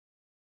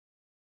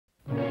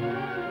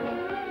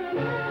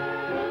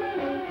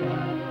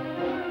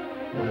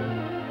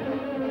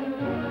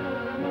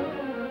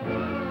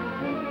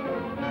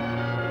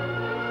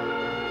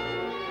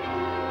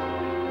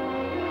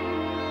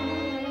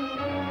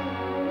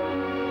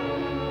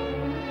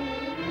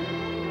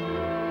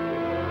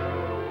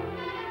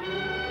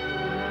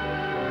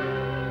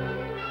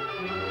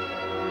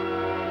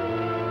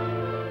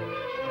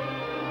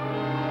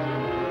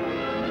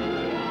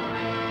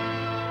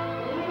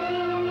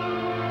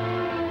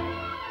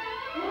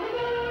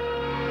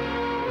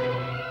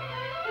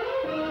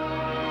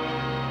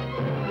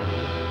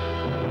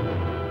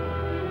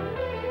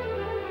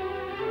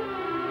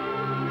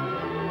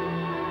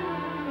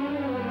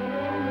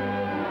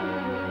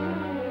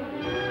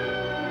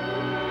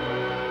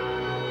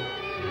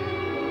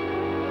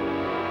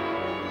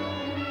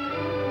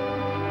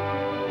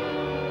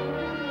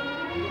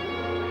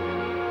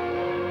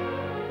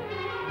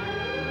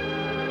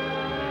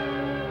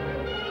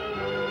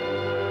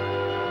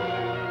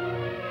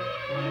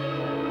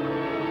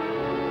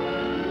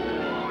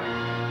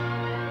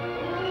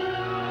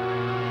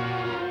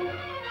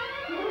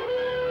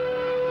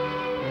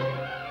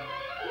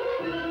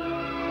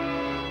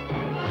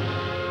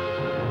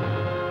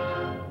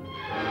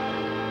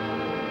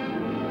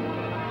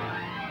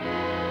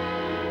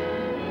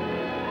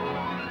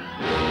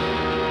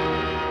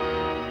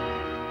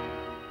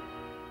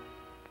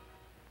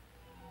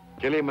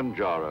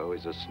Kilimanjaro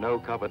is a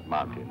snow-covered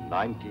mountain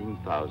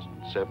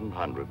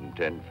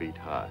 19,710 feet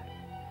high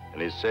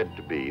and is said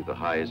to be the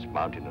highest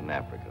mountain in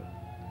Africa.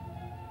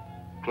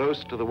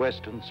 Close to the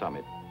western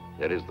summit,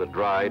 there is the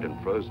dried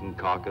and frozen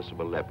carcass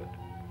of a leopard.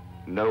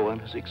 No one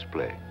has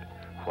explained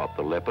what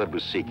the leopard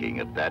was seeking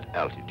at that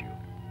altitude.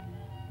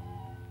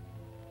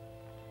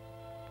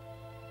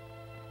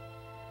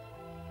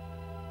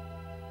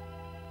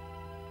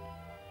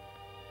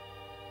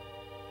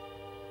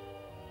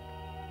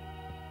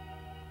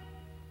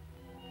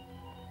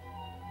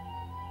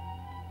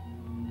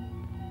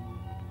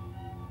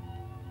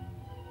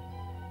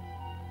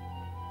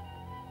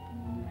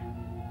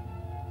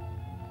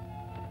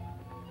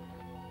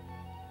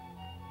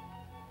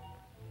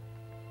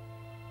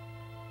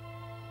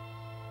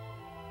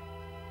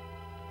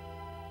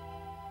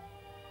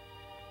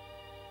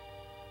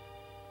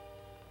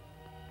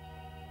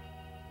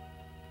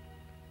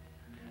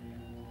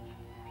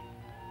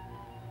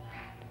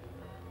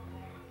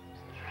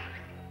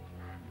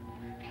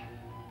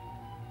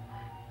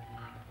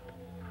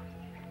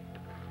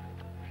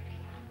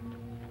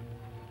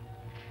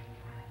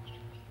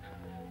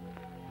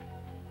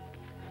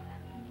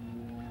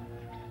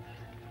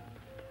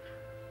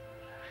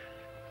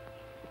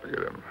 Look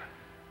at him.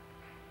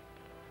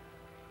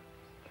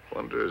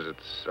 Wonder, is it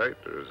sight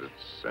or is it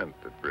scent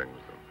that brings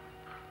them?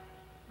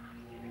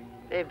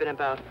 They've been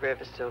about for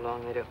ever so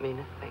long, they don't mean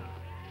a thing.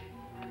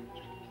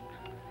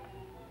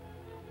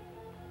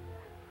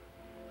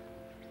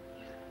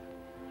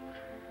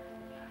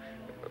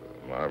 The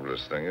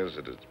marvelous thing is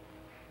that it's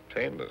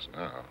painless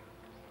now.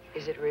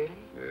 Is it really?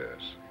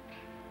 Yes.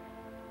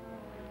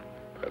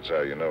 That's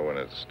how you know when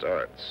it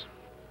starts.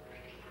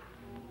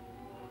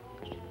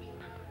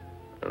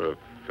 They're a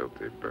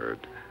filthy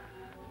bird.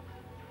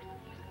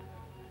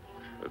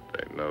 But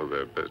they know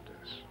their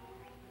business.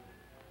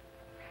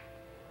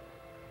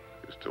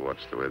 Used to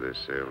watch the way they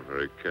sail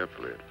very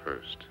carefully at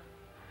first.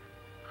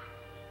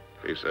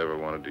 In case I ever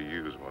wanted to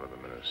use one of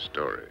them in a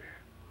story.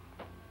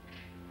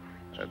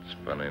 That's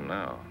funny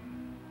now.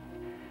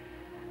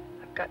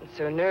 I've gotten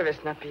so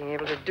nervous not being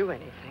able to do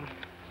anything.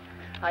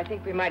 I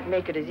think we might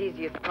make it as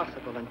easy as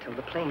possible until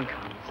the plane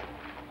comes.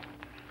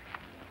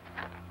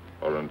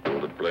 Or until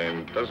the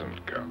plane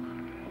doesn't come.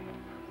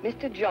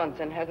 Mr.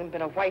 Johnson hasn't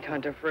been a white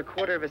hunter for a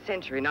quarter of a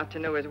century not to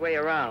know his way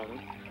around.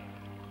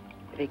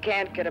 If he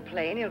can't get a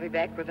plane, he'll be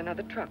back with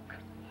another truck.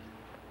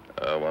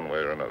 One way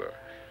or another.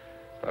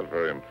 Not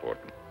very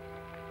important.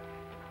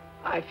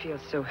 I feel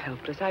so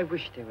helpless. I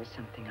wish there was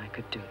something I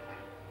could do.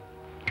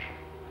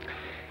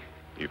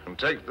 You can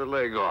take the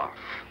leg off.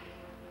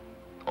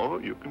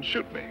 Or you can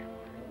shoot me.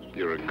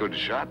 You're a good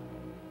shot.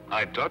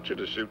 I taught you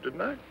to shoot,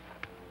 didn't I?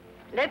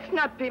 Let's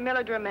not be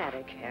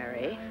melodramatic,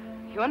 Harry.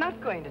 You're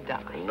not going to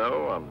die.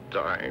 No, I'm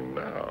dying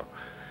now.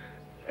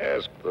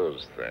 Ask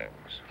those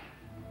things.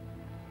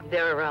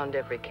 They're around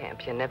every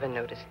camp. You never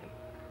notice them.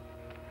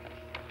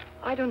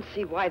 I don't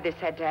see why this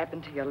had to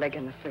happen to your leg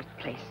in the first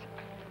place.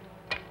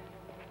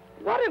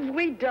 What have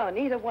we done,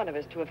 either one of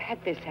us, to have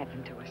had this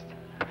happen to us?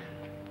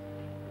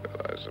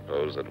 Well, I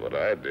suppose that what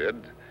I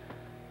did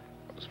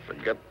was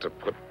forget to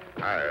put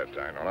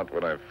iodine on it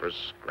when I first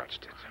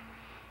scratched it.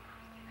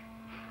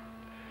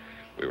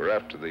 We were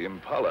after the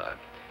Impala,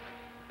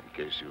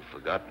 in case you've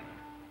forgotten.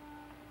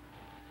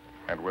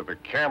 And with a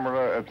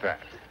camera at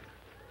that.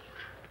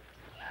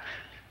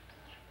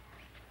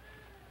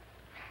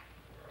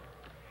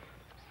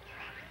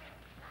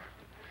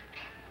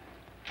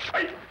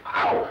 Hey,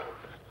 ow!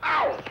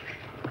 Ow!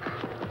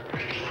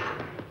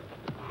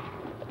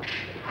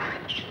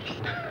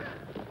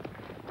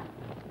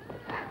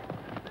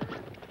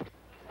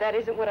 That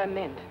isn't what I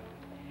meant.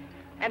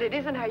 And it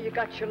isn't how you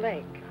got your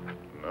leg.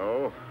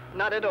 No?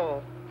 Not at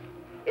all.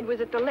 It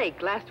was at the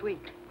lake last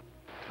week.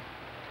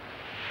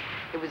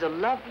 It was a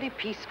lovely,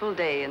 peaceful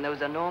day, and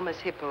those enormous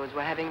hippos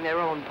were having their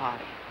own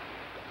party.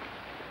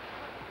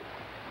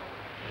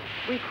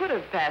 We could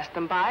have passed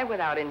them by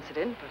without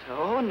incident, but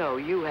oh no,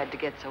 you had to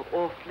get so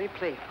awfully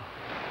playful.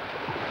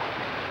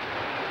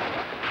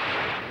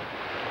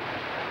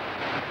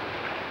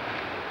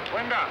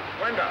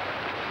 Wenda!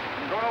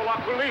 Gonna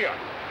Wakulia.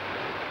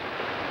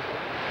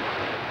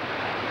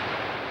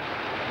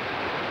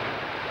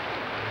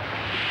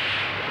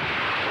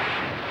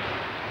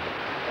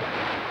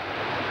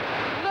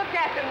 Look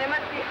at them. There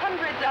must be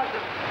hundreds of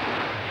them.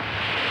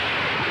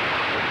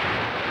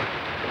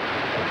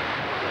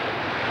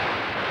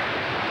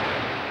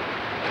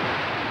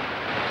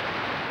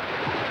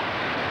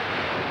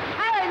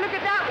 Harry, look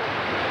at that one.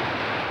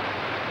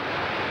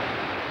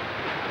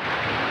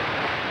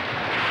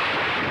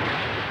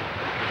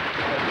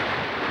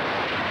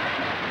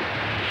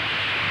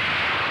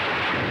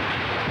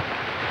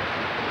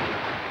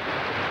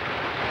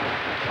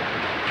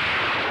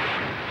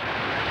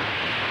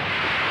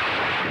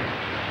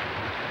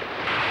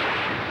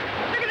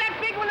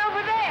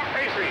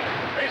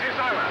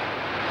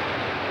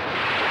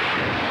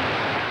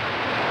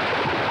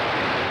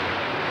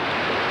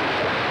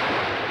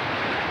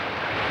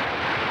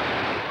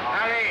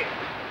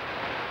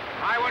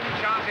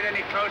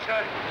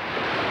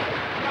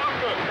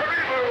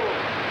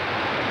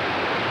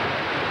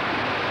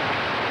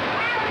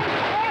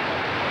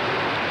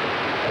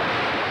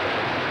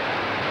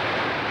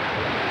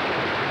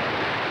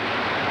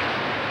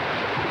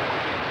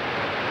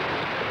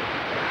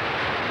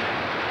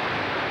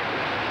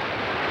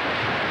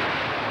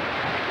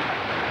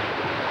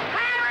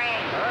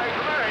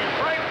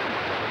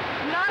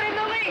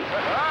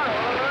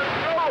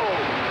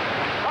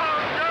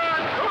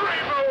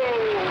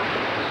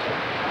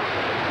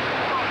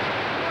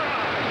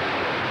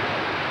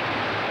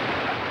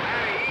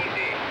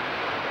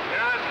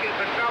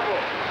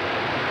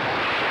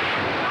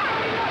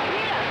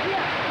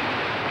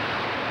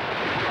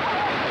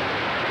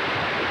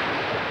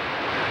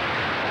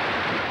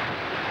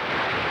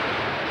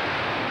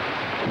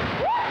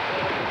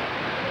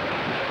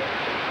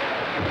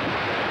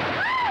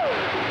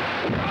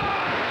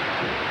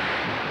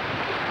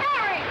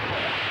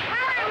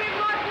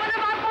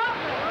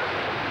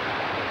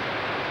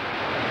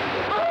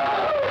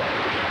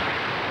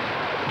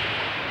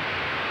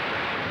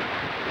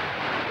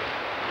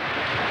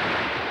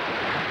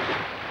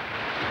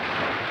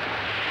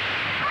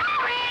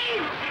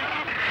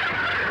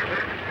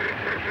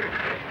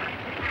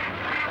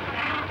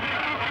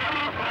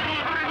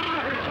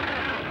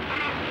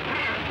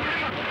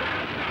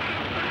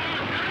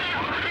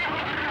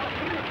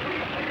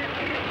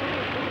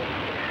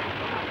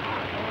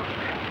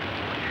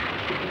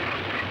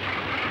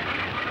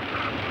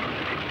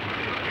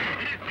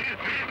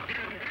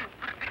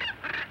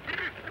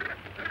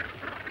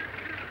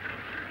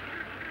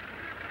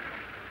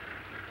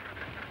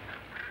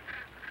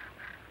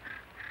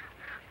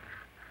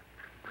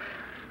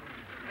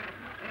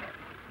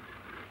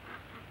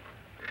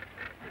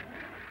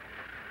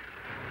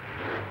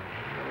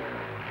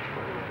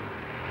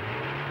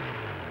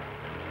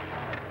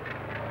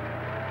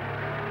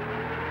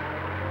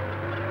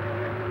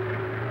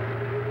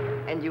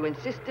 And you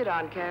insisted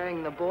on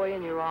carrying the boy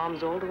in your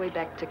arms all the way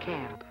back to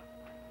camp.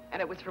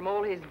 And it was from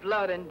all his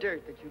blood and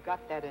dirt that you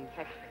got that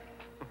infection.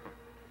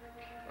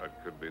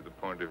 That could be the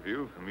point of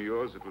view. From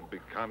yours, it would be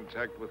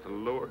contact with the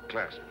lower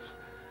classes.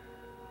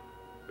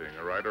 Being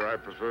a writer, I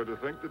prefer to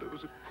think that it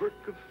was a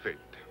quirk of fate.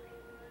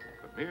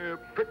 A mere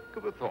prick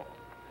of a thorn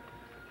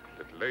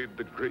that laid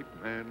the great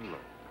man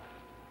low.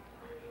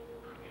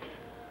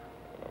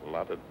 A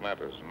lot it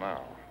matters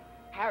now.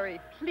 Harry,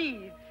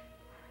 please.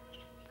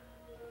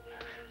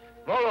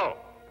 Molo!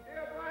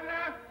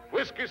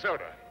 Whiskey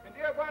soda.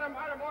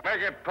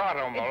 Make it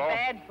pronto, Molo. It's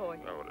bad for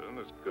you. No, it isn't.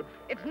 It's good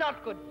for me. It's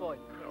not good for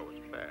you. No,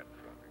 it's bad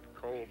for me.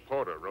 Cole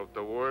Porter wrote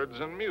the words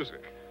and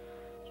music.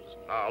 It's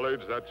knowledge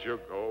that you're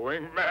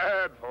going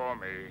mad for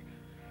me.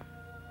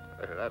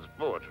 Hey, that's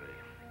poetry.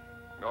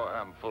 Oh,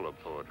 I'm full of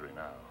poetry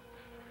now.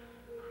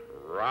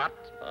 Rot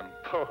and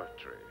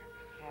poetry.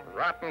 Harry.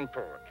 Rotten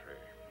poetry.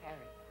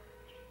 Harry,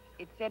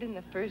 it said in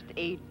the first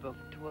aid book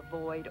to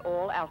avoid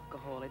all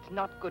alcohol. It's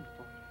not good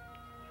for you.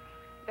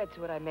 That's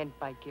what I meant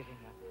by giving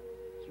up.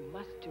 You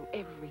must do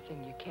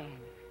everything you can.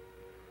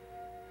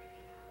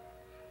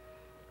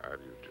 How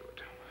do you do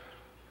it?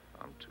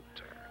 I'm too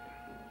tired.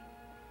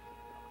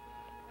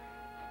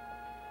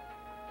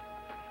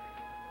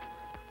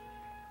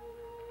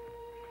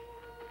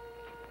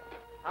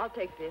 I'll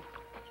take this.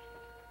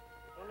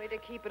 Only to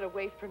keep it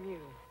away from you.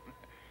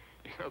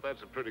 You know,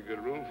 that's a pretty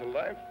good rule for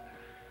life.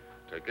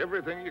 Take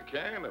everything you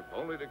can, if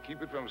only to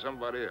keep it from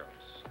somebody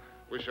else.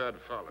 Wish I'd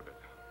followed it.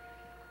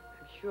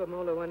 I'm sure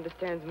Molo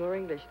understands more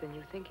English than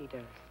you think he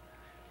does.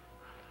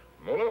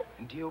 Molo,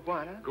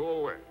 Tijuana? go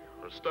away,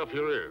 or stuff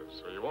your ears,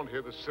 so you won't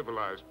hear the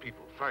civilized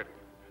people fighting.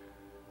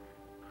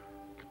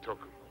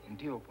 Kitoku. In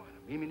Tijuana,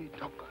 Mimini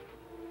Toka.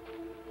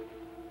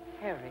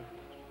 Harry,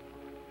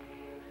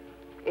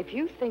 if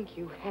you think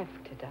you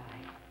have to die,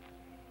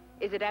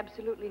 is it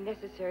absolutely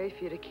necessary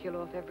for you to kill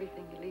off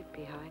everything you leave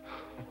behind?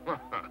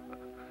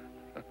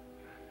 You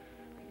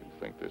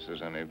think this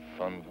is any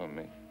fun for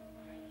me?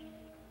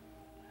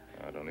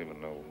 I don't even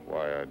know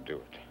why I do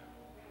it.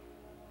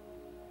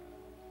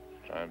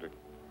 Trying to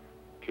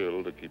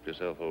kill to keep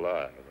yourself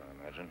alive,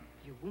 I imagine.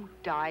 You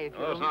won't die if you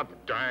Oh, it's don't...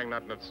 not dying,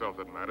 not in itself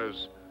that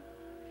matters.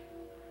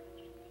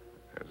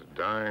 It's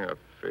dying a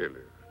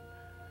failure.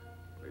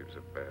 Leaves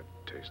a bad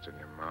taste in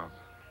your mouth.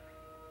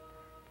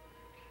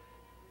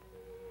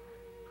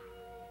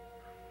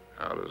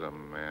 How does a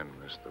man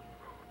miss the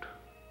boat?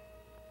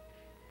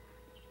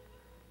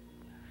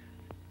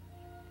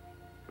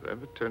 Did I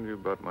ever tell you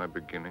about my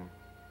beginning?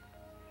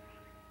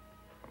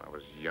 When I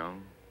was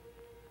young?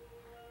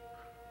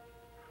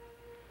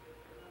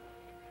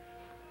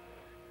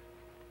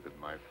 With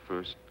my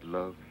first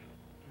love?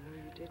 No,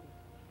 you didn't.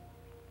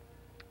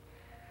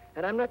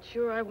 And I'm not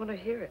sure I want to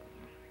hear it.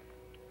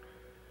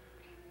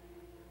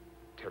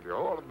 Tell you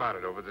all about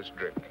it over this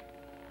drink.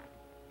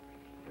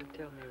 You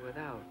tell me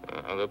without.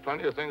 There are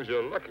plenty of things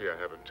you're lucky I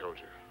haven't told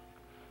you.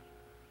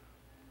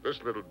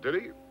 This little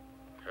ditty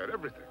had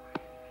everything.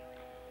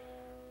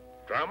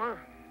 Drama,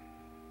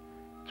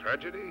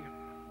 tragedy,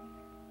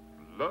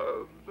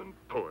 love, and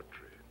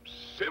poetry.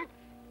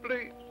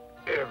 Simply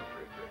everything.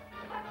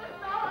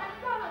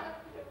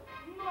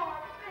 More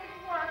big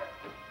words.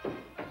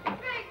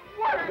 Big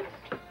words.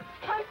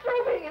 I'm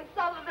through being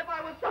insulted if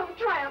I was some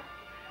tramp.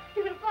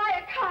 You can fly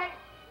a kite,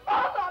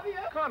 both of you.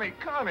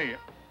 Connie,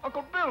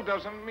 Uncle Bill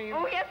doesn't mean...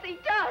 Oh, yes, he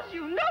does.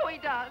 You know he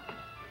does.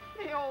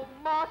 The old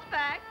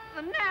mossbacks,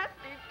 the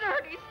nasty,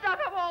 dirty,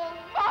 stuck-up old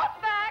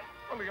mossbacks.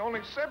 Well, he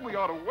only said we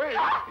ought to wait.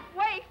 Oh,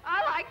 wait,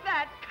 I like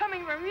that,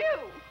 coming from you.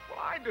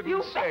 Well, I didn't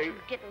You say... bet you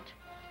didn't.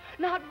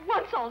 Not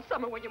once all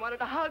summer when you wanted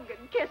to hug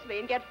and kiss me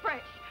and get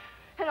fresh.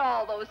 And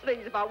all those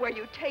things about where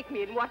you take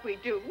me and what we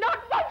do. Not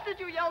once did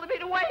you yell at me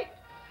to wait.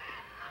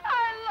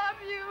 I love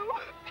you.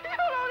 You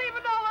don't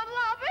even know what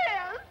love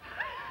is.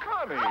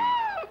 Connie!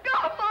 Oh,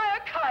 go fly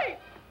a kite.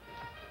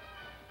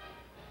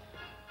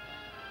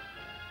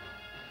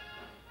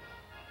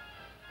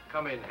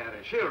 Come in,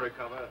 Harry. She'll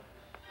recover.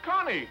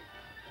 Connie!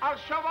 I'll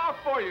shove off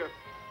for you.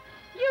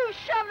 You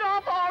shoved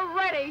off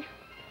already.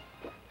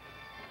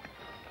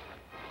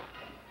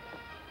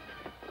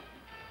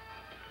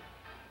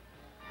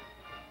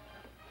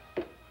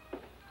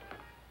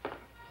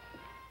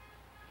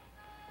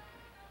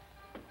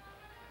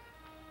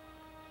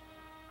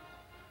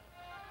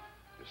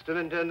 You still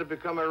intend to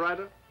become a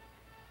writer?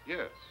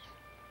 Yes.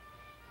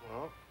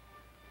 Well,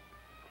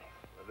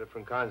 there are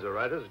different kinds of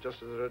writers,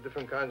 just as there are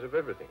different kinds of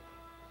everything.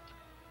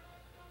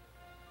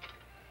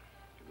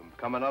 You can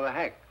become another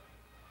hack.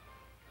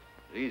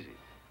 It's easy.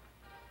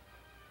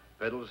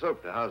 Peddle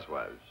soap to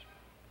housewives.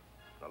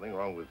 Nothing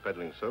wrong with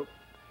peddling soap.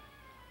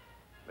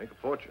 Make a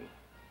fortune.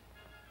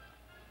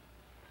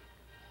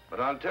 But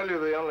I'll tell you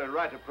the only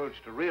right approach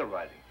to real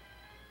writing.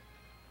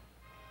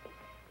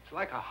 It's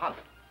like a hunt.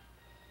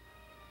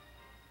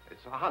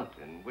 It's a hunt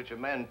in which a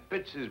man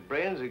pits his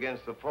brains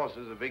against the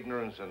forces of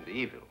ignorance and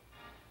evil.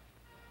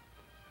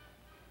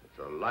 It's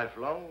a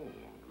lifelong,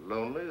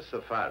 lonely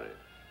safari.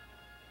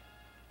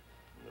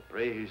 And the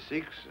prey he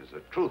seeks is a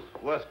truth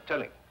worth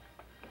telling.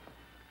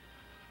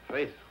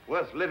 Faith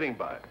worth living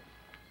by.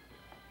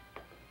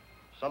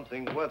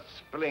 Something worth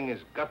spilling his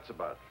guts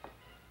about.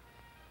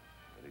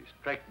 And he's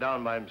tracked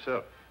down by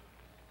himself.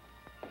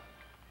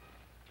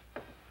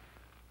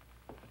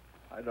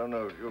 I don't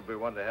know if you'll be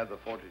one to have the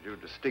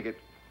fortitude to stick it,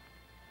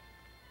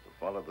 to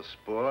follow the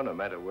spoor, no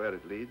matter where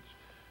it leads,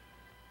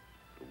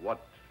 to what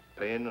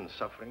pain and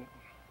suffering,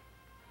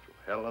 through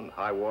hell and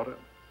high water.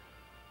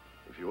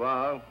 If you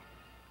are,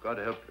 God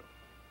help you.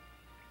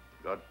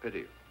 God pity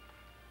you.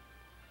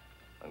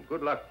 And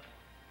good luck.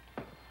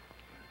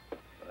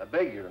 I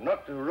beg you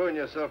not to ruin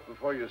yourself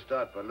before you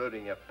start by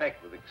loading your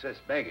pack with excess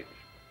baggage.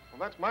 Well,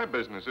 that's my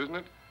business, isn't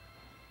it?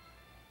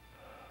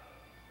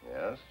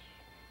 Yes.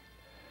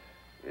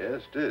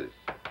 Yes, it is.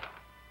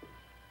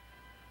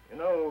 You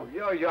know,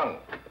 you're young.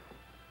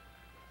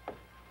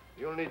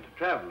 You'll need to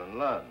travel and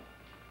learn.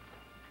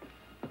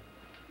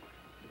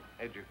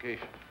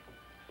 Education.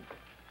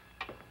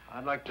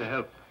 I'd like to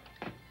help.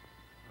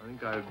 I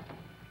think I've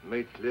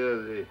made clear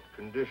the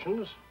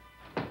conditions.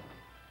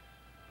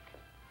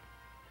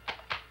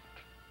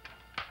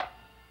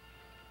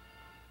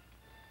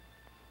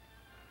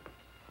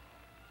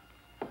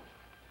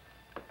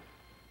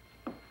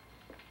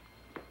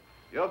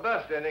 Your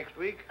birthday next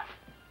week.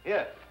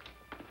 Yes.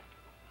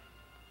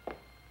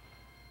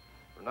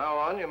 From now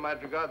on, you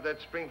might regard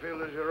that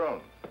Springfield as your own.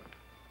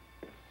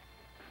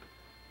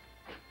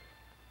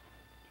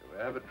 Shall we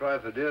have a try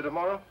for deer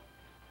tomorrow?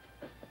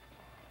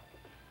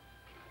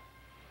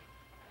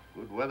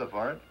 Good weather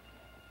for it.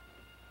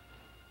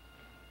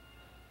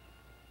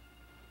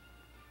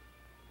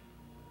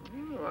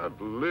 Well, I've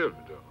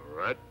lived, all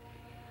right.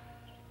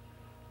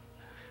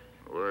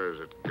 Where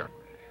has it got me?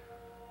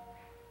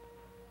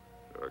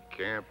 To a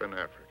camp in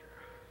Africa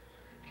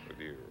with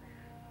you.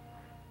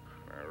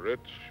 My rich,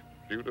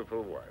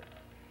 beautiful wife.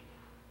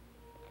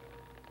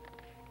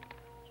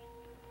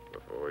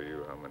 Before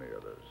you, how many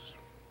others?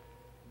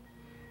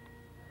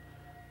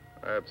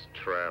 That's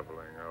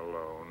traveling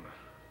alone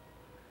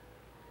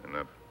in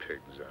a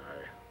pig's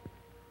eye.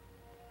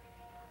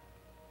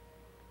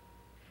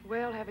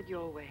 Well, have it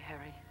your way,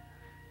 Harry.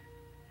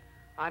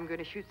 I'm going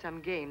to shoot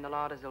some game. The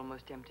larder's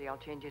almost empty. I'll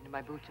change into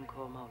my boots and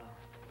call Molo.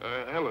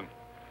 Helen,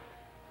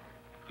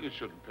 you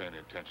shouldn't pay any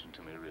attention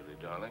to me, really,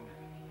 darling.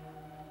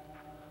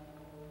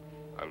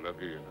 I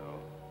love you, you know.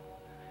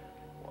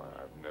 Why,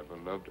 I've never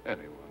loved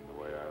anyone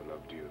the way I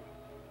loved you.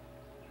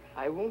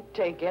 I won't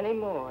take any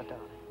more,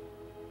 darling.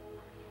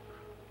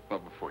 Well,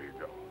 before you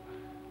go,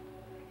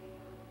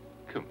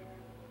 come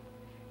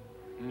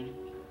here.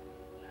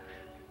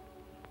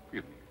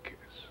 Give me a kiss.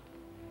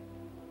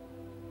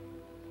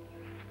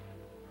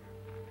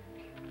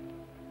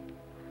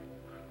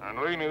 And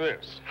leave me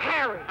this.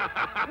 Harry!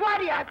 Why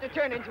do you have to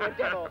turn into a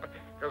devil?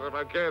 Because if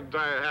I can't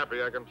die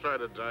happy, I can try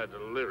to die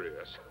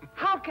delirious.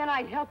 How can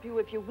I help you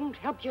if you won't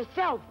help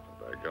yourself?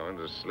 By going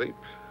to sleep?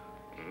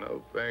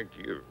 No, thank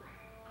you.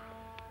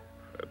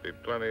 There'll be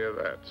plenty of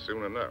that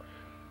soon enough.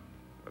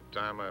 The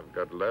time I've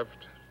got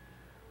left,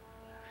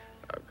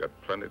 I've got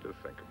plenty to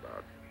think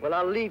about. Well,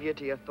 I'll leave you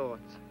to your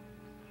thoughts.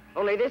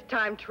 Only this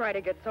time, try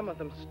to get some of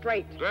them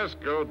straight. Just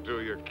go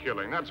do your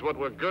killing. That's what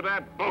we're good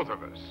at, both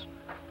of us.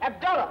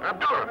 Abdullah!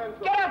 Abdullah!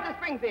 Get out to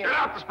Springfield! Get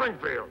out to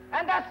Springfield!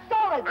 And the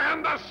solids!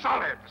 And the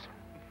solids!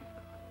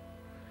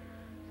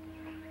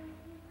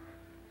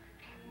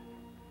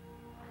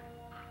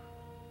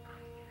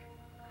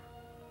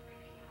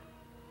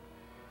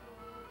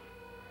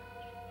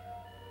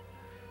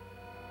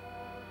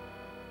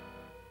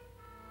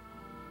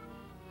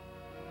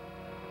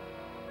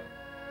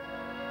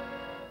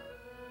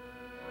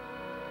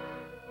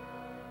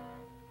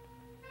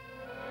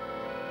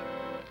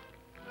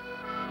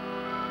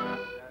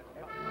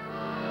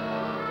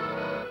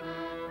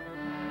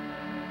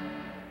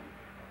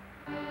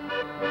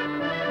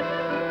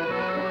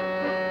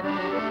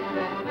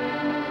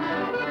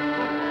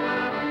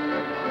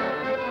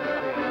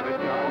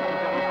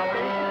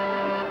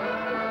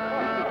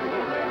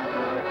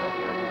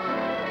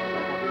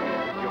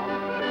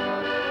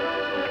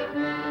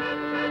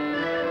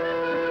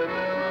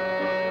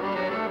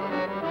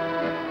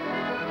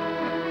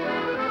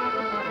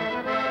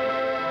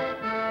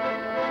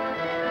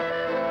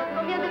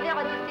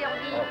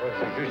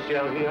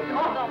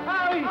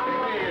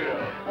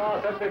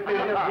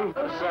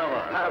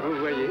 Vous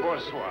voyez.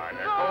 Bonsoir.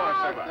 Comment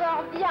ça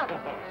va? Bien.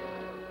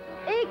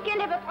 Et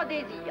quel est votre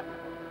désir?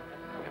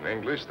 In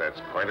English,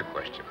 that's quite a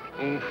question.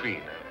 Un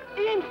fine.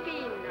 Une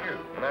fine.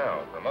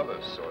 Now, from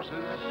other sources...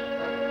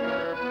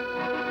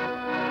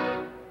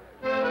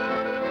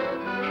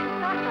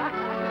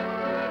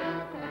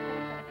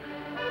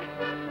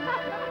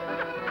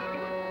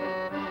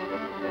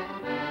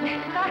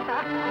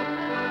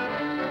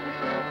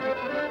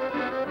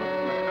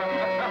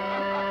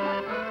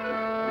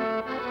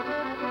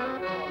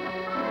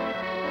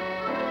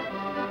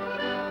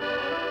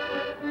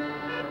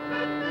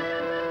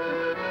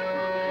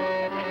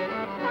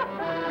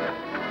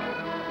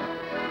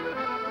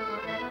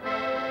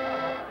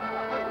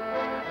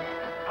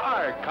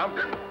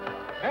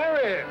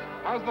 Harry,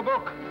 how's the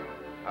book?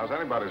 How's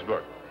anybody's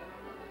book?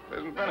 It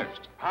isn't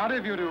finished. Hard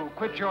of you to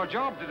quit your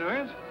job to do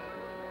it.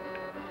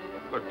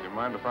 Look, do you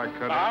mind if I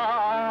cut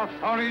it?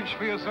 Forage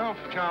for yourself,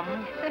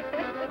 chum.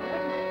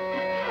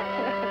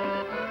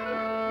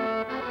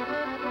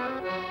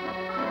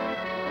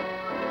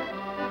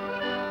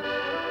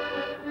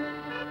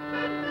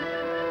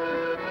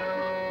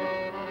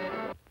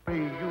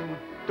 You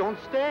don't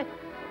stay?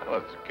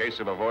 Well, it's a case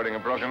of avoiding a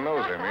broken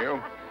nose,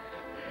 Emil.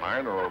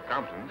 Mine or old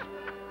Compton's.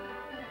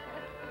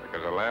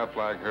 Because a laugh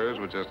like hers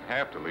would just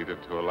have to lead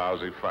it to a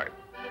lousy fight.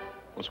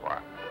 That's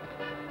why.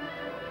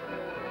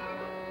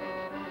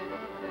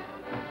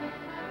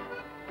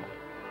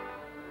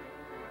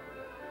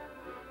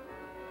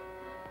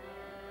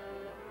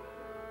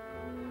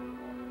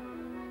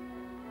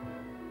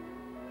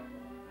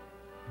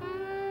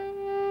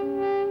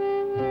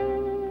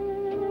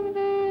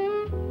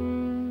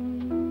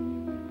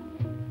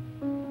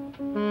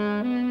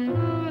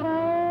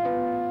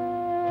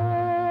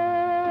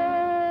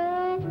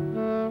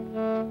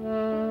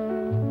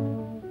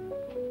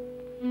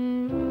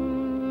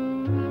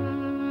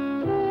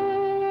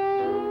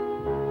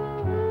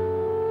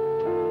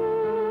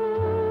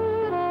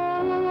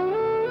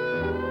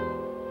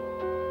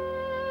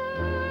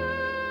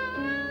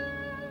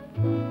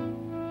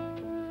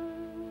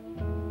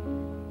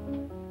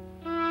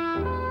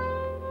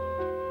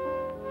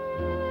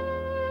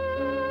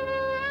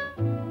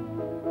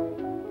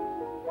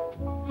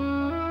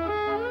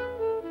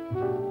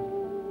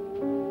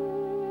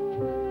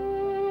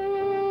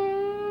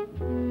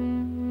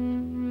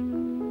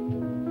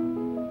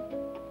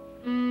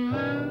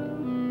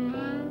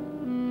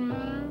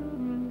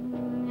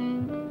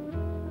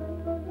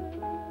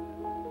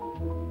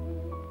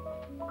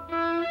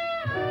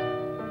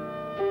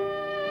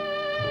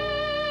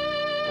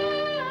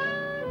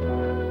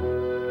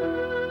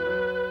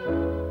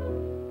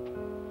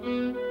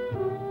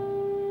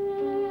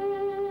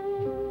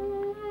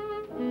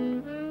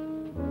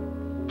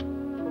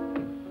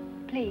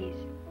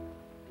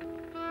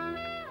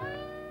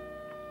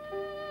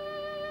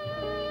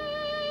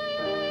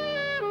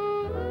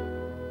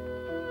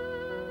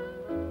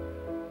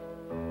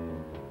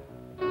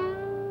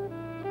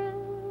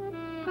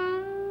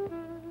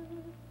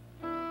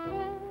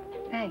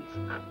 Thanks.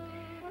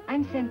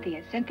 I'm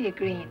Cynthia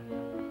Green.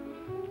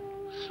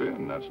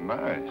 Sin, that's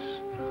nice.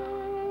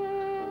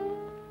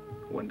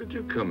 When did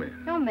you come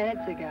in? No,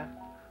 minutes ago.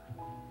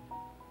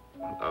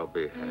 Well, I'll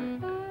be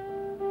hanged.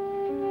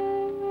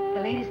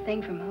 The latest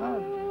thing from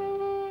home.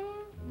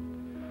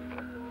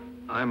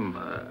 I'm,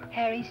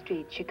 Harry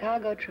Street,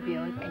 Chicago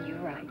Tribune, and you're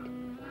right.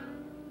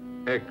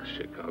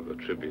 ex-Chicago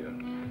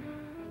Tribune.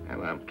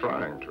 And I'm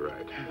trying to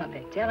write. Well,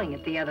 they're telling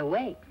it the other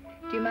way.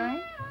 Do you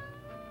mind?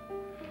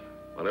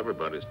 Well,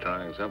 everybody's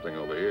trying something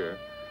over here.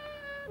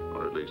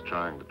 Or at least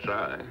trying to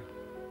try.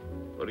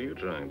 What are you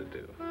trying to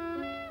do?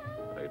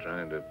 Are you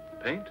trying to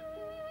paint?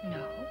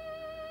 No,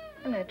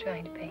 I'm not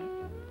trying to paint.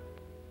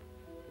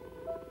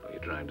 Are you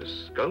trying to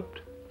sculpt?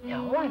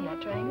 No, I'm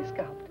not trying to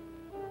sculpt.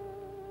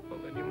 Well,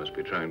 then you must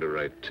be trying to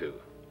write, too.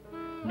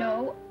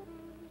 No,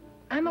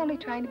 I'm only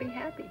trying to be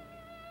happy.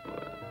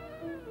 Well,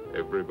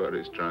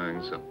 everybody's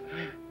trying something.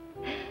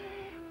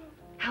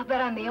 I'll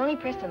bet I'm the only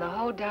person in the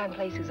whole darn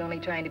place who's only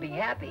trying to be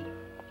happy.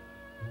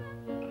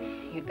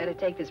 You'd better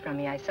take this from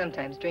me. I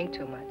sometimes drink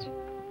too much.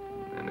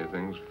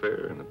 Anything's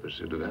fair in the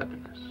pursuit of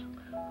happiness.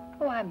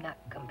 Oh, I'm not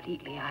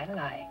completely idle.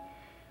 I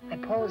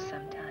pose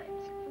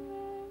sometimes.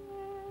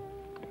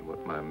 In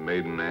what my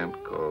maiden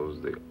aunt calls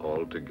the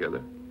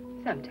altogether?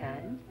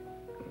 Sometimes.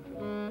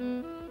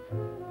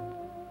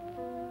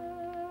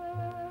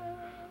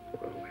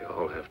 Well, we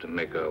all have to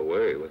make our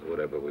way with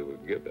whatever we were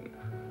given.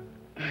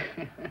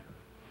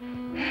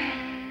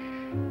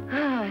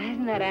 Oh,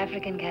 hasn't that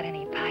African got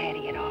any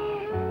piety at all?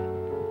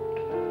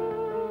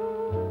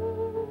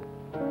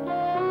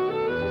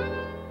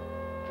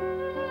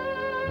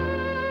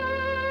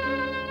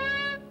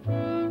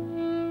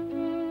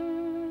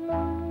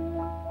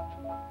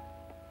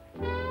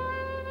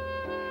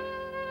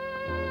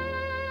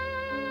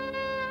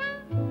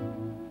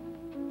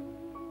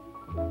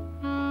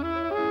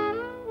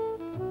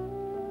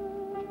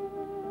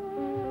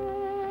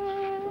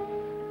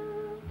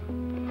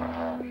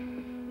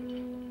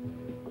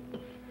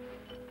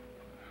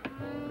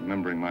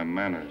 Remembering my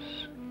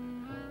manners.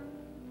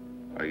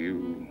 Are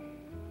you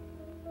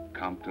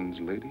Compton's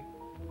lady?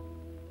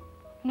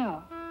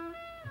 No.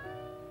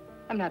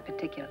 I'm not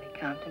particularly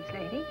Compton's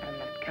lady. I'm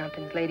not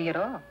Compton's lady at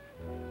all.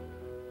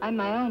 I'm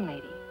my own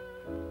lady.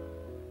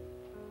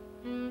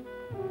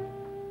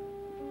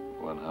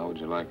 Well, how would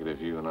you like it if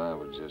you and I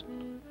would just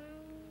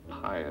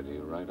piety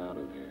right out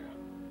of here?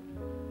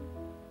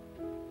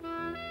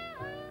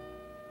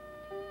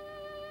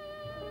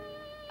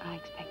 I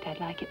expect I'd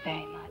like it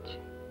very much.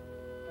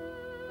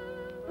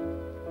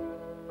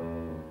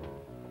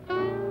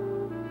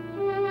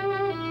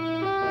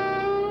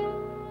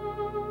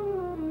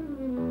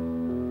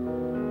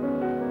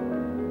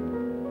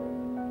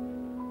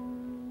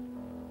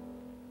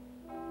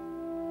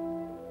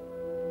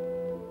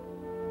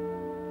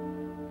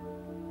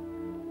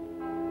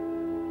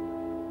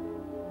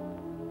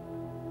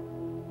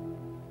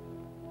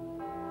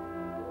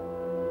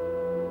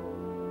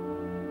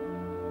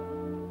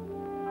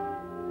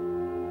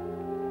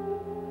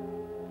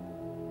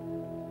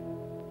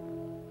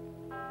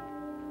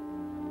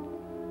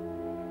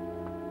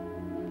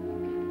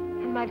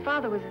 my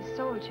father was a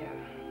soldier.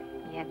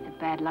 He had the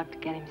bad luck to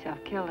get himself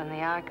killed in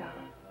the Argonne.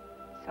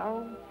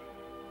 So,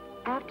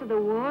 after the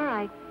war,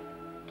 I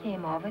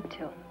came over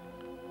to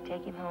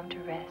take him home to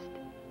rest.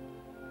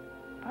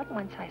 But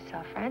once I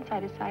saw France, I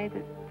decided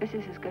that this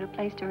is as good a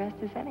place to rest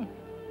as any.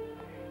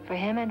 For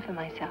him and for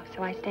myself,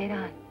 so I stayed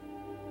on.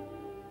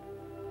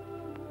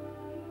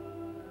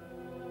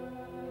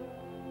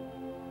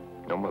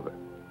 No mother?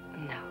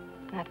 No,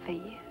 not for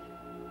years.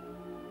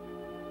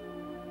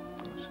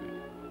 I see.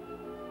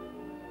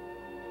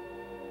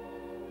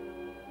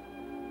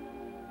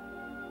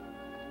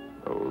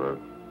 Well,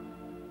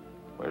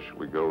 where should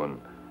we go and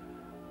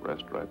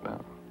rest right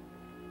now?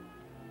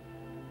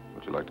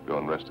 Would you like to go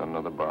and rest on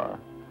another bar?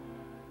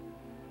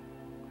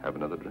 Have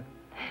another drink?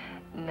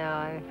 No,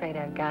 I'm afraid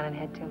I've gone and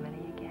had too many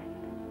again.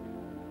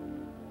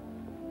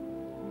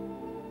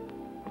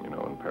 You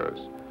know, in Paris,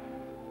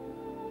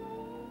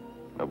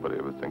 nobody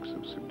ever thinks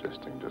of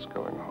suggesting just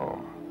going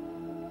home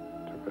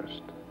to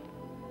rest.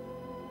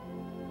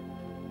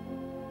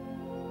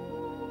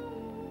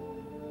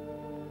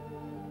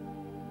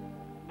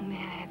 May I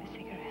have a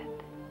cigarette?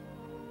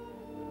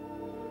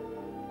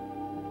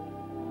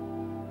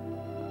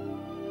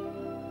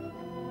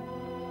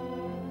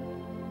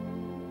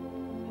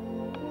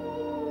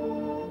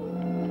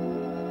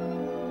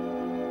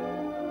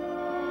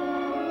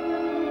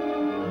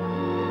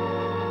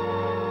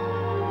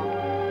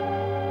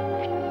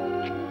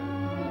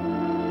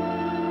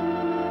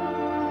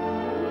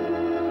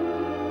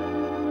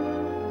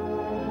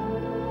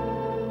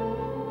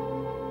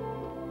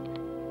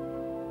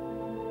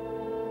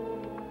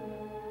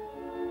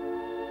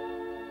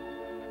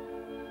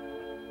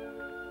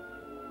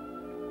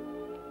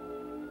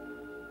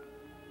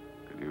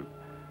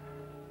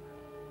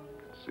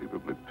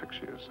 Conceivably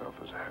picture yourself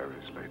as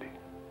Harry's lady.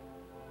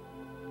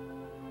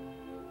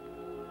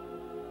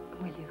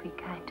 Will you be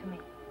kind to me?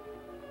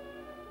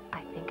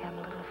 I think I'm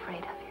a little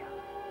afraid of you.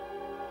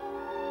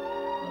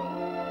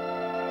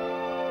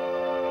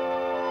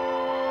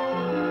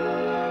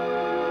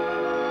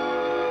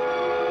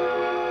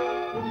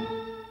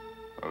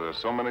 Well, there's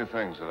so many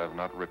things that I've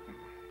not written,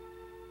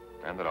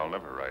 and that I'll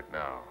never write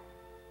now.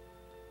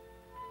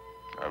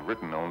 I've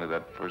written only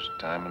that first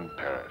time in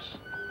Paris.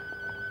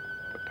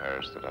 The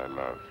Paris that I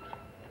loved.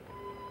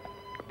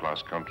 The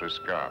Place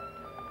Contrescarpe,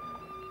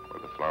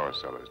 where the flower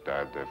sellers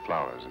dyed their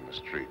flowers in the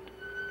street.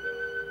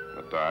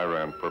 The dye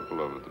ran purple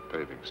over the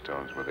paving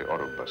stones where the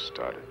autobus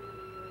started.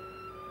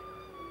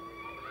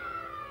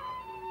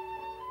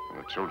 And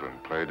the children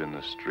played in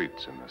the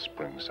streets in the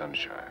spring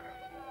sunshine.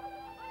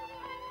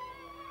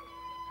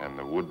 And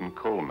the wooden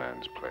coal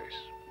man's place.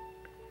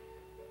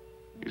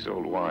 He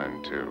sold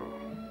wine, too.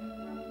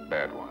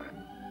 Bad wine.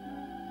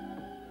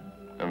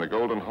 And the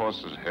Golden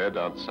Horse's head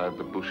outside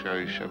the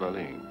Boucherie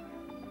Chevaline,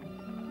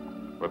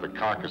 where the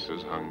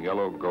carcasses hung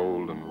yellow,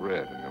 gold, and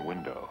red in the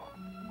window.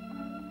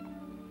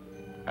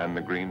 And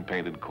the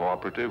green-painted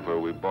cooperative where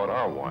we bought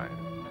our wine.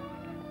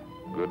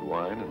 Good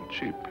wine and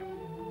cheap.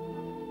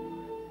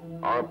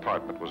 Our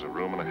apartment was a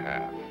room and a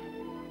half.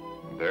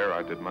 And there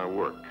I did my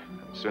work,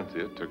 and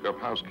Cynthia took up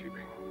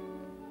housekeeping.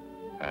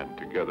 And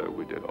together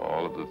we did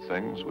all of the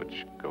things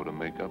which go to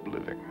make up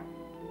living.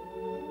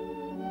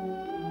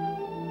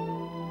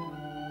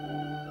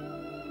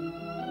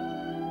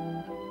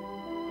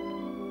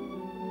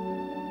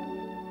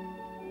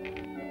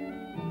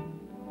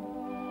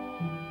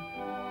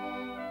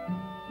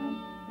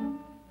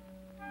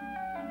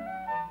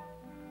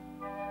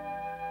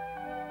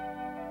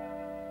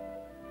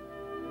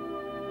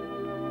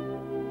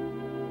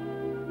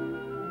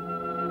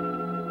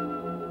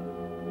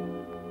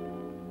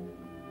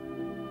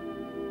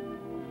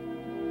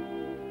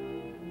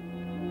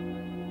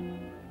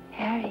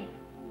 Harry.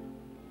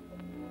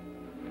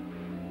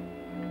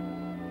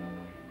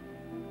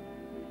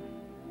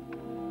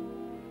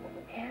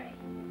 Harry.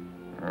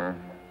 Huh?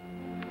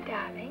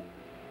 Darling.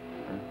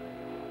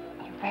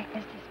 Your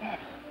breakfast is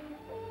ready.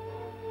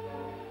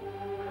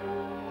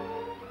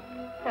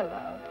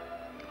 Hello.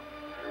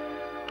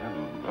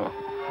 Hello.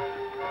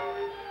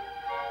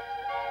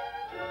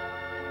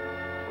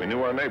 We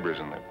knew our neighbors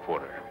in that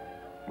quarter.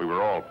 We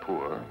were all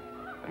poor,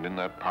 and in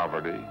that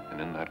poverty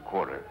and in that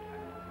quarter,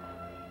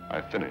 I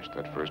finished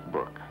that first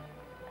book.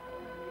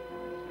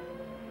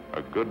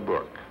 A good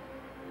book,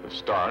 the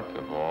start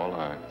of all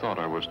I thought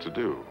I was to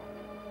do.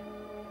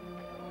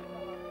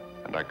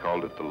 And I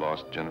called it The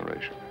Lost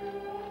Generation,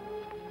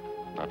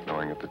 not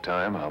knowing at the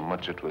time how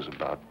much it was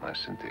about my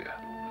Cynthia.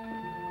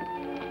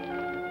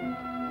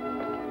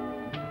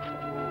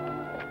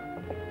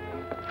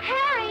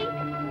 Harry!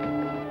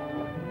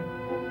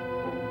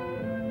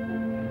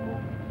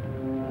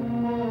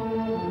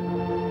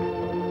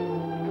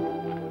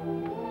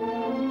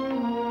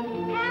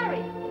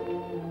 Harry!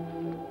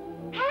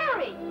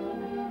 Harry!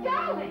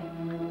 Darling!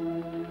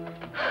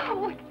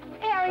 Oh,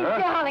 Harry,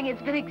 darling,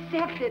 it's been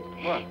accepted.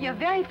 What? Your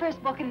very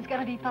first book, and it's going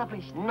to be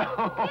published. No!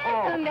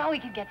 Oh, no, we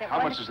can get that.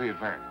 How much is the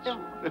advance? The-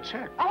 The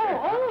check.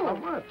 Oh. How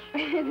much?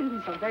 It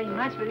isn't so very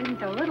much, but it isn't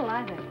so little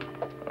either.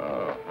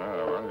 Oh,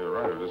 well, you're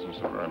right. It isn't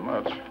so very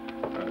much.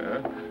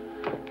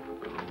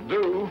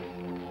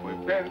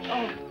 bench.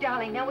 Oh,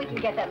 darling, now we can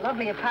get that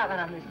lovely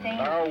apartment on the Seine.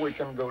 Now we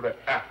can go to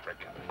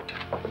Africa.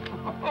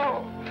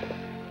 Oh.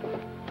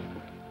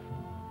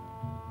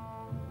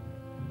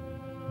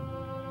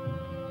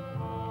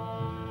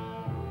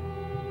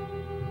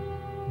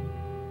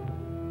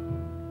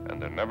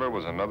 And there never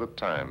was another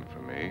time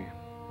for me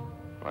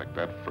like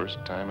that first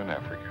time in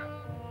Africa.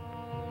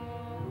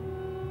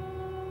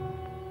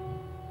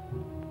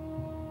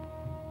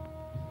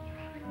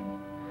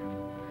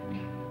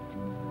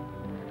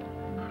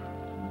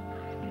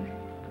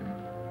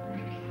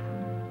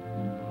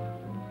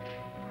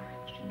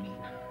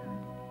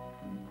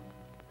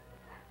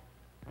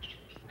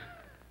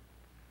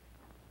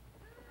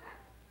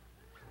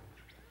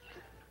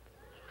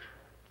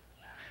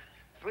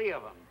 Three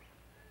of them.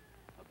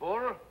 A bull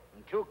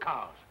and 2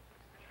 cows.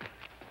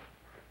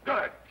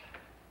 Good.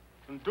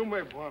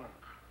 Ntume bwana.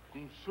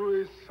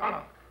 Msui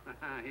sana.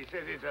 He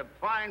says he's a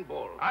fine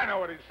bull. I know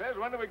what he says.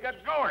 When do we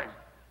get going?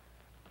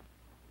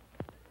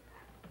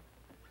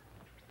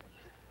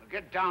 We'll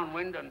get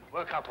downwind and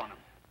work up on him.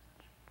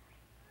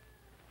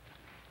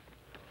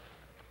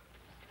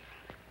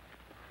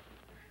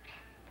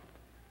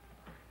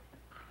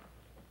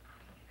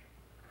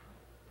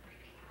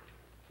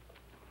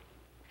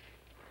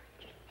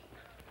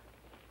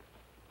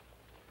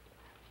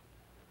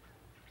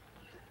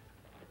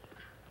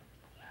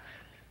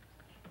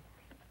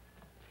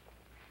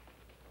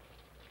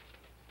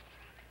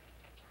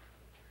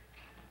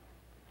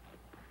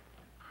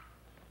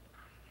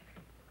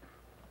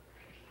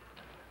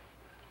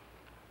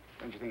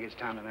 Don't you think it's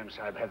time the Mem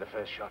Sahib had the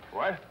first shot?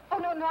 What? Oh,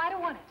 no, I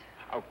don't want it.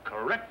 How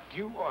correct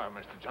you are,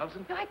 Mr.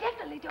 Johnson. No, I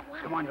definitely don't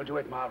want Come on, you'll do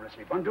it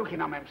marvelously. Bunduki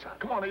now, Mem Sahib.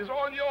 Come on, he's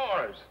all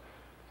yours.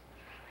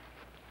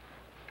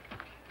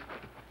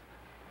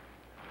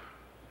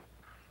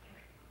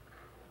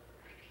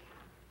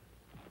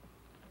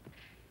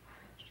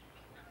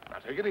 Now,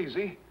 take it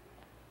easy.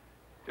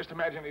 Just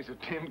imagine he's a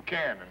tin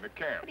can in the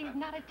camp. But he's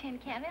not a tin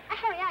can.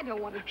 Harry, I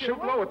don't want to do Shoot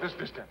it. low at this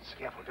distance.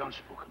 Careful, don't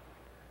spook him.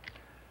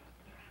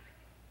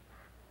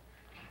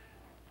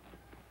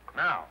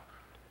 Now,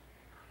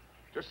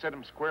 just set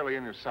him squarely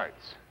in your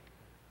sights.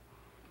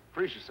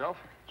 Freeze yourself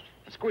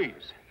and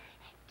squeeze.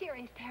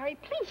 Dearest Harry,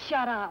 please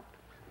shut up.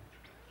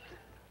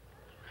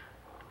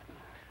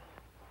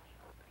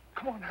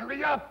 Come on,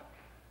 hurry up.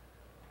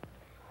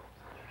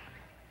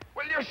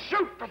 Will you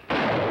shoot the...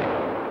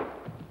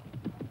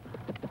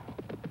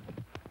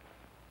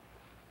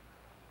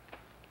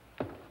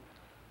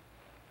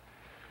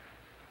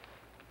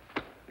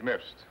 You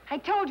missed. I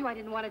told you I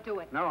didn't want to do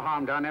it. No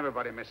harm done.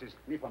 Everybody misses.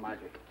 Me for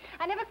magic.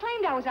 I never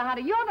claimed I was a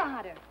hunter. You're the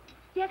hunter.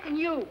 Yes, and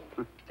you.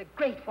 The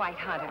great white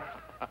hunter.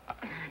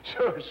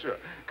 Sure.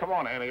 Come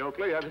on, Annie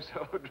Oakley. Have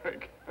yourself a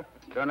drink.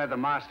 Don't let the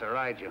master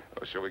ride you.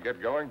 Oh, shall we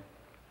get going?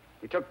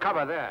 He took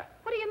cover there.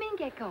 What do you mean,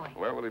 get going?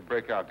 Where will he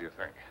break out, do you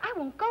think? I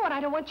won't go, and I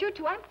don't want you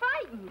to. I'm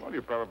frightened. Well,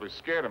 you probably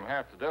scared him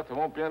half to death. There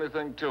won't be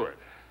anything to it.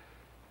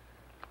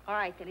 All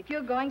right, then. If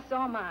you're going, so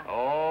am I.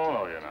 Oh,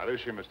 no, you're not.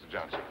 Is she, Mr.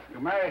 Johnson? You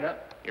married her.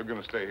 You're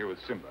going to stay here with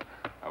Simba.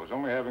 I was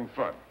only having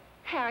fun.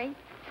 Harry,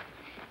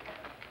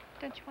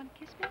 don't you want to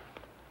kiss me?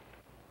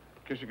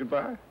 Kiss you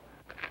goodbye?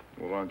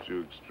 Well, aren't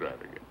you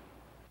extravagant?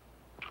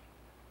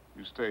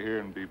 You stay here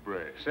and be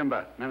brave.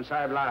 Simba, Mem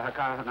Sahib la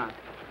haka na.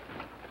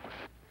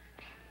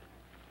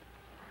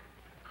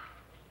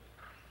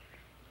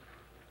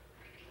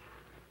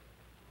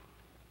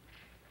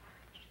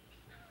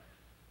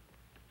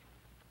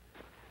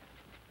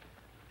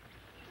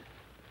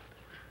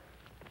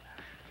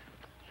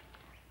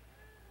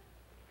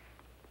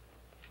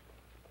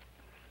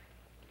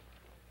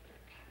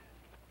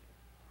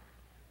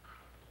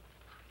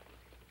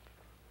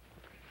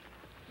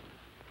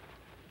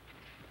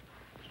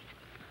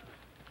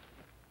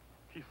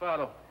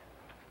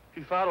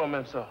 Kifaro,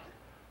 Mensa.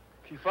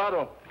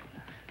 Kifaro.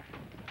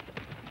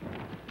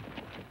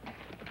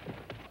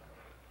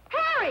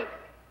 Harry!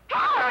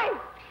 Harry!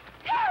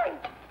 Harry!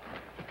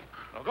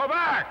 Now go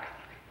back!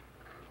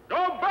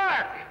 Go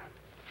back!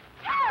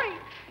 Harry!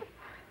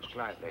 Look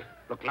lively.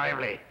 Look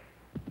lively.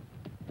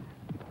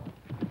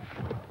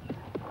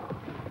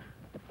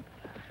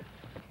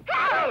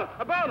 Harry!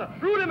 Abana!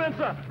 Rudy,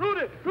 Mensa!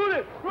 Rudy,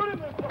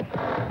 Mensa!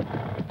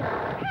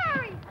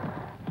 Harry!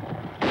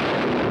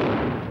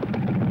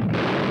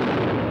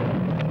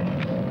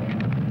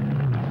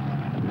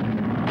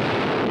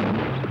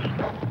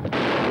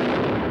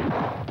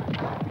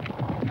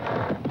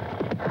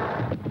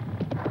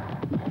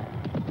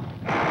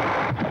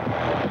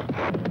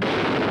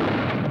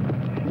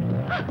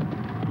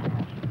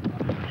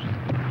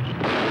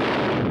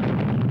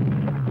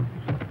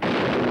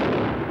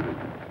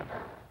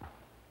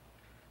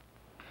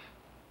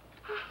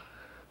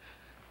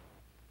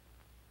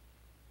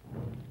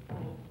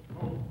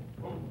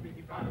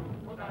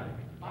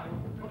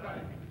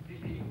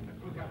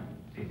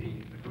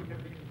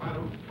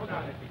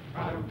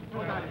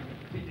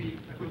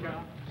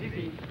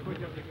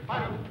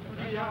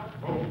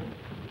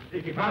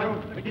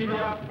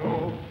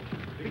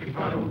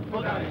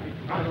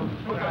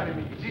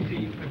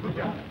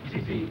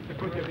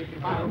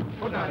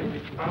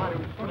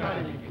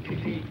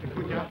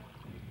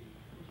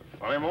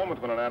 Funny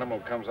moment when an animal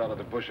comes out of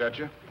the bush at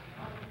you.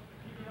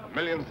 A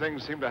million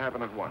things seem to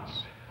happen at once.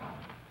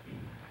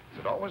 Is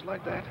it always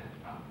like that?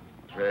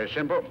 It's very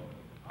simple.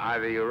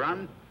 Either you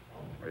run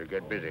or you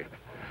get busy.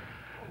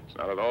 It's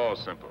not at all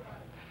simple.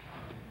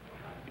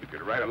 You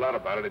could write a lot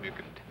about it if you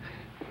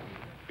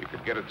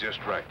could get it just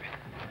right.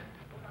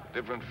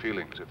 Different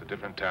feelings at the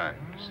different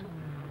times.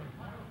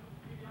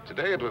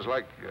 Today it was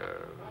like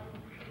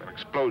an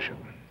explosion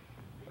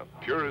of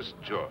purest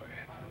joy.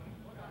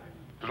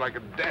 It was like a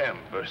dam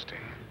bursting.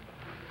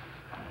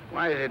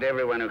 Why is it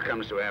everyone who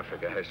comes to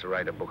Africa has to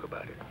write a book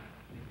about it?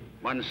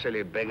 One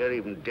silly beggar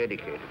even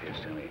dedicated his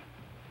to me.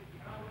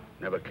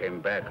 Never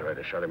came back or I'd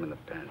have shot him in the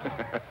pants.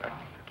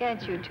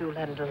 Can't you two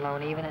let it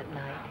alone, even at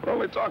night? We're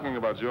only talking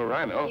about your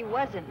rhino. He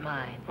wasn't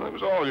mine. Well, it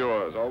was all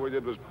yours. All we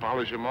did was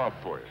polish him off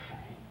for you.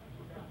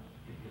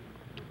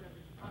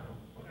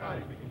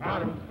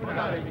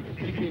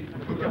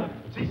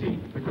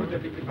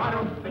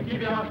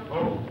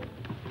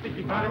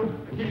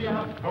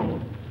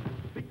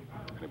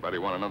 Anybody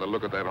want another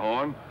look at that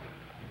horn?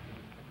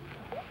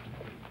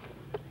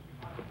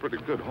 It's a pretty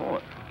good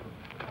horn.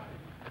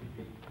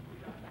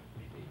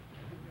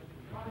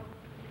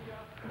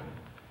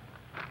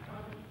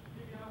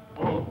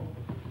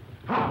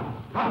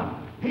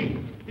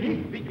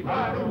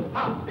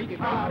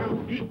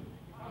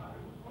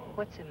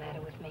 What's the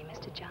matter with me,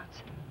 Mr.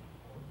 Johnson?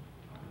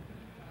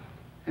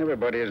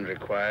 Everybody isn't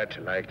required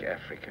to like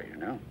Africa, you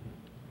know.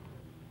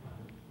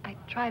 I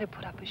try to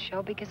put up a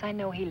show because I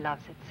know he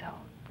loves it so.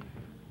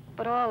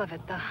 But all of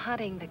it, the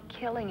hunting, the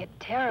killing, it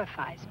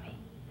terrifies me.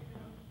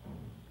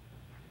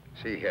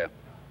 See here,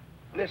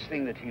 this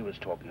thing that he was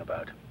talking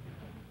about,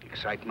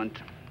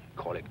 excitement,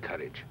 call it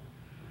courage.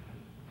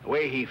 The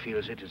way he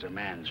feels it is a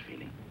man's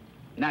feeling,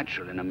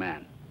 natural in a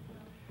man.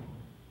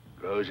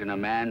 Grows in a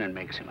man and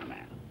makes him a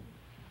man.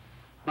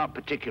 Not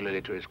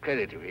particularly to his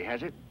credit if he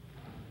has it,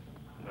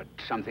 but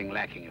something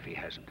lacking if he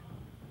hasn't.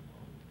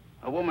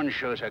 A woman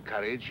shows her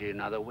courage in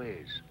other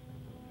ways,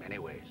 many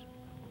ways.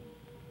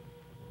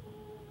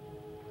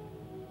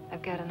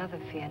 I've got another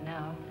fear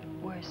now,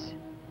 worse.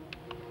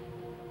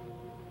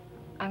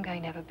 I'm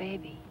going to have a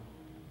baby.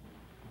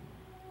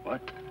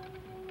 What?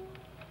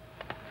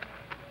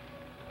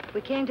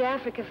 We came to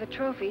Africa for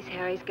trophies.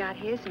 Harry's got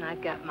his and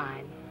I've got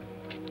mine.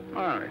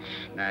 Oh,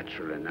 it's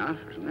natural enough,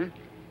 isn't it?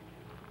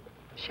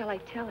 Shall I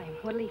tell him?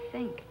 What'll he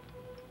think?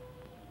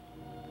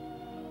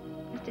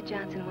 Mr.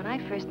 Johnson, when I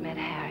first met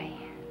Harry,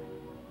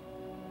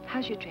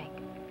 how's your drink?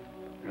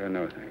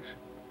 No, thanks.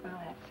 Well,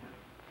 that's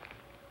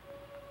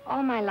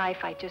all my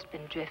life I'd just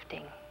been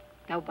drifting.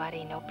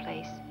 Nobody, no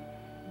place.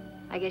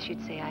 I guess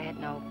you'd say I had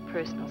no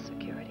personal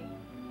security.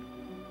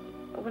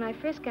 But when I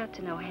first got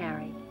to know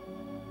Harry,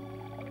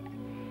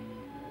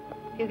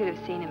 you could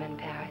have seen him in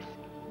Paris.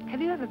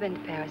 Have you ever been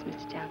to Paris,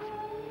 Mr. Johnson?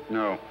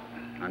 No.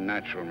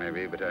 Unnatural,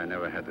 maybe, but I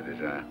never had the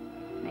desire.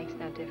 Makes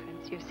no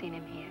difference. You've seen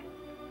him here.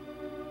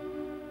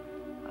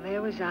 Well,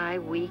 there was I,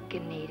 weak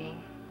and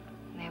needing.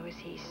 And there was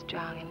he,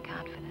 strong and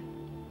confident.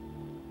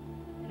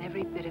 And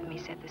every bit of me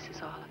said, this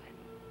is all of it.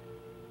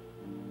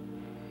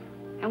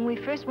 And when we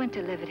first went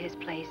to live at his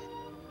place,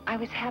 I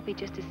was happy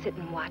just to sit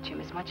and watch him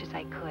as much as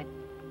I could.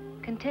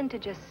 Content to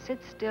just sit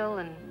still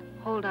and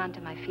hold on to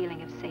my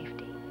feeling of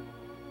safety.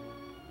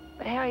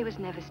 But Harry was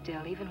never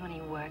still, even when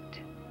he worked.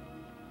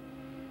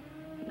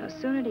 No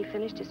sooner had he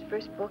finished his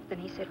first book than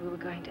he said we were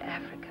going to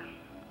Africa.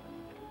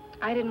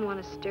 I didn't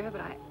want to stir,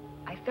 but I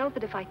felt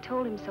that if I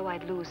told him so,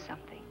 I'd lose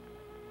something.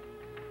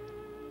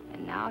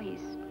 And now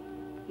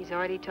he's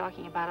already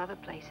talking about other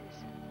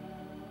places.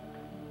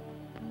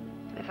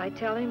 And if I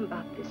tell him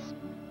about this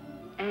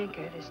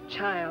anchor, this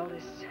child,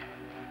 this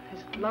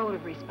load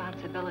of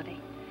responsibility,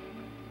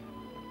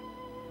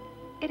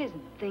 it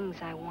isn't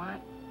things I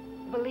want.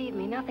 Believe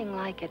me, nothing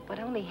like it, but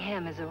only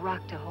him as a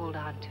rock to hold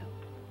on to.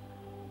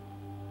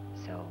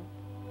 So,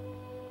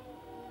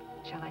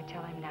 shall I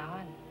tell him now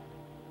and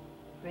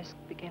risk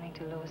beginning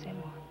to lose him,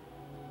 or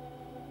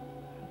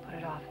put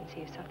it off and see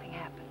if something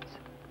happens?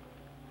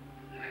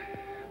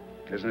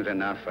 Isn't it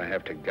enough I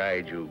have to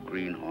guide you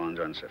greenhorns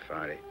on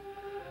safari?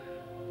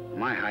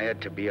 Am I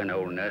hired to be an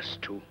old nurse,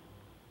 too?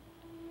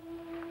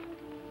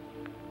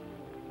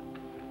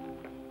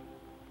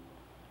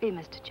 Be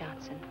Mr.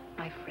 Johnson,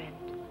 my friend.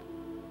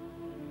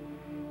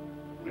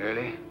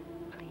 Really?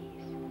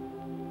 Please.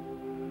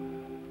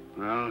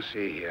 Well,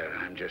 see here,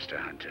 I'm just a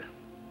hunter.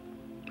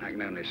 I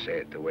can only say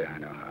it the way I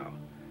know how.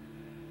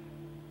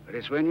 But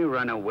it's when you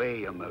run away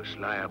you're most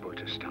liable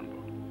to stumble.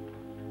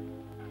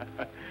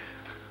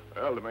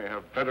 Well, they may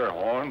have better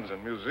horns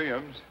in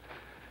museums,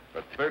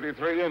 but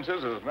 33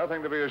 inches is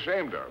nothing to be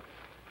ashamed of.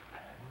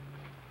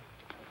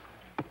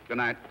 Good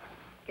night.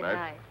 Good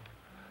night.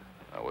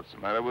 Now, what's the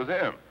matter with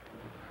him?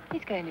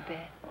 He's going to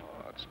bed.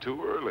 Oh, it's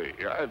too early.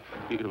 I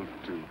feel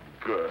too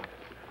good.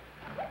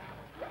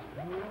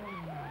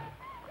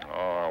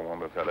 Oh, I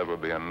wonder if there'll ever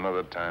be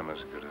another time as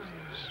good as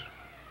this.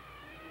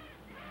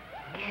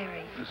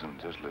 Harry. Listen,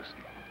 just listen.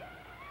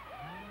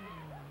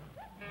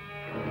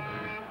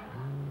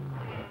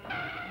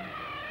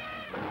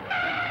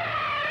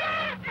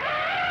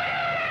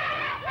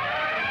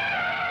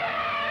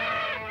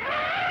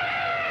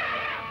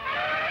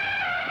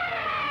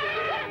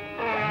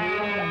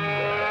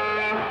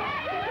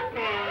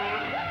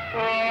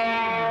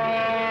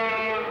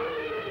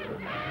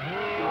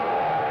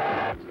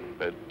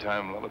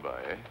 Bedtime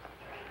lullaby, eh?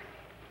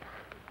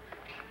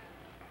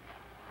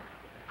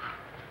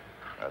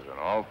 There's an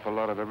awful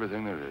lot of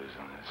everything there is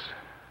in this.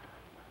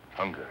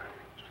 Hunger,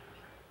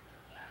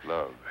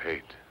 love,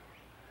 hate,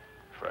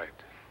 fright.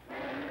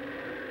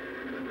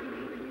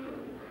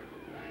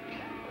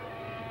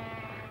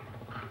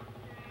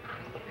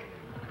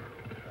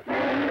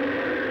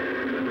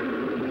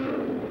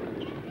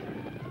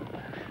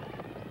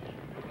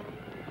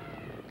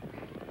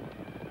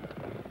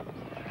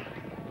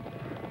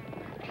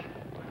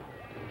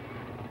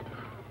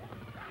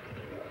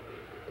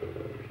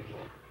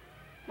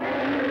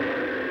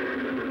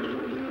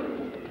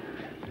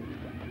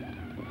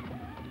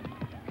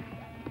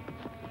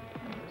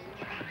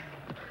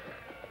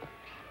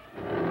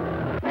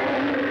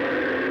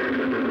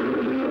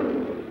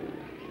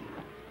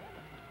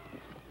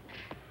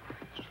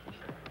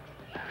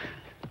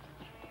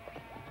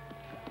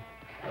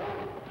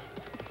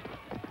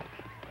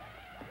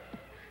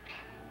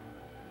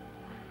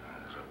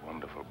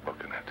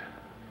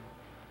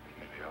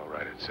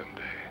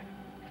 Someday.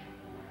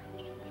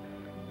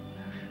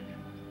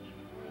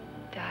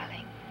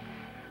 Darling.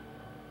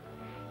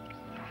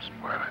 Don't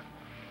spoil it.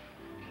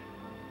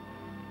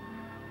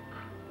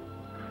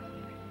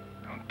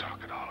 Don't talk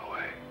it all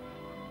away.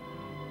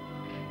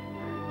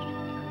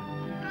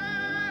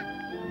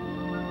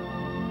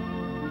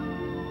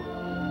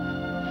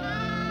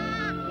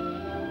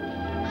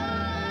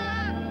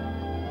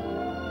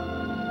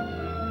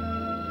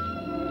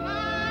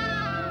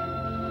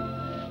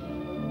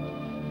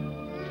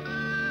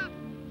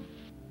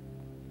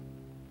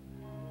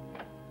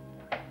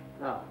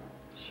 Now,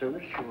 as soon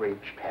as you reach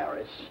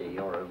Paris, see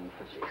your own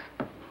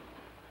physician.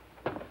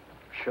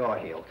 Sure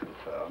he'll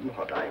confirm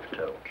what I've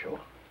told you.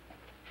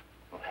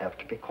 You'll have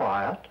to be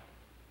quiet,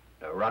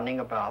 no running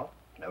about,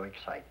 no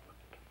excitement.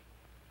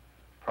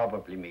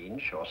 Probably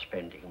means you're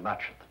spending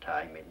much of the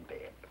time in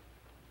bed.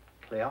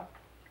 Clear?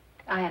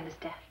 I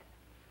understand.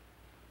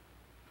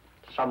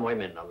 Some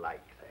women are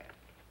like that.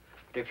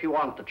 But if you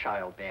want the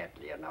child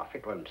badly enough,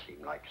 it won't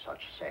seem like such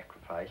a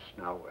sacrifice,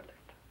 now will it?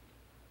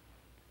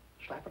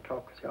 Shall I have a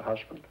talk with your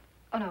husband?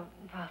 Oh, no,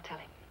 I'll tell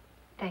him.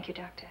 Thank you,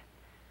 Doctor.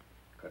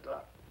 Good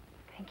luck.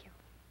 Thank you.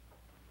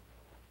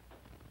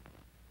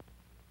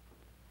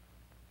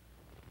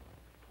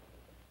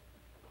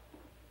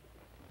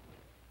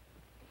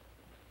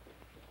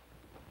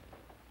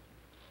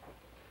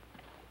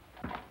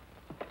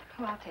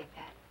 Oh, I'll take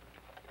that.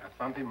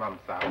 Asante,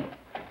 Mamsa.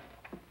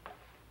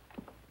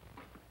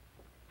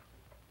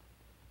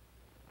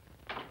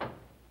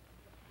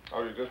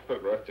 Oh, you just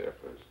put right there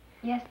first.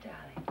 Yes,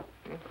 darling.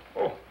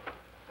 Oh,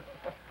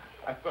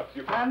 I thought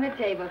you... On the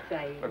table,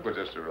 Saeed. Look what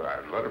just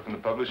arrived. A letter from the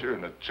publisher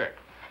and a check.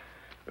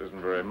 It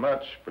isn't very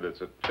much, but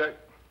it's a check,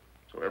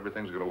 so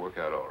everything's going to work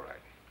out all right.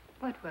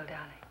 What will,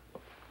 darling?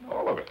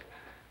 All of it.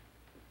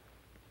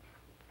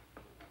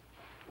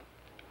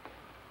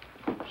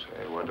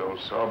 Say, what old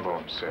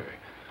Sawbones say?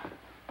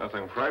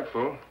 Nothing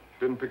frightful.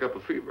 Didn't pick up a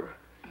fever.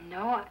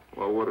 No,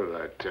 Well, what did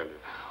I tell you?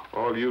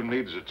 All you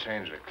need is a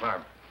change of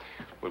climate.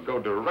 We'll go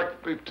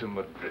directly to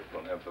Madrid.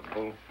 We'll have the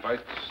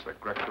bullfights, the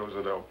Grecos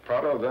at El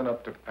Prado, then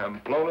up to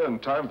Pamplona in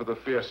time for the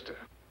fiesta.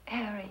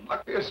 Harry.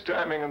 Luckiest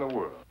timing in the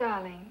world.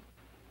 Darling,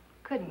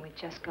 couldn't we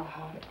just go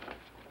home?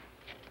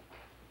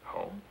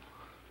 Home?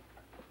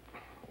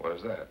 What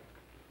is that?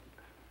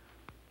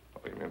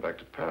 Oh, you mean back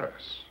to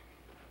Paris?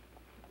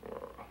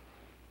 Oh.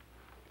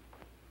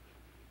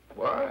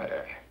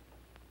 Why?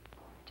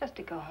 Just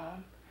to go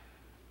home.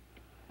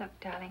 Look,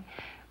 darling,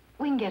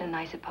 we can get a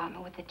nice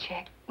apartment with a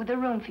check, with a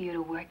room for you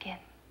to work in.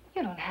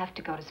 You don't have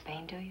to go to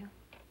Spain, do you?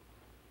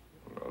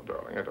 No,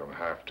 darling, I don't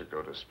have to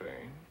go to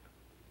Spain.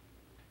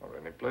 Or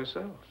any place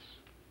else.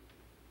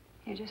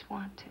 You just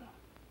want to.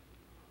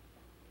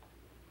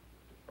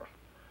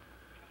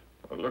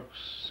 Well, look,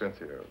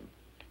 Cynthia,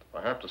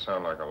 I have to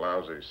sound like a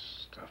lousy,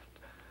 stuffed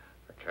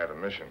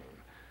academician.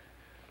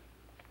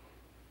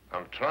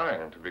 I'm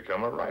trying to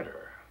become a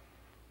writer.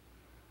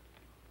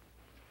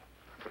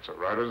 It's a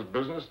writer's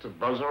business to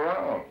buzz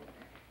around.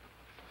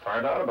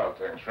 Find out about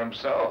things for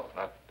himself,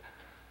 not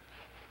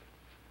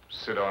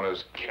sit on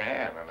his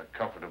can in a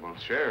comfortable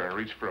chair and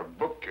reach for a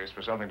bookcase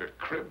for something to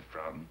crib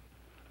from.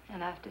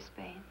 And after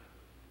Spain?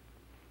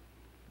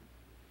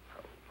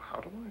 How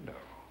do I know?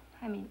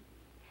 I mean,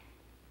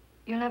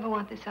 you'll never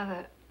want this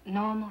other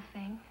normal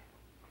thing?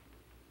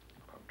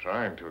 I'm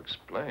trying to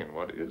explain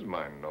what is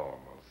my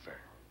normal thing.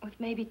 With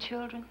maybe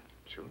children?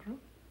 Children?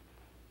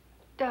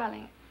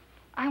 Darling,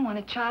 I want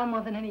a child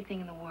more than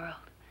anything in the world.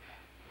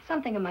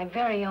 Something of my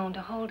very own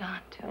to hold on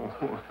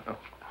to.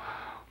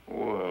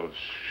 Well,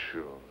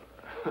 sure.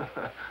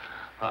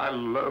 I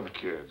love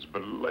kids,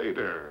 but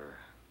later.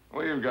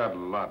 We've got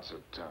lots of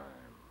time.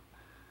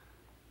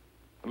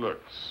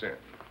 Look, Sin,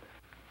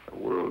 the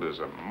world is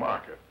a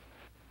market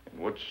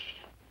in which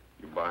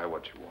you buy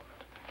what you want.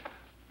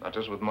 Not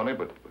just with money,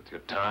 but with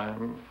your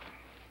time,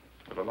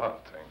 with a lot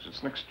of things.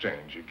 It's an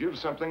exchange. You give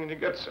something and you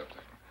get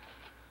something.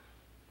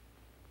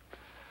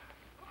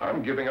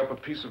 I'm giving up a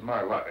piece of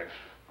my life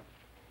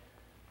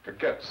to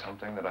get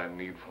something that I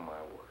need for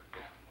my work.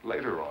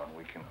 Later on,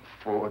 we can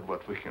afford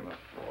what we can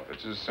afford.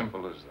 It's as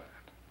simple as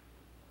that.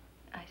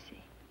 I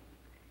see.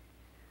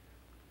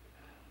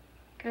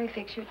 Can I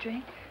fix your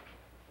drink?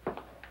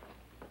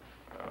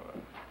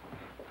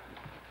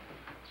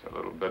 It's a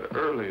little bit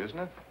early, isn't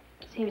it?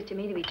 Seems to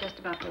me to be just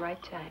about the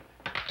right time.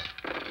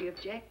 Do you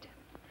object?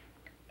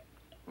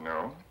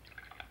 No.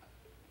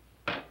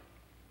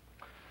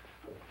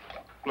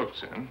 Look,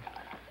 Sin,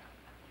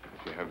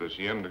 if you have this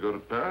yen to go to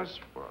Paris,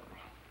 well,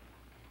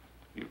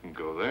 you can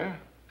go there.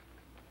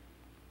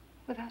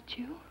 Without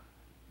you?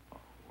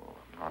 Well,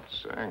 I'm not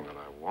saying that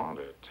I want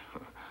it.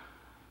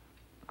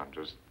 I'm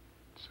just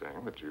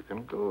saying that you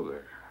can go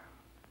there.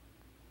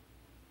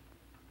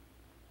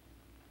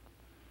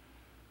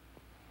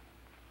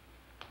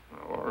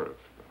 Or if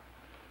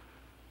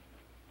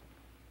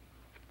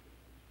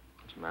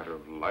it's a matter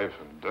of life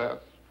and death,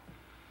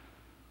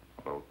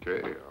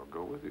 okay, I'll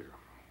go with you.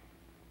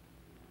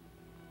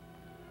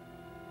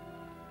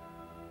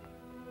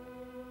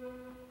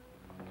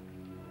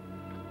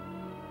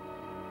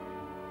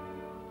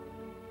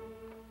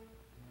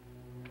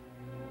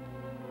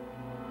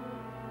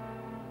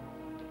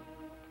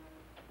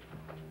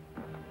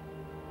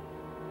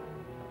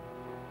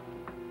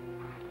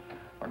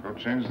 I'll go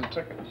change the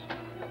tickets.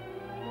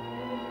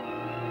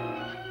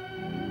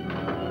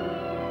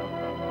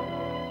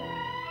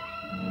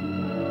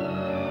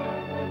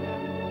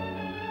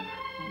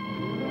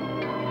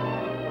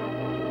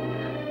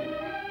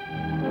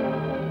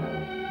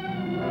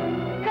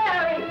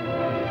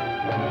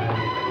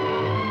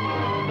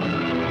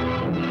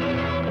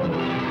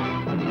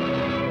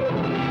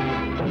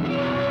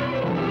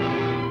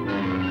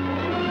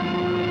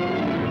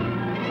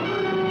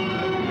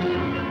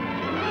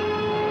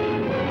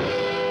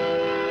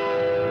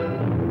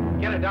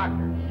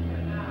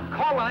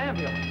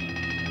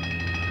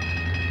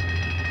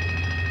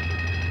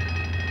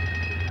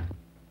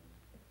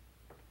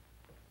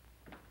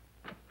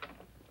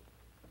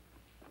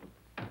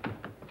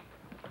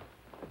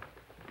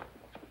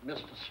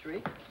 Mr.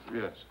 Street?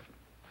 Yes.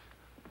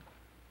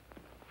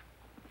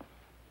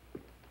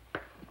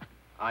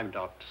 I'm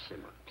Dr.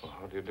 Simmons. Well,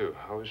 how do you do?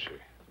 How is she?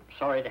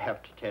 Sorry to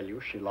have to tell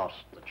you she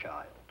lost the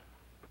child.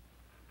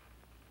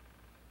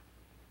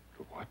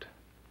 What?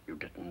 You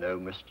didn't know,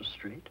 Mr.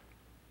 Street?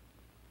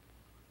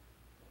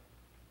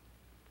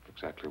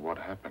 Exactly what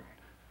happened?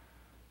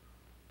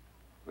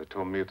 They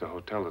told me at the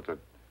hotel that there'd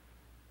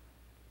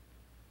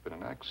been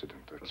an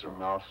accident, that's all. It was a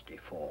nasty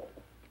fall.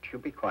 But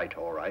you'll be quite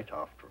all right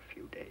after a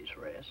few days'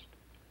 rest.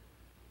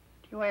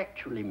 Do you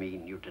actually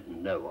mean you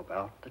didn't know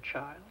about the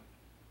child?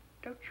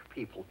 Don't you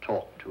people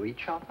talk to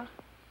each other?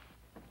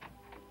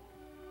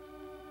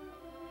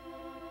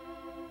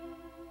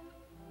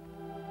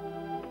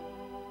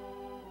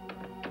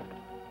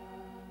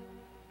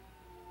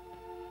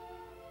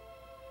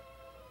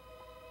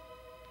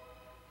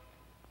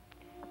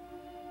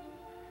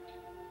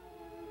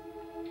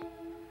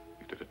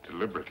 You did it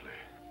deliberately.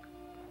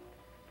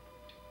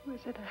 It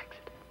was an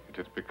accident. You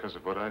did it because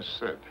of what I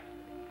said.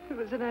 It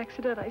was an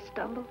accident. I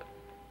stumbled.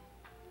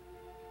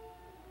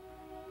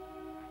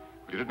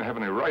 You didn't have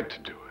any right to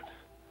do it.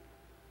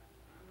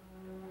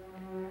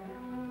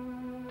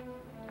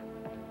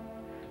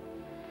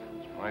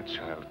 It's my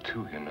child,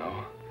 too, you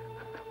know.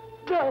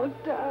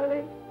 Don't,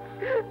 darling.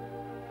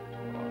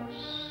 Oh,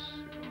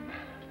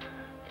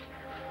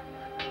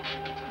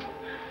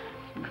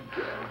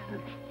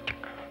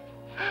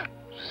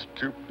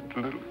 stupid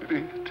little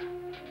idiot.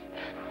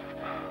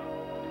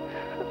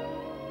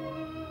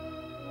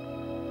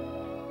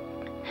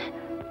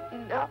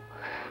 No.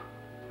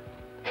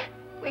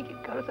 We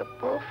could go to the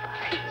bullfights.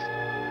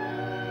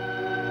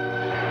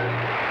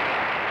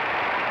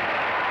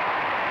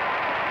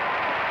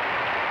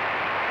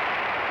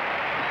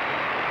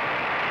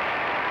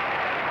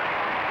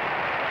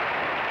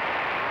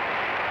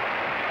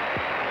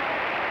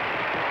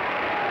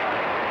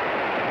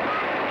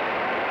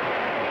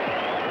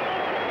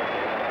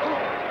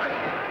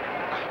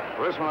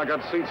 For this one, I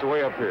got seats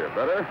way up here.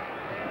 Better?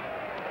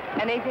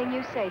 Anything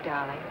you say,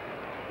 darling.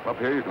 Up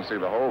here, you can see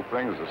the whole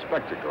thing as a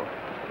spectacle.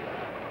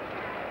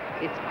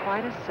 It's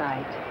quite a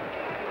sight.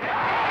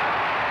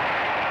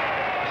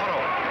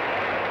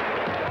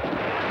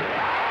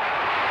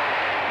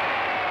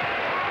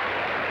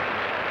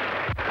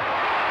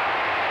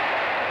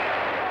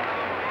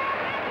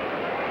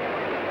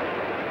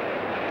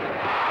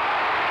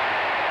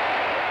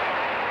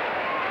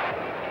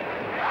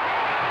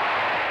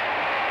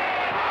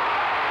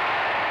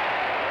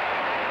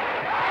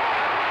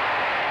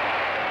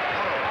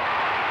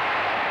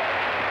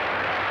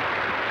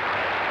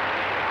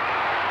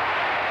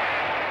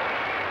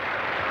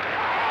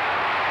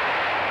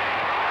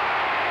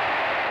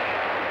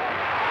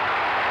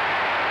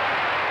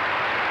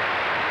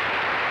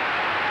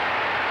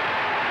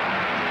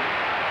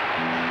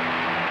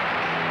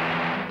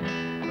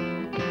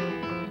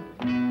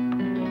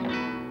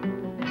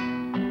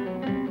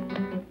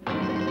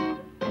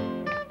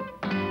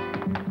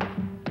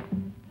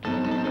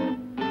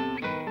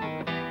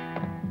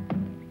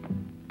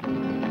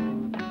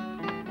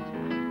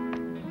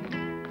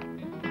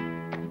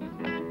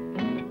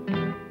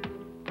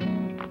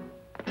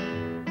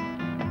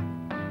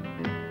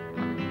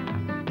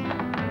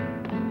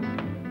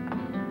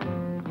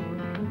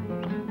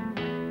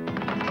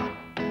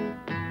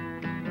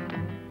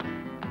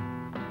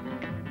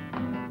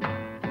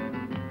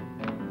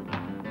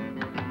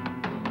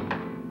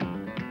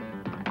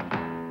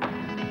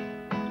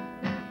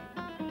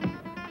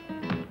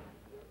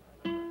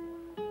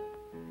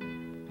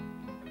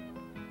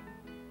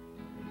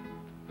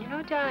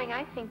 know, darling,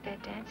 I think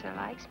that dancer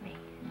likes me.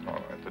 All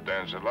right, the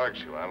dancer likes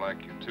you. I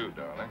like you too,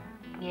 darling.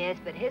 Yes,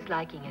 but his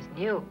liking is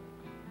new.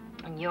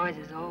 And yours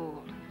is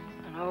old.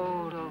 An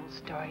old, old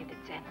story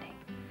that's ending.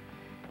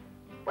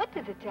 What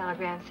did the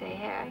telegram say,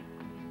 Harry?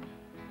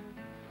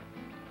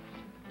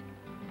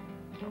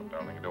 Oh,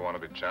 darling, you don't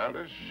want to be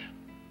childish?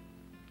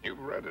 You've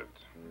read it.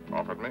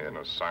 Offered me an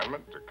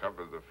assignment to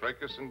cover the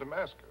fracas in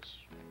Damascus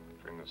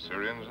between the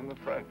Syrians and the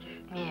French.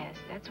 Yes,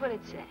 that's what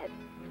it said.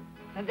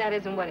 But that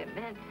isn't what it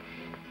meant.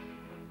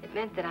 It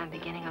meant that I'm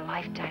beginning a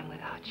lifetime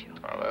without you.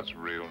 Oh, that's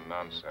real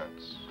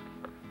nonsense.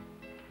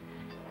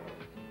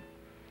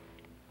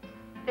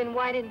 Then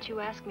why didn't you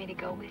ask me to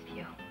go with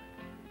you?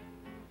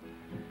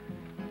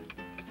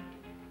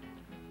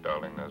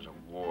 Darling, there's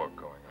a war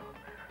going on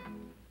there.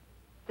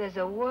 There's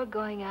a war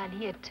going on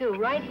here, too.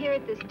 Right here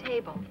at this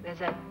table.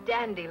 There's a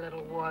dandy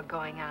little war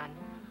going on.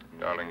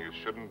 Darling, you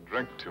shouldn't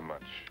drink too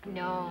much.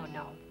 No,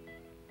 no.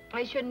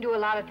 I shouldn't do a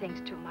lot of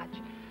things too much.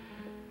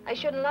 I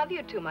shouldn't love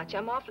you too much.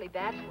 I'm awfully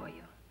bad for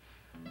you.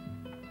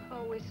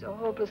 Oh, we're so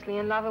hopelessly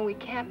in love and we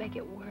can't make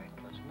it work.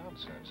 That's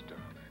nonsense,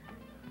 darling.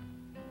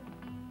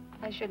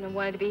 I shouldn't have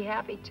wanted to be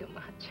happy too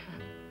much.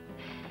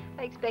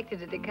 I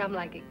expected it to come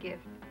like a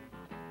gift.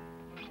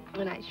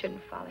 And I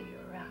shouldn't follow you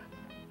around.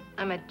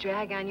 I'm a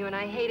drag on you and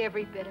I hate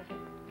every bit of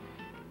it.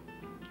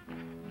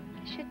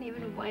 I shouldn't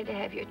even have wanted to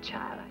have your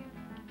child.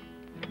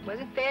 It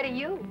wasn't fair to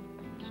you.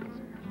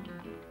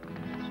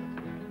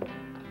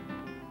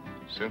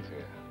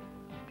 Cynthia,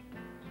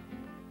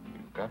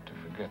 you've got to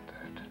forget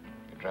that.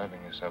 You're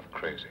driving yourself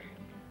crazy.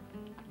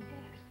 Yes.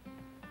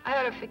 I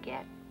ought to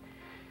forget.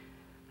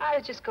 I ought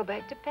to just go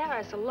back to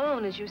Paris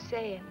alone, as you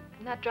say,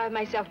 and not drive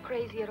myself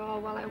crazy at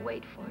all while I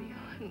wait for you.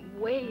 And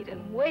wait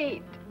and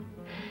wait.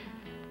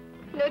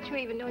 Don't you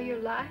even know you're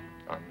lying?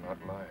 I'm not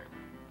lying.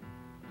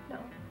 No.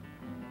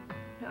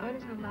 No, it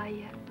isn't a lie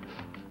yet.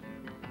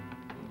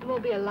 It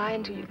won't be a lie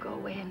until you go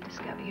away and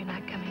discover you're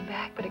not coming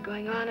back, but are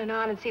going on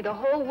and see the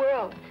whole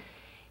world,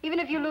 even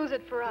if you lose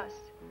it for us.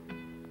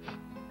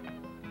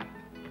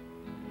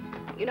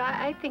 You know,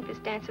 I think this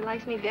dancer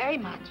likes me very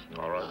much.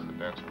 All right, the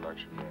dancer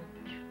likes you very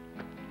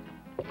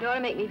much. It ought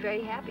to make me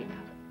very happy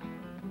now.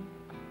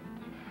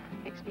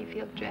 Makes me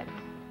feel dreadful.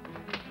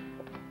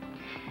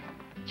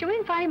 Shall we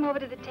invite him over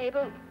to the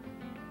table?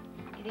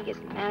 You think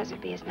his manners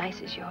would be as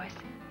nice as yours?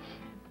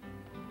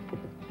 You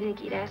think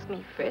he'd ask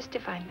me first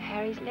if I'm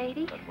Harry's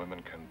lady? And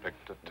women can pick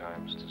the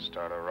times to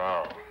start a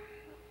row.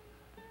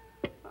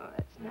 Oh,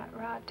 that's not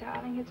raw,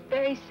 darling. It's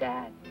very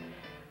sad.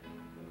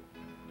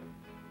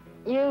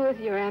 You with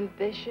your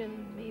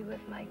ambition, me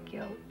with my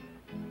guilt.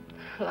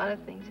 A lot of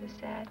things are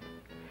sad.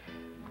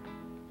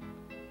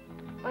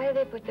 Why do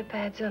they put the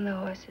pads on the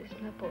horses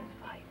in the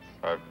bullfights?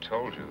 I've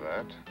told you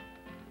that.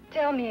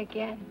 Tell me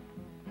again.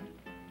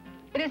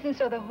 It isn't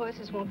so the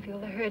horses won't feel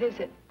the hurt, is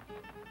it?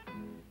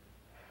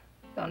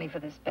 It's only for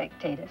the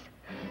spectators.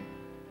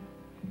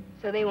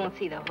 So they won't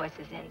see the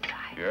horses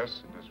inside.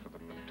 Yes, it is for the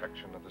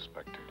protection of the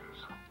spectators.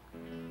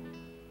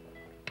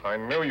 I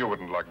knew you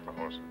wouldn't like the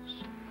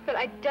horses. But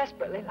I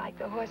desperately like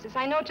the horses.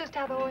 I know just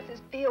how the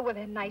horses feel with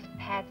their nice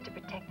pads to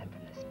protect them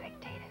from the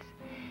spectators.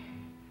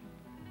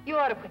 You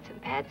ought to put some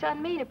pads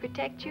on me to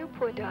protect you,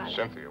 poor darling.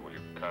 Cynthia, will you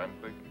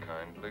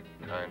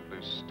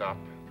kindly stop?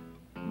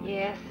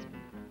 Yes.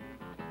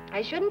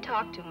 I shouldn't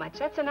talk too much.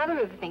 That's another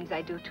of the things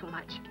I do too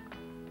much.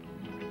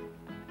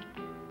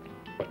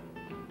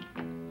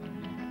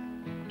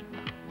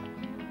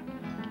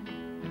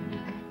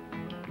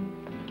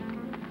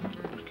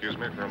 Excuse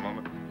me for a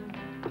moment.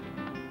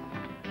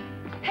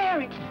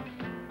 Harry!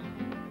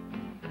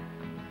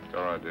 It's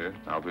all right, dear.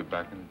 I'll be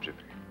back in a jiffy.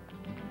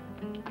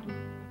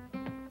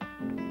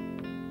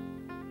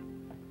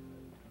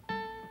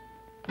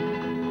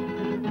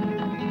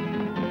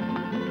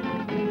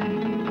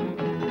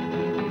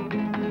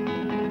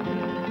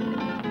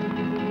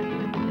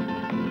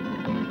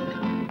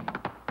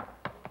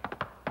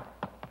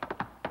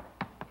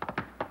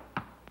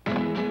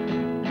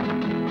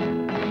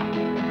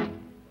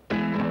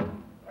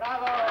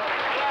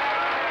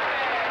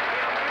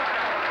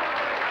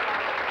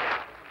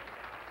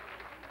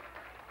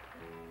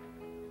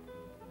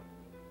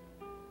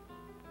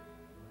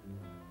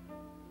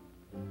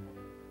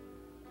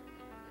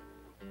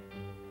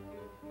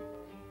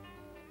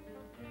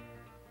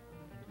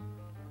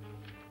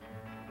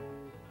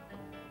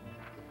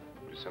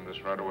 Send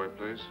this right away,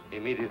 please.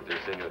 Immediately,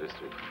 Senor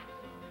District.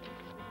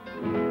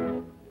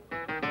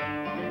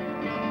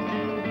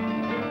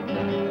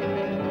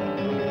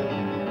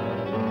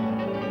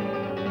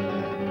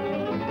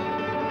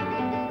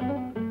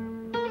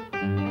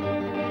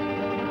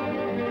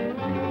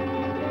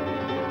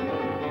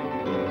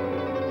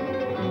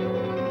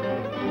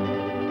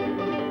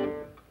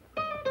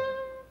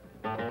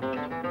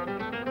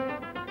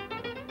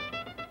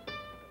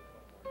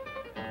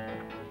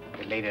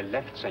 The lady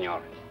left,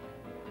 senor.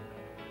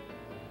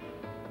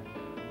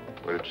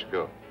 Where did she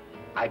go?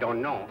 I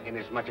don't know,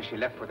 inasmuch as she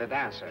left with the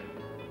dancer.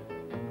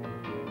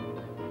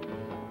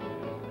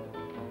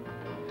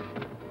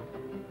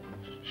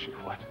 She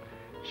what?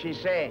 She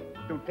said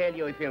to tell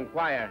you if you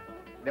inquire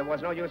there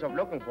was no use of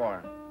looking for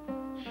her.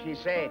 She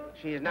say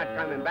she is not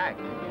coming back.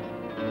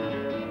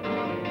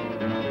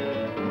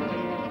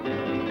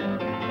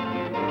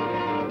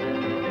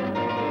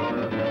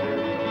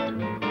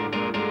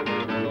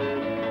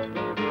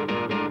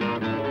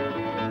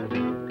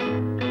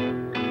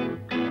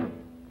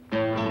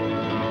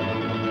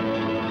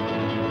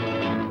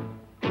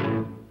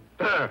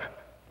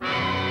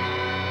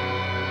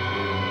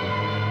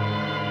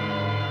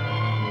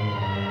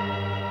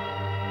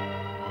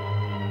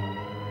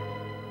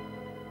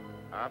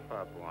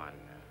 Hapa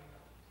bwana,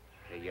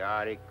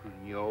 tayari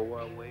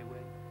kunyoa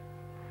wewe?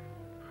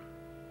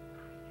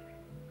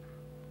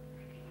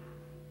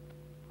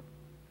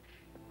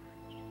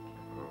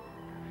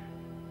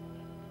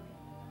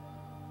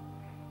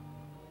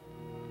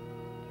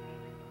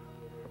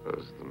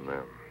 Those are the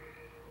men.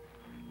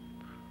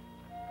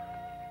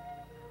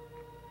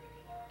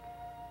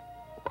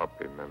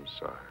 Wapi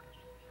Memsahib?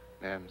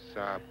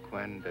 Memsahib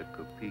kwenda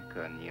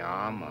kupika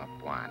nyama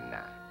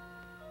bwana.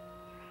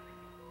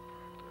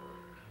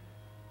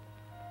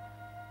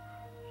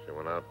 She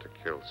went out to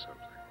kill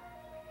something.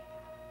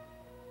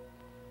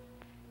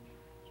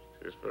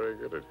 She's very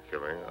good at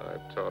killing.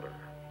 I taught her.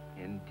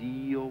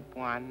 Ndio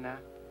bwana.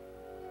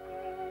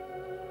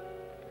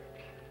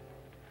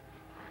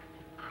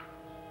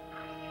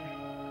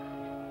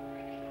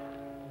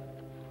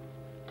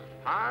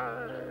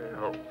 I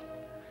hope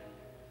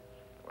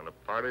when a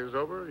party's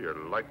over,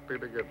 you're likely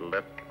to get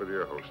left with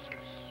your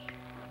hostess.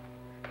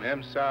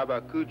 Memsahib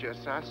akuja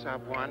sasa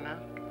bwana.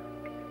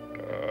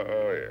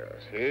 Oh,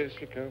 yes. Here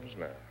she comes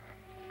now.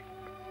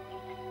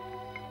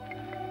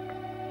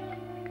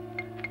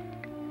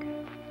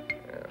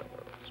 Yeah,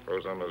 I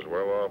suppose I'm as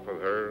well off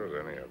with her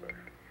as any other.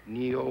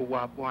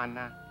 Niowa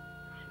bwana.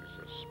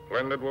 She's a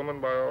splendid woman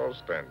by all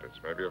standards.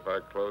 Maybe if I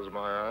close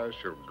my eyes,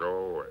 she'll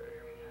go away.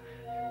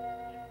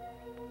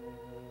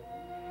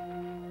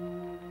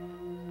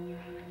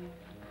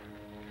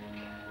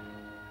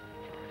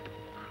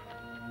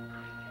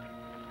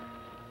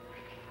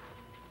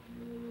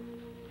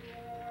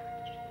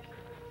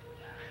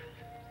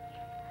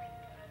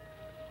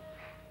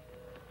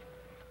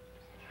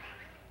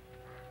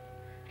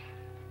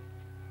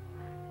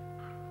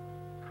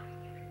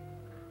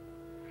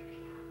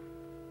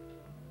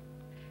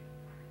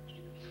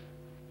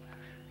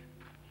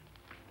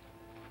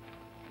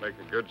 Make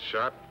a good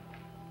shot?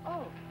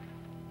 Oh.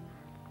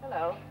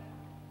 Hello.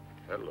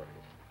 Hello.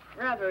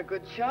 Rather a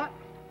good shot.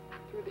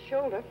 Through the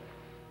shoulder.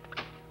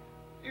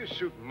 You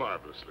shoot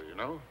marvelously, you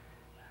know.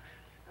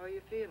 How are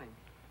you feeling?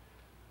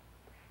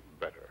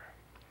 Better.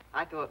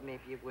 I thought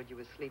maybe you would. You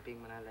were sleeping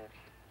when I left.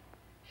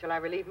 Shall I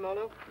relieve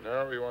Molo?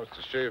 No, he wants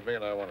to shave me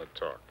and I want to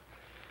talk.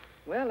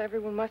 Well,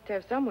 everyone must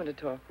have someone to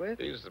talk with.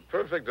 He's the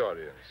perfect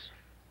audience.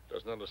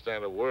 Doesn't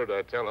understand a word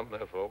I tell him,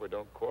 therefore we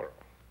don't quarrel.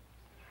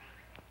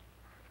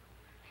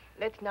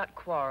 Let's not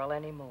quarrel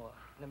anymore,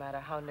 no matter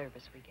how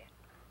nervous we get.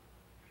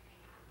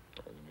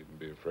 You needn't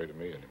be afraid of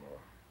me anymore.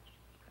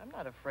 I'm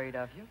not afraid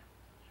of you.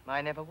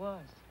 I never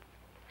was.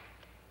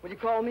 Will you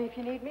call me if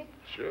you need me?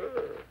 Sure.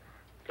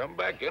 Come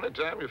back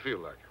anytime you feel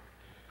like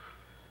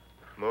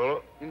it.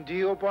 Molo?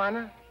 Ndio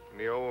bwana.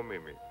 Niowa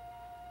mimi.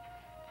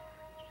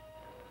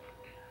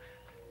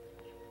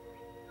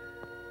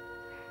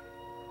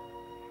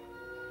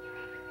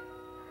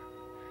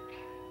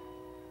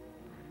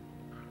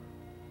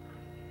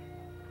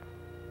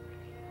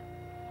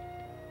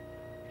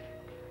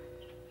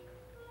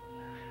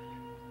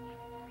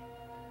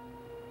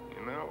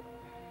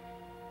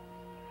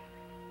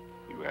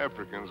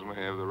 Africans may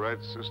have the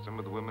right system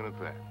with women at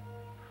that.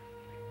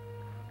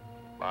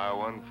 Buy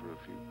one for a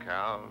few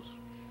cows,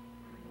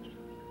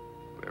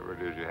 whatever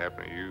it is you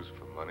happen to use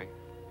for money.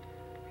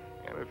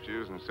 And if she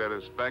isn't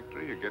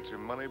satisfactory, you get your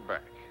money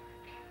back.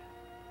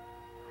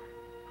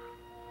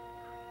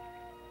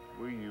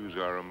 We use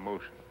our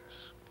emotions.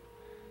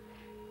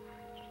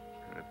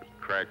 And if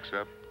it cracks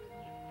up,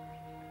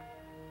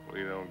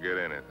 we don't get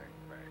anything.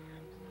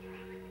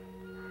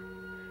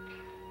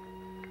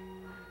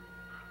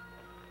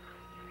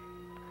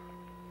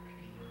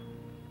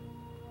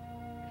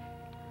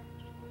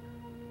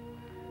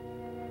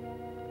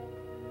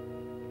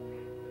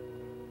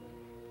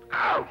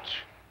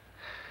 Ouch!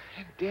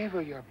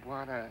 Endeavor your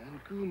bwana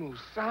and gunu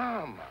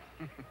sama.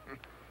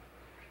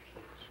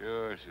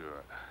 Sure.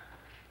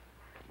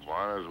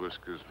 Bwana's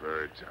whisker's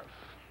very tough.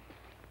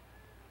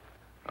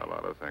 A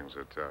lot of things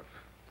are tough.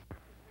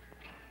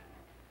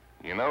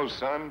 You know,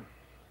 son,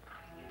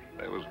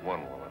 there was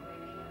one woman.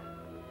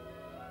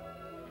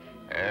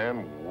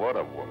 And what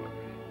a woman.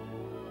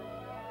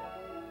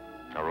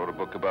 I wrote a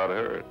book about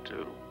her,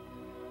 too.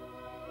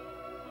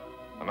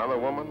 Another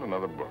woman,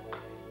 another book.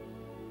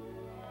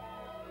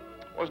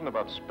 It wasn't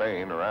about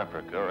Spain or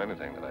Africa or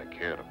anything that I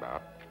cared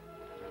about.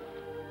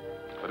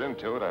 But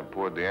into it, I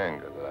poured the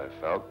anger that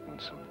I felt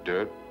and some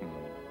dirt and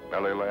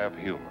belly laugh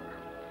humor.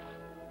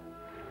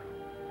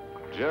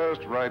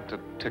 Just right to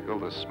tickle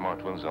the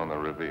smart ones on the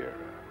Riviera.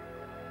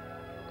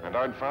 And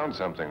I'd found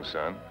something,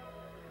 son.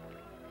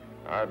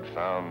 I'd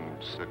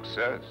found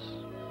success.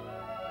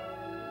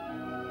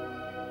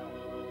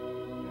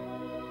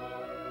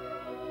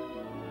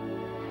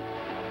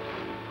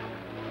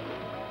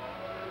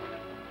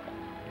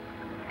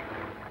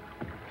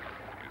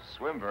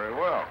 swim very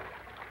well.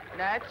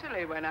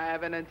 Naturally, when I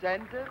have an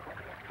incentive,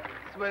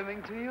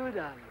 swimming to you,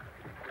 darling.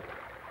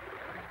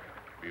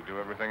 Do you do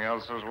everything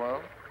else as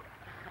well?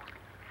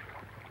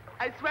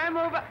 I swam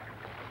over...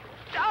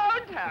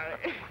 Don't,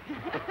 Harry.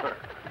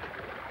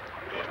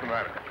 What's the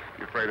matter?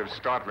 You afraid of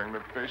startling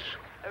the fish?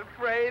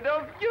 Afraid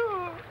of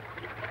you.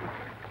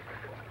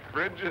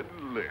 Frigid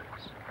Liz.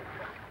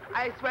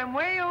 I swam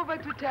way over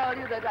to tell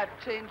you that I've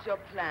changed your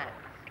plans.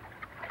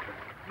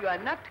 You are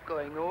not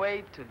going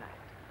away tonight.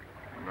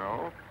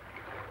 No?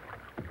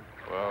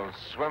 Well,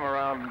 swim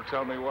around and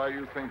tell me why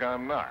you think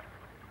I'm not.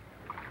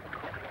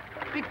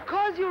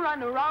 Because you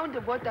run around,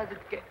 and what does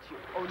it get you?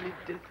 Only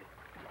dizzy.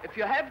 If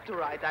you have to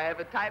write, I have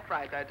a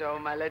typewriter at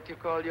home. I let you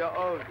call your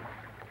own.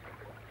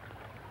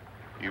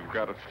 You've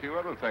got a few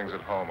other things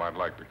at home I'd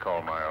like to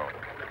call my own.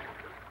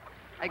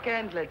 I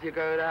can't let you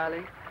go,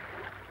 darling.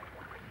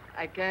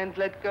 I can't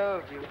let go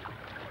of you.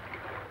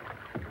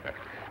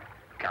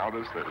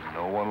 Countess, there's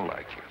no one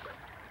like you.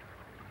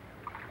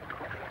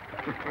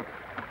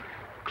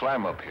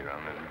 Climb up here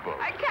on this boat.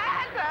 I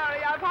can't,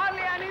 Harry. I've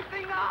hardly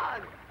anything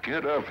on.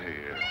 Get up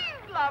here.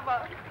 Please,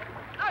 lover.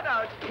 Not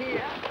out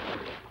here.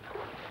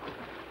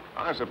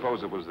 I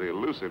suppose it was the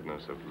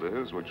elusiveness of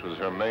Liz which was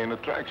her main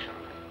attraction.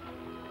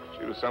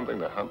 She was something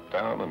to hunt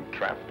down and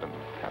trap and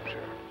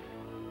capture.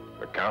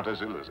 The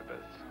Countess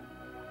Elizabeth.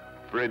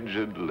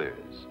 Frigid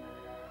Liz.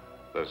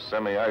 The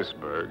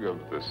semi-iceberg of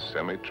the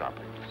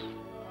semi-tropics.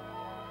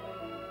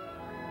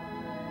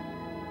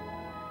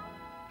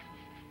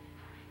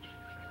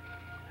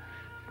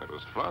 It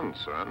was fun,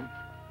 son.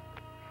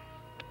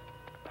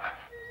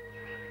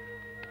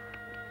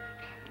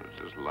 It was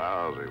just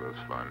lousy with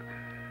fun.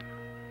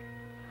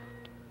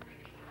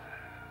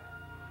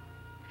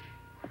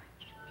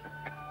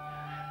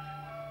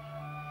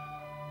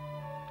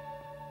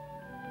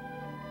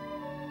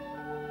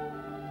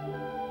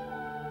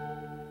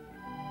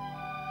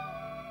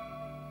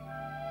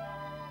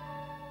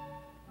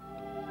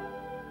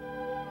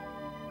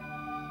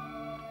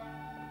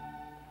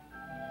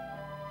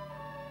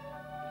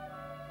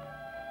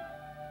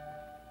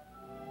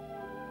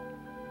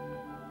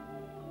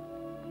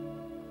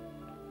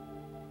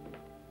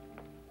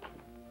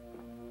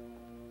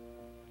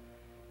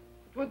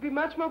 It would be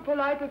much more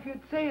polite if you'd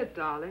say it,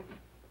 darling.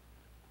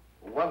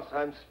 Once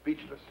I'm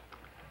speechless.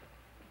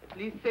 At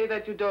least say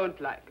that you don't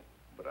like it.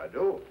 But I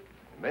do,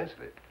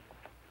 immensely.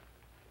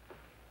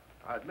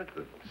 I admit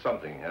that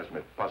something has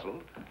me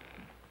puzzled.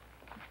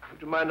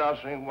 Would you mind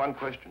answering one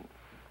question?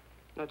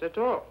 Not at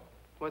all.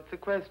 What's the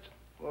question?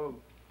 Well,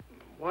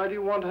 why do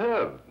you want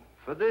her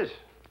for this?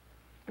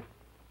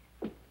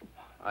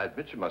 I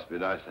admit she must be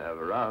nice to have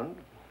around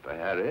for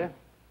Harry.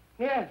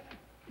 Yes.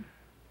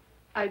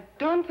 I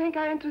don't think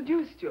I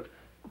introduced you.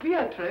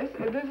 Beatrice,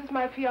 this is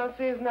my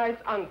fiancé's nice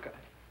uncle,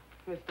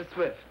 Mr.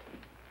 Swift.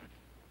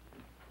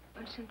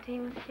 Enchanté,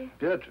 monsieur.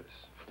 Beatrice.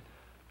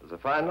 There's a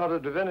fine lot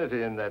of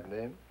divinity in that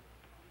name.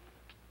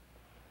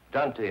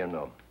 Dante, you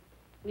know.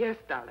 Yes,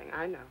 darling,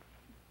 I know.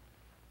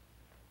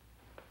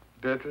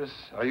 Beatrice,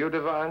 are you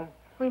divine?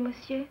 Oui,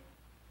 monsieur.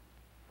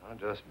 I'll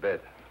just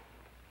bet.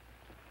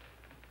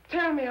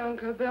 Tell me,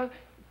 Uncle Bill.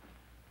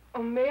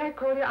 Oh, may I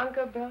call you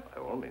Uncle Bill?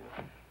 By all means.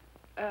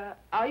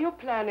 Are you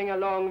planning a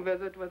long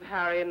visit with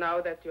Harry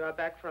now that you are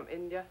back from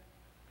India?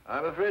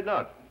 I'm afraid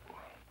not.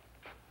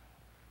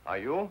 Are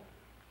you?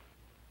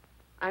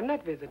 I'm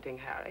not visiting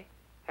Harry.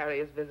 Harry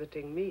is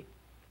visiting me.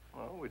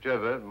 Well,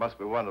 whichever, it must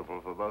be wonderful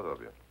for both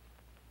of you.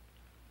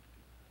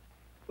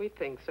 We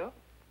think so.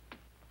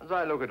 As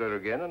I look at her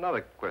again,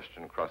 another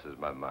question crosses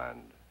my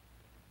mind.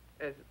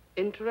 As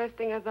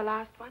interesting as the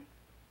last one?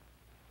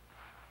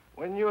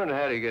 When you and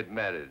Harry get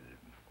married,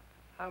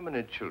 how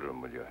many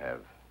children will you have?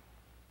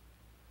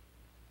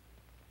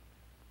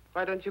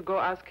 Why don't you go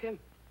ask him?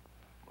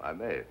 I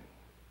may.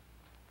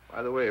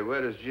 By the way,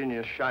 where is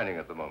Genius shining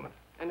at the moment?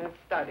 In his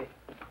study.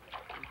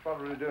 He's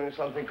probably doing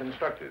something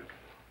constructive.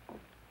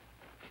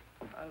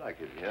 I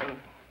like it here.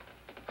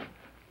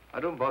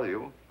 I don't bother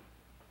you.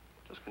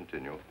 Just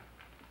continue.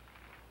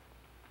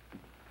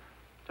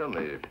 Tell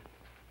me,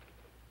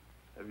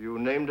 have you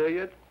named her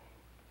yet?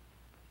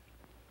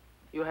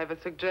 You have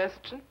a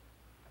suggestion?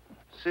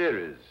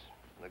 Ceres,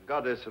 the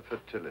goddess of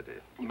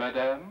fertility.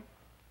 Madame?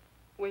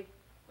 Oui.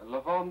 La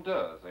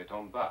vendeuse est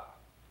en bas.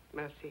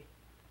 Merci.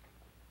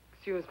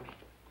 Excuse me.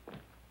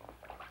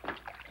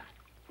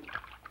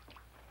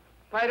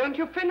 Why don't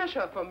you finish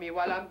her for me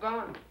while I'm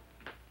gone?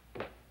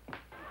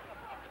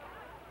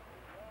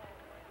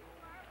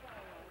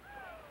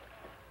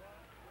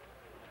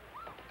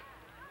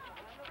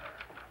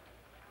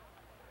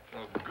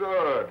 Oh,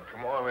 good.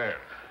 Come on in.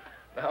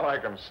 Now I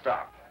can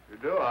stop.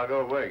 If you do, I'll go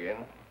away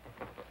again.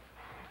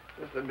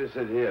 Just let me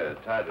sit here,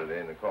 tidily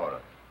in the corner.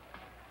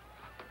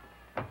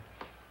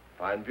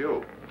 Fine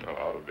view. Well,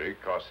 ought to be.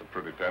 Costs a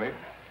pretty penny.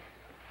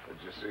 Did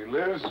you see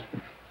Liz?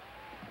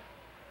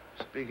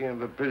 Speaking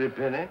of a pretty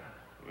penny?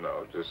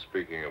 No, just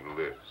speaking of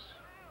Liz.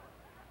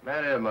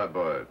 Marry her, my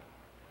boy.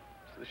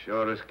 It's the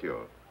surest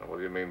cure. Now, what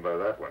do you mean by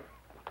that one?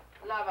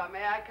 Lover,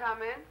 may I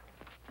come in?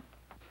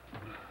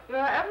 You're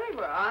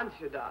everywhere, aren't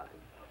you, darling?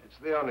 It's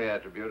the only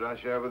attribute I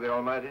share with the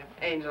Almighty.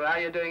 Angel, are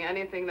you doing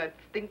anything that's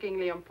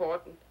stinkingly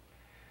important?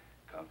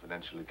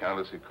 Confidentially,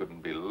 Countess, it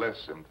couldn't be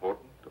less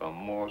important or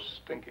more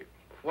stinky.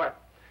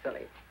 What,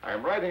 silly?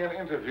 I'm writing an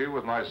interview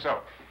with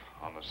myself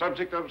on the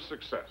subject of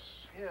success.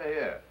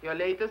 Yeah. Your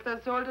latest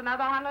has sold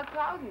another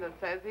 100,000, it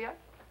says here.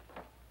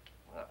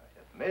 Well,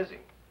 that's amazing.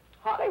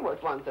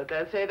 Hollywood wants it.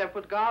 They'll say they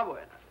put Garbo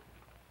in it.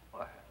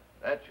 Why,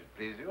 that should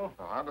please you.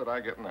 Well, how did I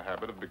get in the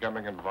habit of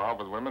becoming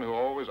involved with women who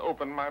always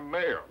open my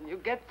mail? You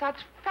get such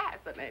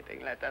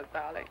fascinating letters,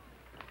 darling.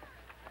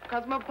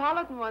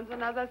 Cosmopolitan wants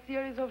another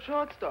series of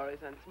short stories,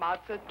 and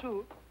Smart said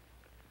too.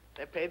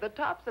 They pay the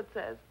tops, it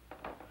says.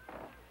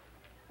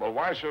 Well,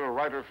 why should a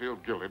writer feel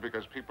guilty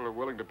because people are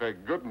willing to pay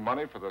good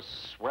money for the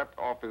sweat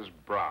off his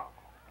brow?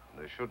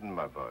 They shouldn't,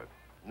 my boy.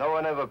 No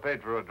one ever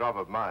paid for a drop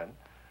of mine,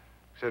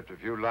 except a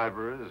few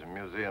libraries and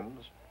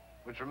museums.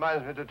 Which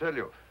reminds me to tell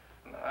you,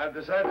 I've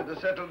decided to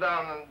settle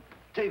down and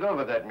take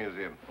over that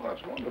museum. Well,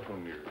 that's wonderful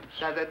news.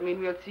 Does that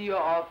mean we'll see you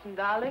often,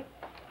 darling?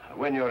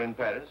 When you're in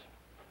Paris,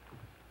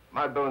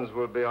 my bones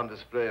will be on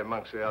display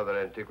amongst the other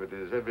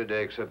antiquities every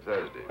day except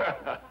Thursday.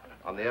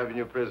 On the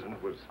Avenue Prison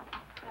was...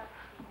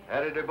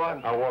 Harry, dear boy?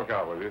 I'll walk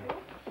out with you.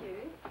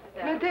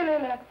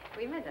 Mettez-les là.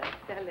 Oui, madame,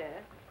 c'est à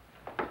l'heure.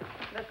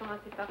 On va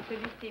commencer par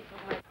celui-ci pour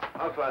moi.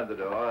 I'll find the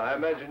door. I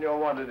imagine you're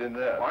wanted in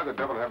there. Why the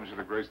devil haven't you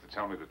the grace to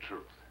tell me the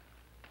truth?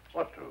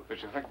 What truth?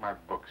 That you think my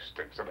book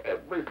stinks, and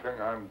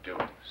everything I'm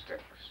doing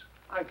stinks.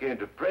 I came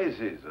to praise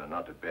Caesar,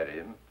 not to bury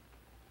him.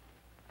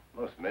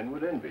 Most men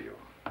would envy you.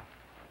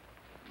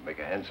 Make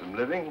a handsome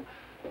living,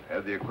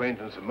 have the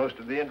acquaintance of most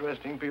of the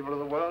interesting people of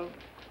the world.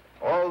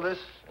 All this,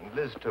 and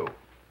Liz, too.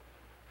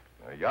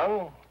 You're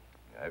young,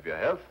 you have your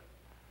health,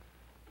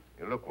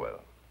 you look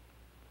well.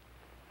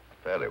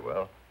 Fairly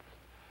well.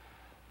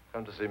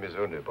 Come to see me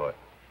soon, dear boy.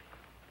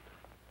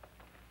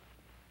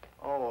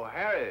 Oh,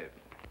 Harry.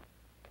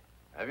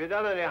 Have you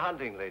done any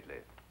hunting lately?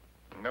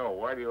 No,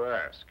 why do you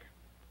ask?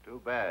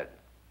 Too bad.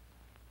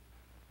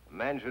 A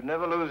man should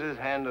never lose his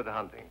hand at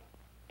hunting.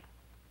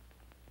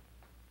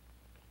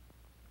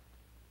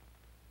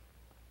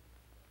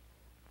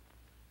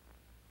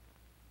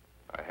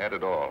 I had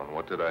it all, and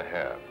what did I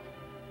have?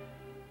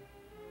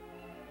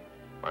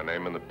 My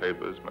name in the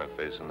papers, my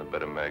face in the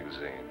better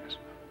magazines.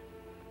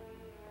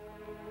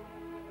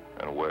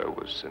 And where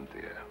was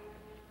Cynthia?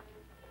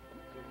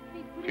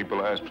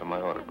 People asked for my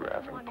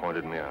autograph and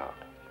pointed me out.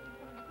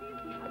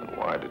 And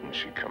why didn't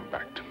she come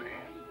back to me?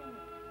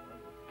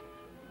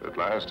 At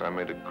last, I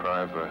made a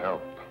cry for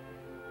help,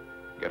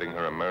 getting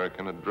her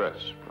American address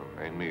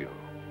from Emile.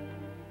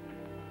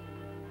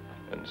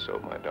 And so,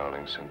 my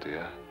darling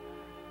Cynthia,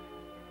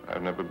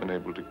 I've never been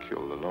able to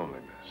kill the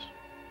loneliness,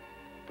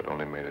 but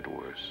only made it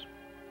worse.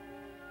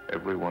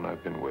 Everyone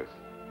I've been with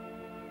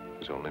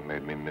has only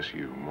made me miss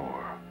you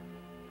more.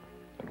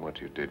 And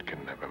what you did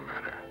can never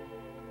matter.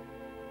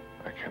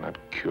 I cannot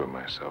cure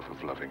myself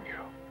of loving you.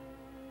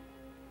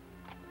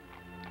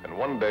 And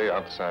one day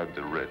outside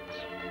the Ritz,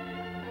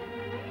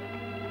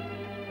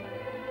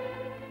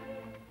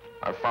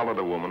 I followed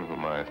a woman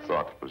whom I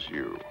thought was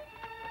you.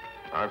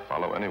 I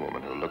follow any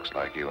woman who looks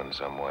like you in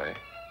some way.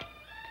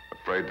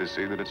 Afraid to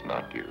see that it's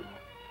not you.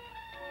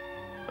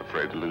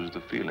 Afraid to lose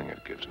the feeling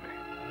it gives me.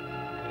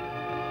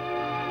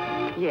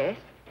 Yes?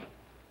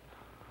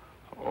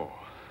 Oh.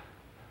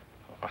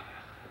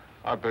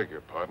 I beg your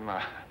pardon.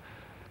 I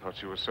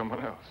thought you were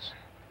someone else.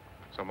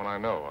 Someone I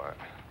know.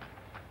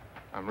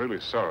 I'm really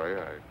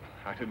sorry.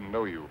 I didn't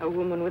know you. A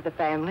woman with a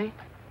family?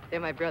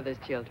 They're my brother's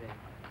children.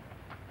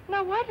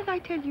 Now, why did I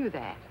tell you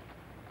that?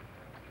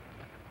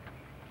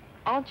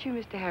 Aren't you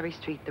Mr. Harry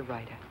Street, the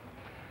writer?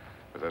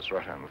 But that's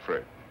right, I'm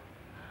afraid.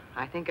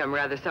 I think I'm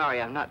rather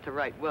sorry I'm not the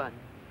right one.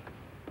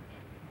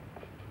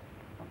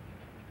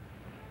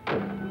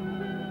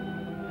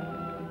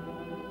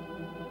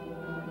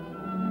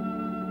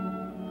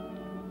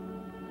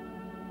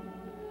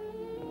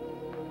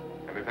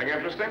 Anything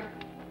interesting?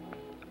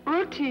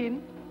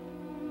 Routine.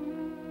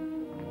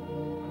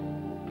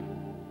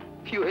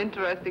 Few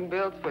interesting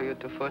bills for you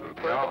to foot.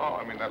 No,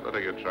 I mean that letter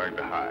you're trying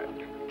to hide.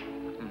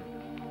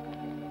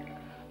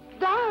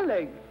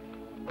 Darling.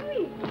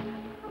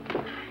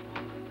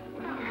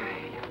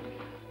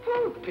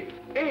 Poopy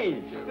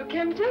angel. You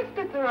came just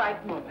at the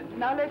right moment.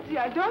 Now, let's see.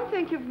 I don't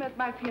think you've met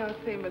my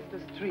fiancé,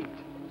 Mr. Street.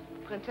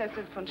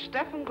 Prinzessin von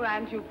Steffen,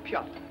 Grand Duke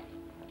Piotr.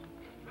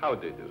 How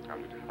do you do?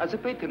 As a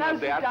patron Now of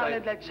sit the down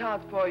and let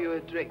Charles pour you a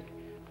drink.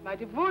 My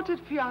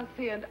devoted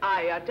fiancé and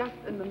I are just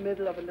in the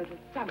middle of a little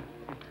summit.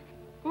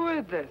 Who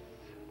is this?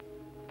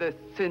 This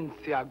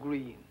Cynthia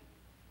Green.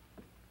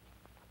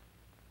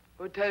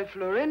 Hotel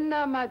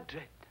Florinda,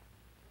 Madrid.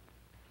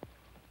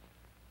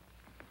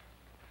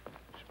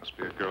 She must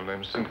be a girl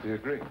named Cynthia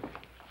Green.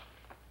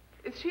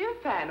 Is she a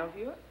fan of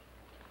yours?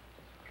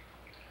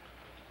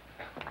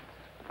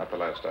 Not the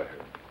last I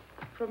heard.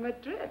 From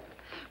Madrid.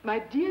 My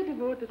dear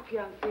devoted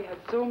fiancé has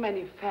so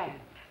many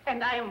fans.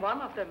 And I am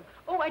one of them.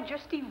 Oh, I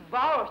just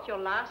devoured your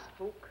last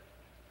book.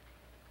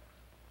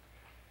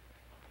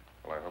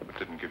 Well, I hope it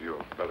didn't give you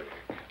a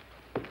bellyache.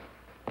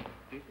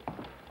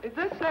 Is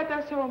this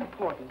letter so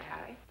important,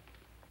 Harry?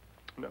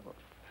 No.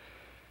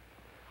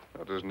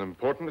 That isn't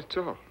important at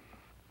all.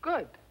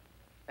 Good.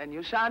 And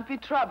you shan't be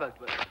troubled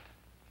with it.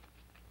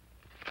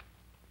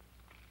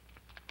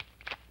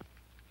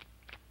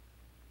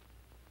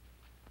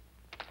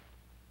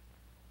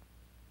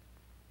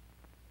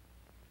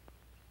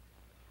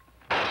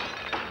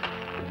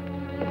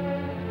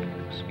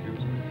 Excuse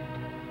me.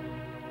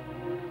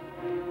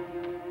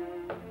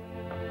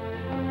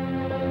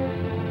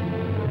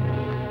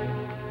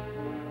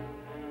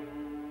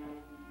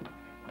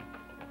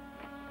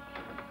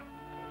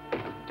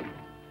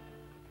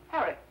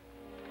 Harry.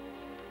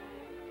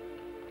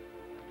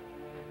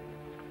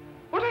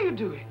 What are you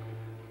doing?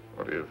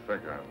 What do you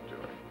think I'm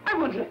doing? I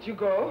won't let you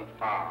go.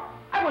 Ah.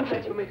 I won't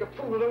let you make a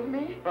fool of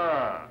me.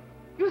 Ah.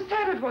 You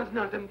said it was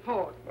not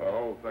important. The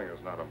whole thing is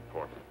not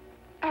important.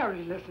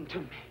 Harry, listen to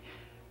me.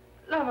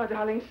 Lover,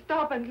 darling,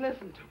 stop and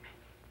listen to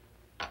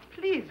me.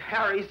 Please,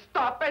 Harry,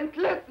 stop and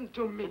listen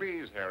to me.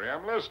 Please, Harry,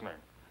 I'm listening.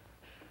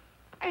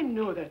 I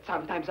know that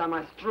sometimes I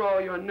must draw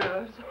your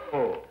nerves.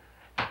 Oh.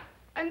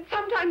 And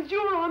sometimes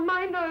you're on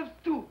my nerves,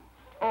 too.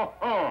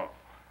 Oh.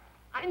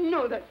 I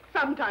know that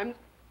sometimes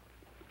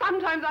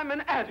I'm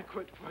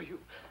inadequate for you.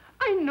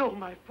 I know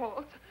my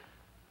faults.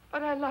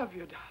 But I love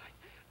you, darling.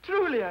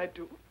 Truly I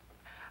do.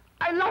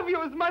 I love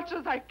you as much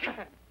as I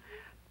can.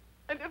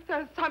 And if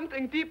there's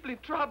something deeply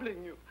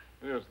troubling you...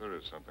 Yes, there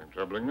is something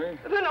troubling me.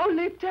 Then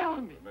only tell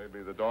me. It may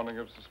be the dawning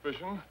of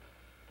suspicion.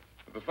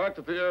 But the fact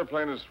that the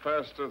airplane is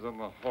faster than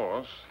the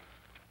horse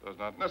does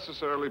not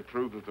necessarily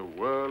prove that the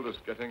world is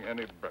getting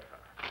any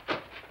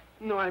better.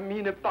 No, I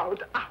mean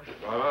about us.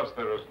 About us,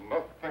 there is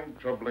nothing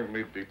troubling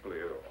me deeply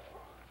at all.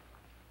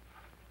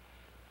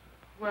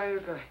 Where are you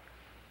going?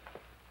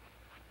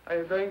 Are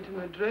you going to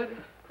Madrid?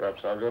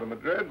 Perhaps I'll go to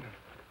Madrid.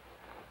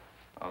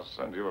 I'll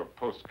send you a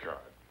postcard.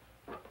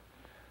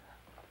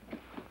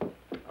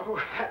 Oh,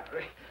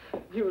 Harry,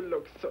 you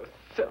look so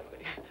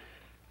silly.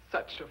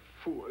 Such a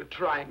fool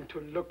trying to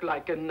look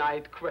like a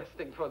knight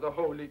questing for the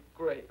Holy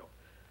Grail.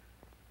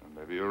 Well,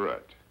 maybe you're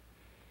right.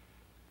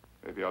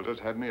 Maybe I'll just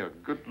have me a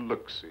good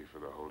look-see for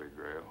the Holy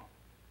Grail.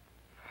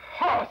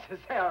 Horses,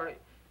 Harry.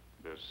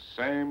 The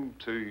same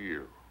to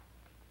you.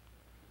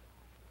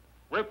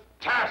 With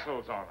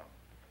tassels on them.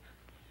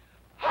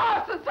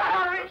 Horses,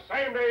 Harry! The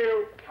same to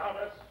you,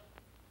 Countess.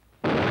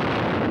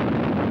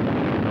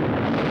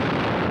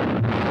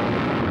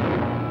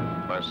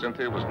 My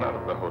Cynthia was not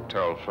at the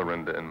Hotel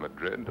Florinda in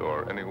Madrid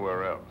or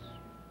anywhere else.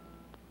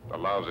 The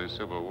lousy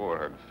Civil War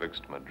had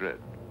fixed Madrid.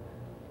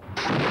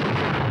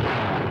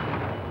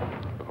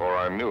 Before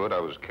I knew it, I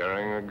was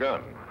carrying a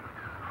gun.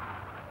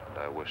 And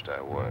I wished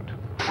I weren't.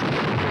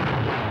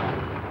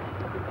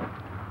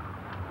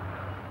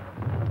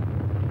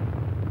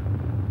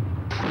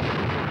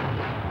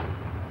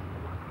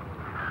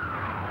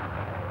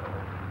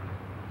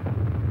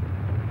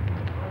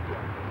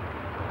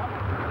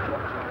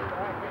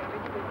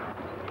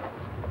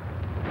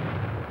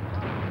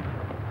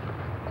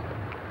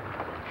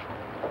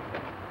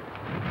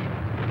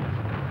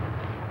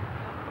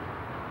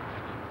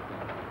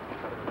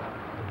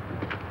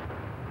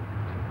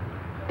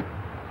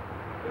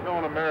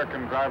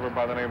 American driver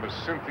by the name of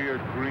Cynthia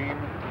Green.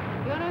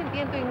 Yo no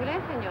entiendo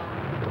inglés, señor.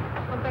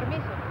 Con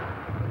permiso.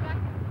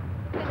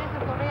 Ten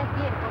esas correas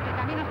bien, porque el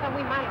camino está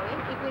muy malo, ¿eh?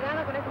 Y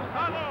cuidado con esos...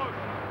 ¡Vamos!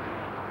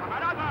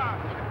 ¡Camaradas!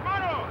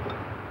 ¡Hermanos!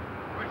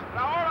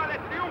 Nuestra hora de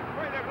triunfo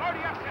y de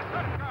gloria se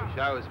acerca. Wish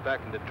I was back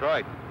in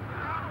Detroit.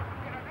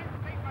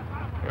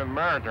 You're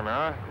American,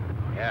 huh?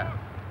 Yeah.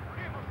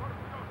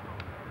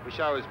 Wish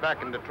I was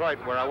back in Detroit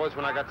where I was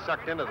when I got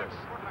sucked into this.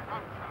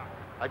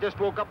 I just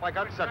woke up, I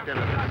got sucked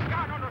into this.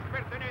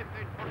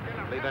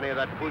 Believe any of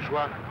that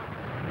bourgeois?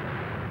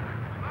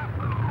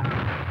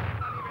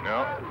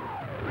 No.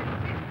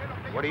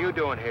 What are you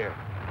doing here?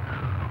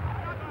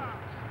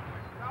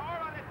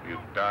 You'd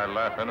die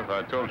laughing if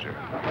I told you.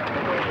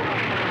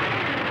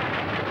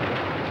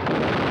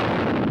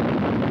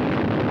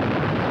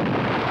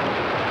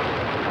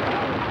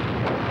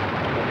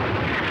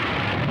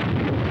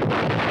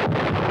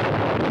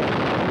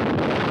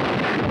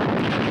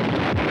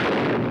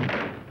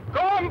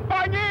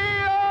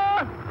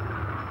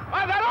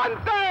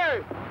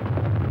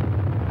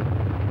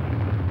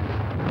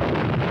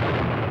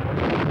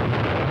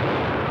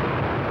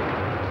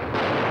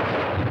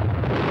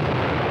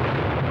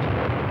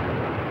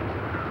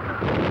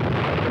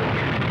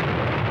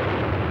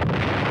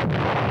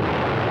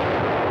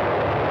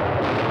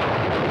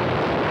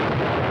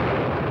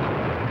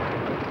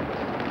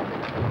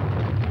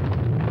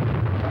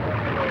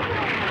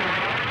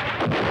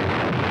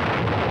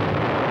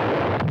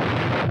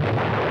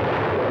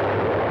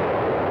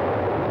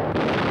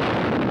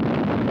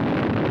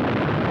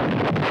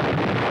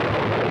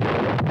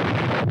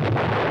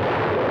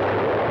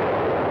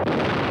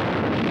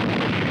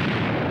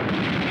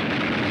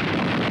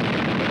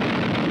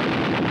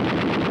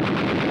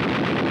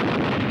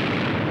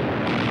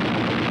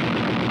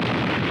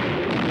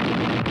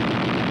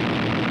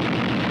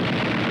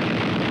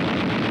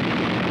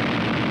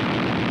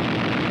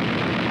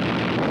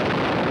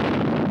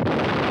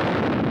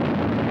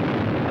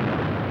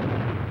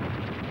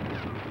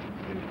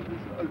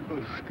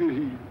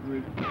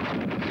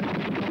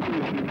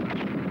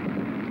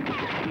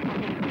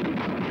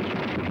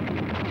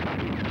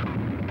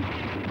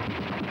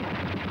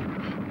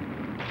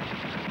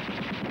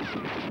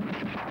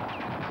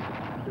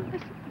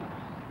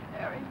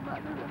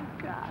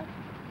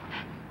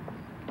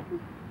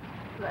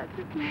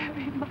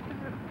 Mary,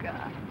 Mother of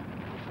God.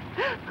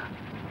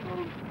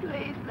 Oh,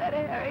 please let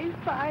Harry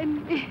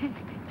find me.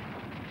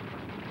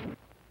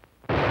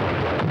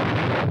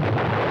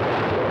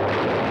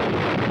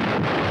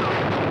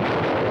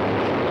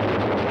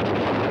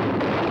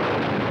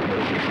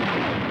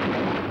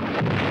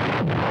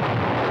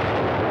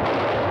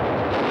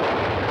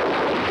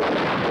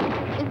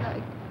 In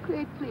thy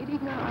great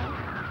pleading arms,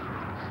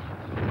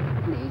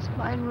 please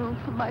find room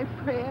for my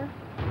prayer.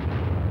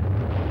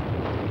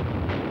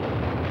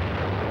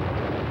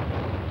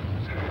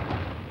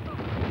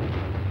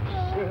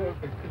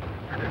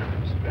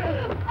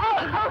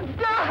 Oh,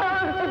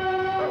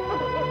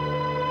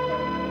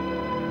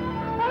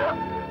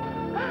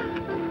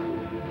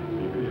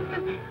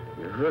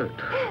 You're hurt.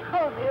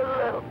 Only a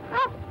little.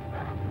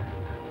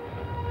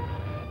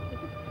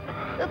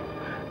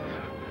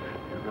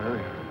 You're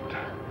very hurt.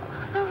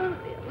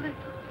 Only a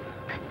little.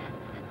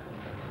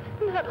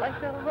 Not like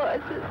the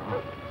horses.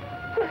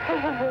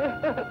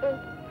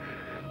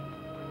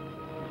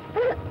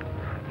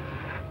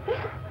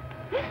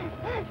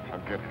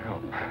 I'll get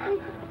help.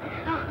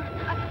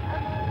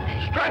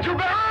 Stretcher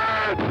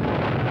bearer!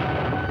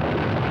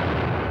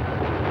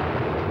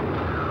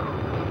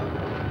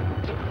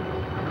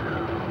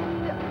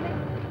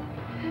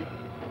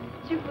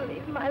 Did you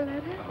believe my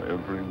letter?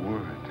 Every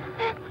word.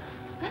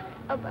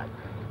 About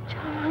the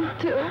child,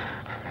 too?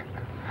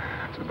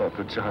 It's about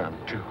the child,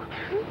 too.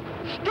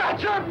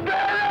 Stretcher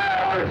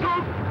bearers!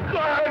 Oh,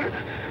 God!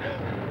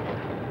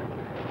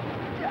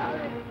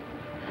 Darling,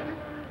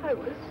 I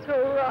was so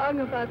wrong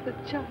about the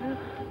child.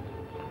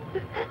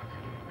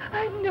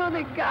 I knew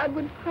that God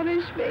would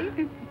punish me.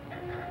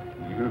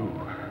 You.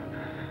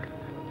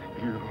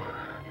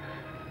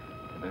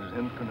 In his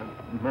infinite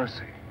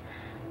mercy,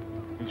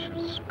 he should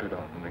spit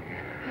on me.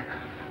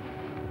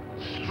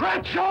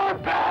 Stretcher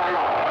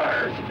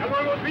bearers! Ya lo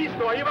hemos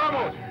visto, ahí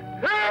vamos.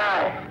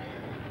 ¡Eh!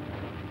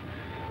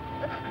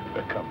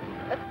 They're coming.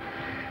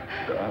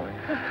 Darling.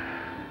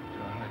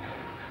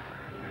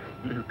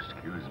 Will you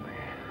excuse me?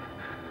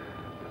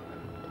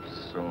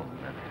 So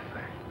many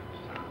things.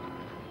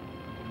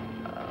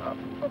 Oh,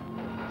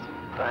 it's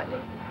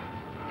funny.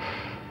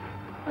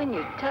 When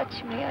you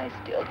touch me, I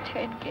still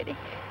turn giddy.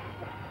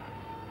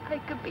 I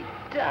could be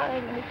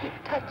dying, and if you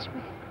touch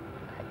me,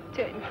 I'd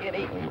turn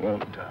giddy. I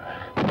won't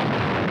die.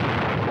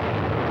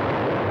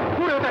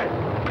 ¡Cúrate!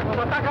 ¡Nos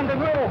atacan de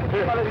nuevo!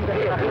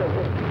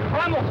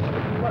 ¡Vamos!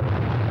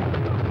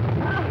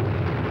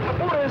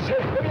 ¡Apúrense!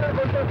 ¡Que viene el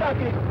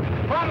contraataque!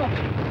 ¡Vamos!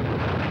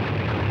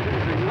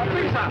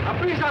 ¡Aprisa!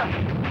 ¡Aprisa!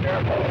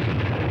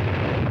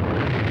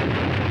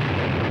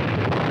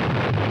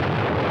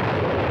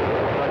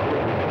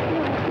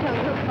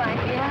 You'll find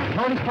me out.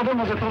 No nos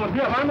podemos de todos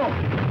días, vamos.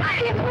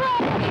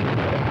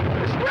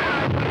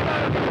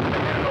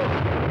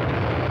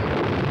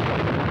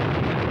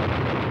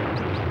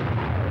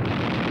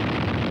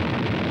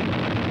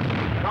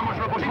 Vamos,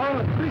 lo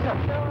posible. ¡Prisa!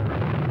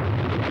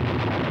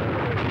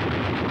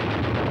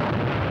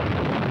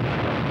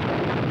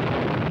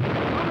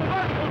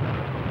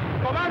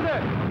 ¡Cobarde!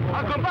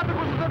 ¡Al combate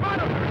con sus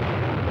hermanos!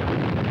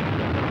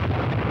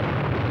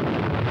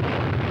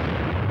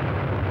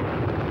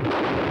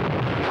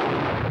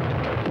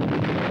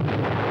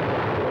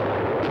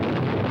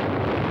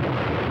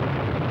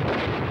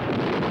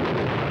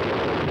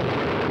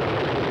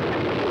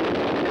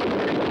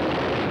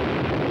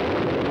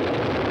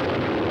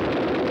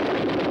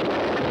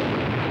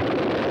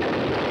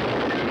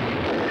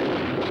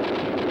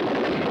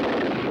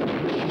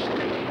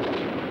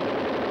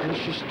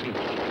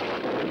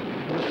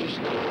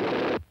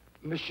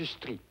 Monsieur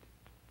Street,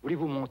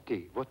 voulez-vous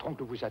monter? Votre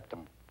oncle vous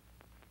attend.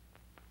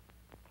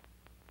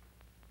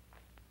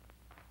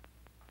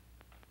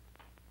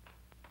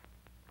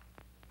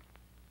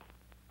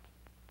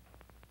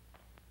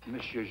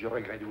 Monsieur, je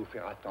regrette de vous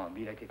faire attendre,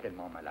 mais il a été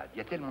tellement malade. Il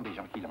y a tellement de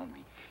gens qui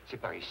l'ennuient. C'est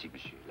par ici,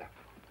 monsieur, là.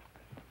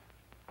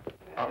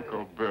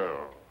 Uncle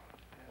Bill.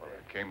 Well,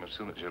 I came as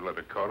soon as your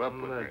letter caught up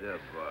with me. dear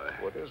boy.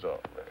 What is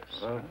all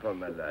this? Oh, pas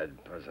malade,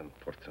 pas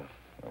important.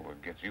 Well,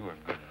 we'll get you a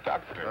good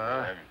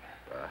doctor.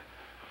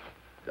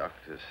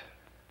 Doctors.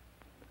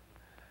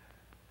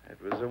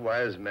 It was a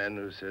wise man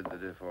who said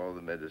that if all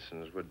the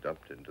medicines were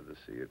dumped into the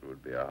sea, it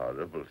would be a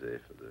horrible day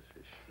for the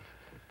fish.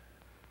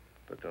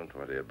 But don't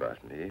worry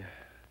about me.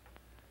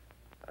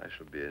 I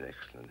shall be in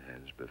excellent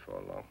hands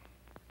before long.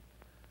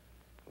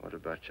 What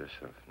about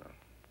yourself now?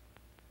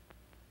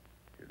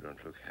 You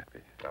don't look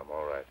happy. I'm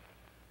all right.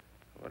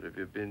 What have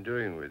you been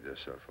doing with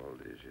yourself all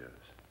these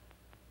years?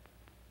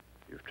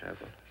 You've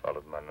traveled?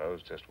 Followed my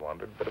nose, just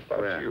wandered. But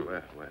about you?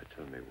 Where?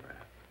 Tell me where.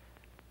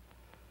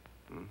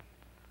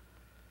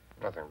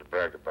 Nothing to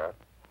brag about.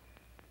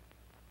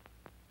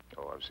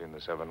 Oh, I've seen the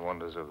 7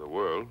 wonders of the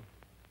world.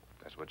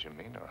 That's what you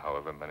mean, or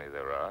however many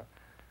there are.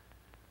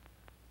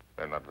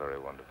 They're not very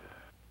wonderful.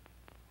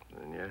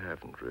 Then you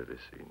haven't really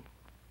seen.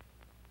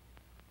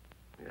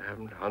 You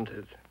haven't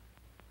hunted.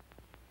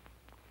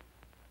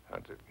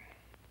 Hunted?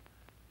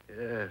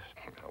 Yes.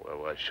 Well,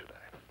 why should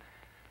I?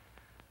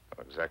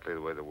 Well, exactly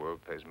the way the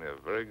world pays me a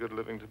very good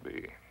living to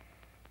be.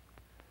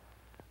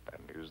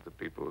 And Use the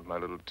people with my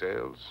little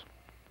tails.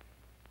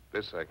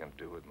 This I can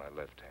do with my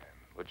left hand,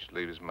 which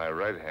leaves my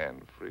right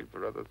hand free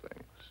for other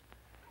things.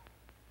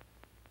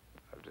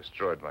 I've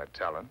destroyed my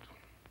talent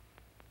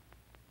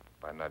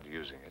by not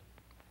using it,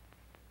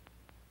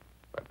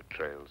 by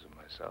betrayals of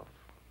myself,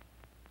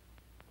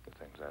 the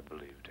things I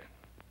believed in.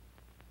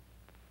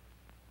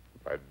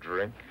 By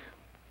drink,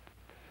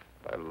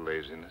 by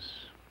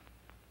laziness,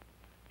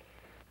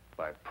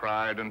 by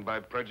pride and by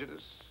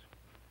prejudice,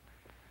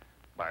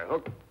 by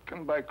hook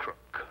and by crook.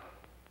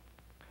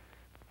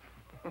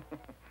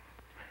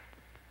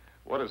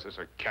 What is this,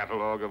 a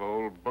catalog of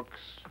old books?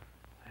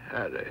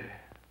 Harry.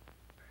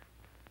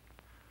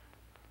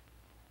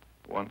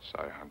 Once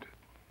I hunted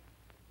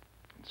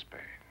in Spain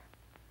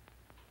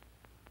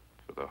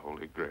for the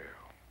Holy Grail,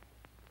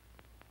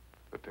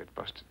 but they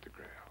busted the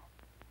Grail.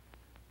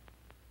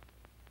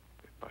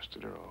 They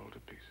busted her all to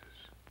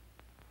pieces.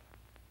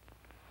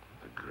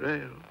 The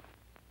Grail?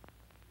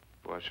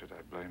 Why should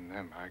I blame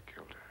them? I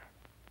killed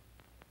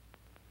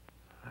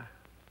her.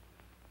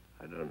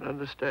 I don't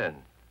understand.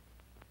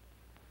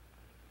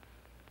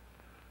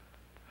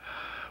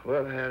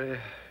 Well, Harry,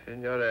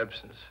 in your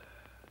absence,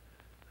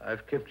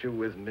 I've kept you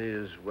with me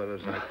as well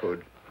as I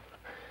could.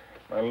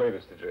 My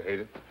latest, did you hate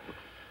it?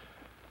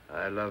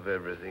 I love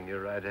everything you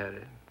write,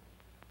 Harry.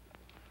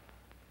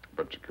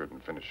 But you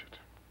couldn't finish it.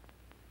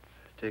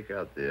 Take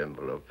out the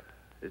envelope.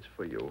 It's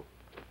for you.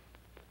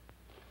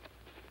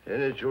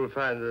 In it, you'll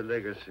find the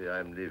legacy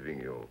I'm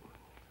leaving you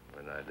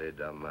when I lay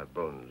down my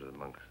bones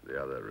amongst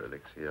the other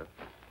relics here.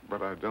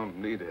 But I don't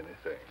need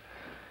anything.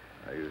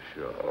 Are you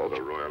sure? All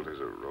the royalties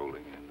are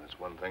rolling in. That's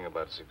one thing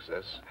about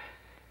success,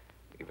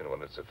 even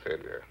when it's a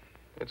failure.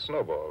 It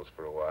snowballs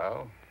for a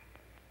while.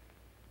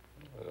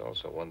 There's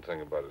also one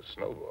thing about a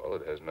snowball.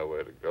 It has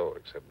nowhere to go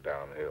except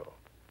downhill.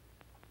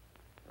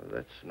 Well,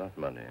 that's not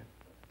money.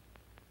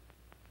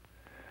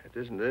 It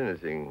isn't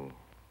anything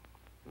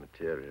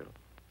material.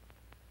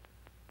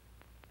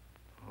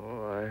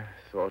 Oh, I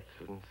thought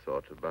and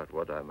thought about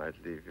what I might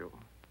leave you.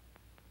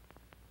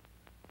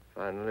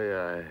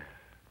 Finally,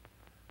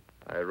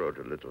 I wrote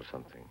a little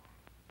something.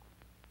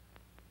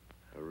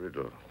 A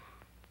riddle.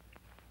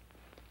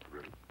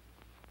 Riddle?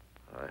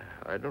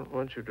 I don't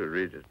want you to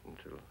read it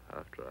until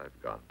after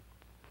I've gone.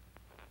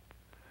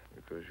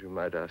 Because you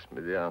might ask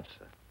me the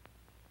answer.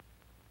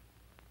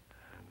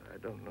 And I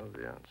don't know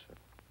the answer.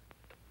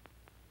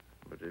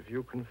 But if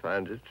you can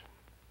find it,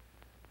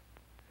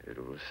 it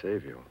will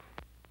save you.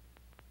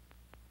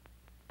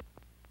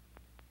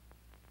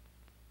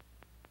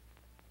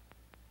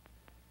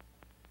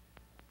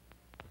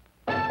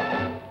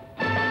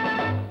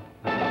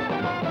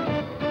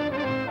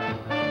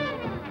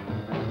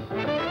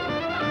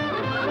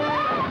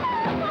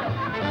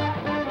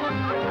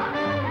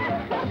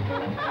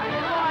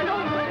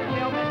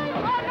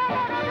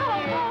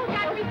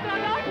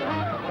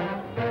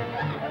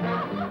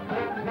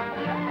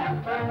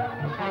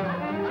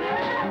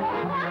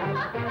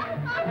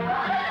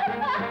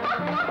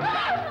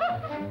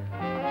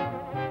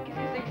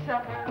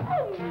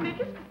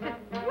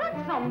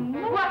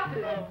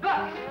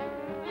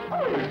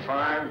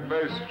 Fine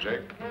place,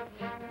 Jake.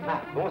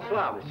 Ah,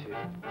 bonsoir, monsieur.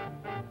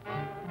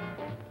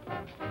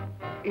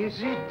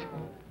 Is it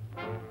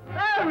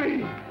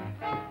Harry?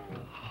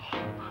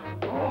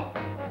 Oh,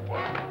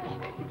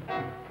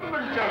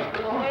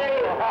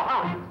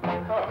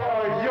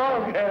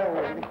 young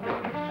Harry.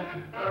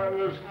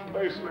 This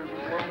place looks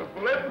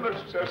wonderful. It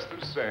looks just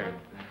the same.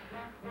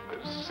 The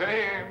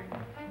same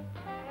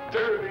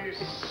dirty,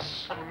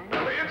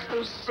 smelly. It's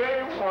the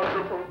same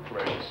wonderful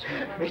place.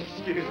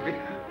 Excuse me.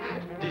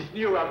 This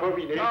new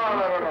abomination.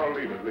 No.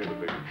 Leave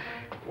it.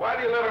 Why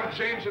do you let them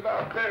change it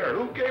out there?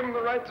 Who gave them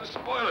the right to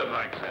spoil it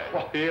like that?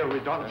 Oh, here we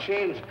don't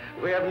change.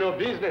 We have no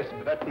business,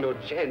 but no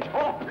change.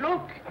 Oh,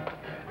 look.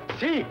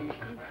 See,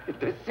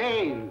 the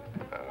same.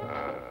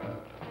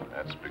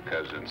 That's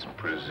because it's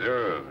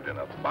preserved in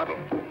a bottle.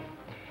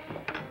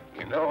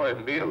 You know,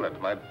 Emile,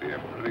 that might be a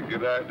pretty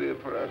good idea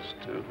for us,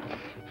 too.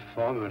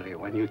 Formerly,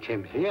 when you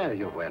came here,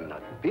 you were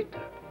not bitter.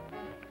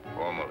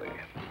 Formerly.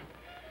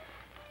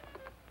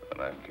 When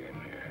I came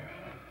here.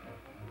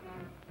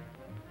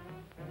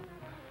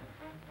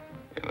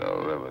 You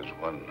know, there was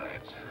one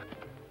night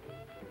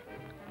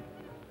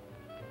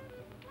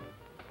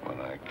when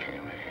I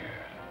came here.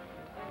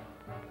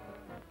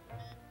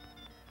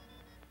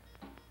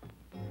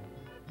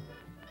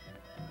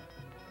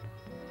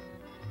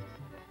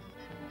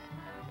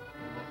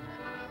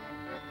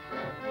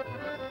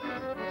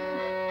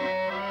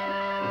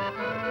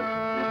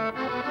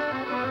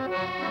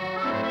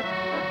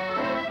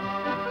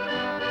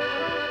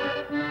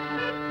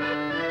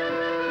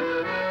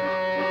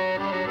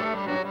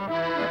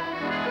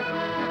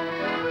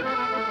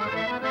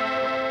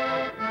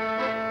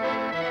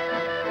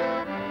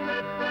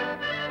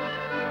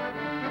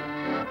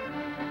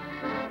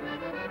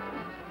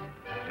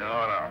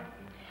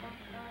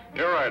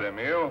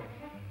 Emile.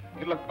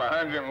 You look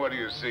behind you and what do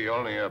you see?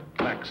 Only a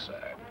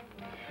backside.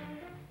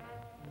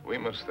 We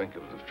must think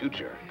of the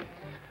future.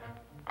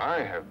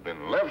 I have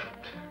been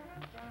left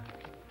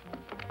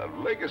A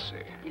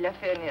legacy. Il a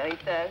fait un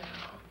héritage.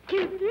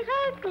 Quel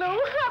miracle!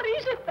 Oh, Harry,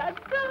 je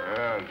t'adore.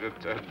 Yeah,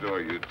 just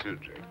adore you too,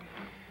 Jake.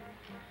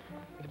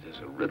 It is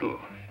a riddle.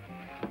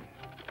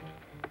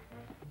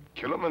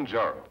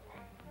 Kilimanjaro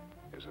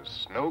is a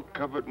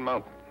snow-covered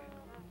mountain,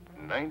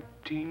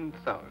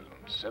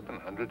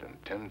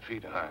 19,710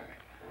 feet high,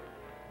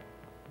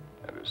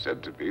 and is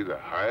said to be the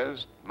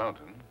highest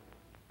mountain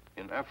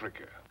in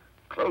Africa.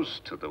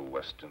 Close to the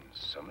western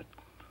summit,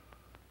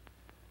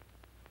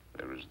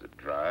 there is the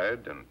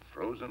dried and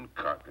frozen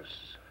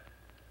carcass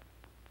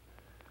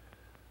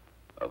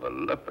of a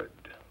leopard.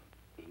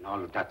 In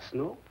all of that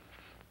snow?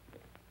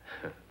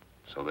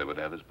 So they would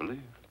have us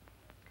believe.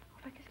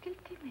 Qu'est-ce qu'elle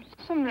t'aimait?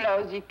 Some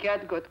lousy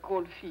cat got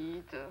cold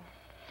feet.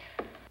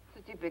 Ce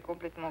type est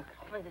complètement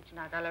crevé. Tu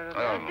n'as qu'à le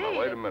regarder. No,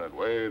 wait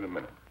a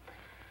minute.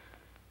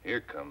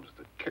 Here comes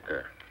the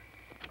kicker.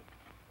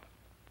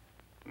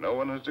 No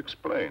one has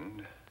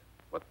explained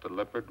what the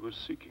leopard was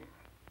seeking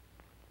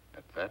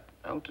at that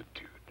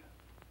altitude.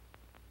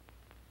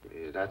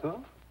 Is that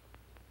all?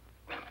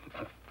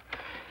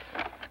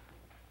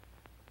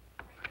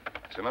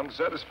 It's an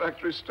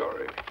unsatisfactory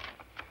story.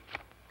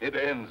 It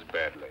ends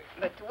badly.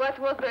 But what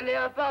was the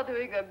leopard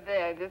doing up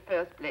there in the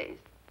first place?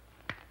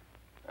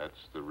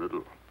 That's the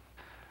riddle.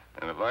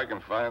 And if I can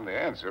find the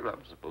answer,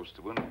 I'm supposed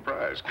to win a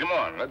prize. Come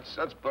on, let's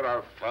put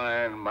our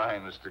fine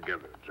minds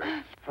together,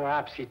 Drake.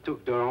 Perhaps he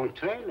took the wrong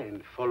trail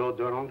and followed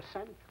the wrong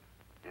scent.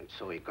 And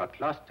so he got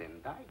lost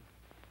and died.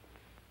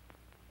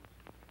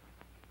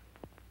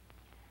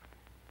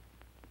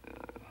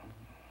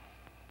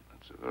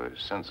 That's a very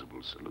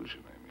sensible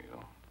solution,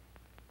 Emil.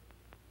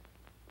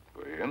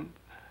 For him.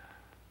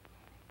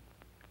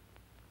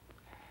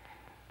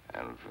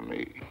 And for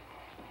me.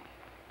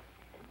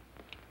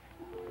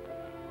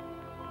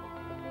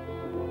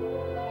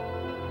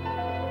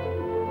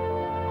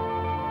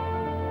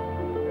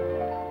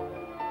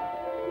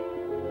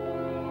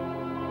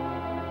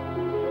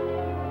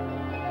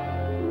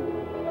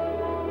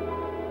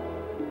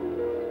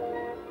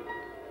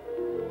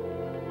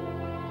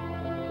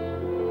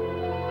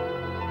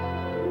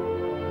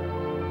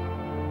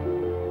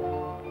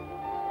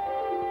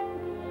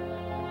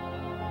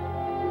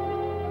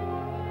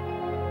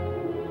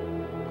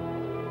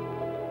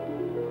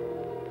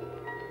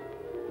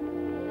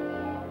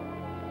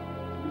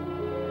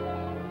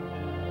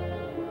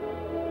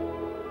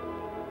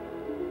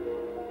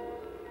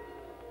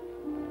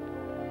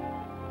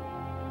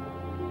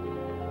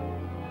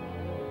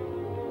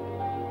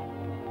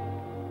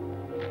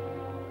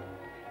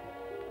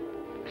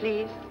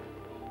 Please.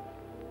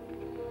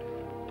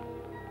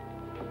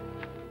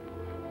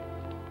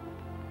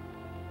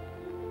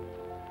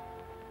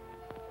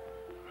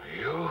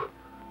 You?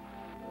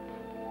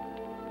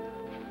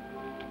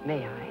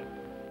 May I?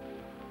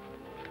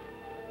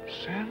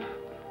 Sam?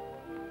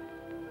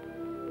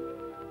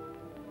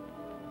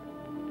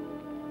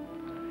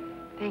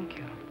 Thank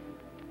you.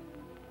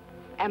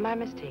 Am I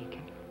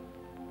mistaken?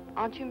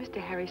 Aren't you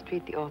Mr. Harry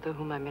Street, the author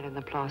whom I met in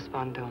the Place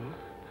Vendôme?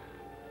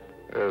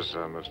 Yes,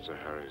 I'm Mr.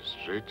 Harry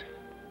Street.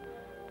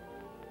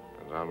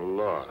 And I'm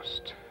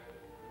lost.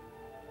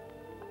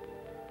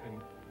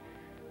 And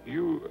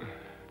you...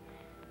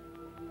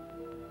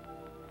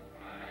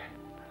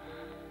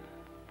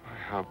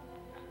 How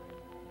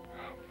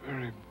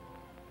very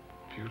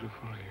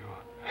beautiful you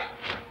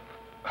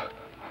are.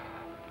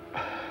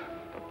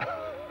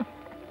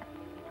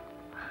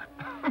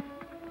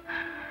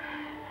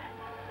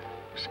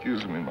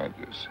 Excuse me, my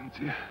dear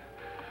Cynthia.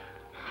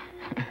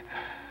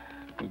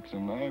 But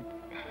tonight,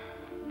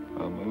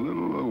 I'm a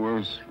little the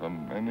worse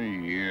from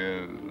many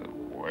years of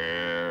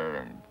wear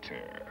and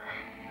tear.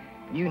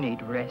 You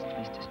need rest,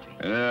 Mr. Street.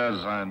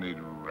 Yes, I need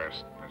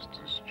rest,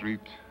 Mr.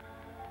 Street.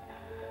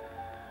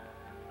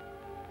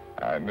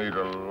 I need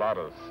a lot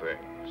of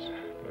things,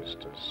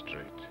 Mr.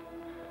 Street.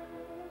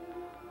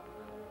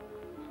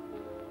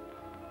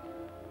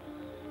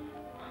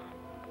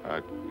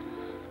 I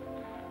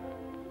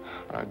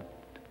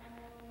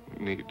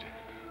need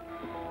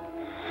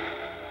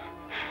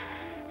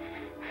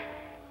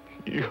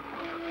you.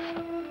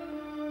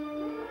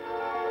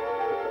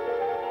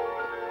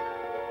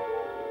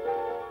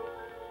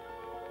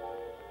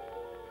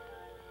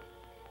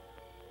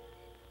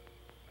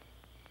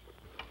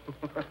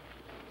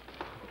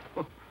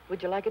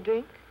 Would you like a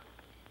drink?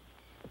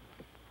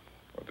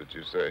 What did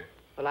you say?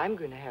 Well, I'm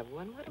going to have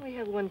one. Why don't we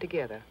have one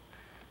together?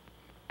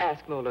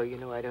 Ask Molo. You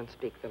know I don't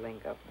speak the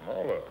lingo.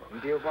 Molo.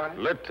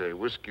 Latte,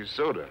 whiskey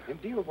soda.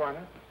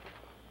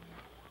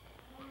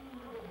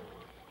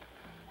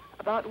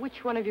 About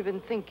which one have you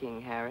been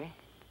thinking, Harry?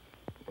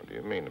 What do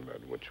you mean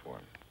about which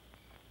one?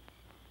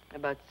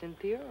 About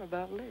Cynthia or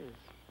about Liz?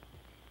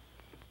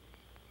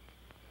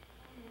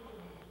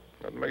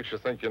 What makes you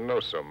think you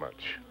know so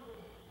much?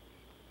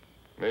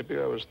 Maybe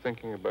I was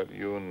thinking about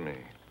you and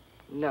me.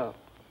 No,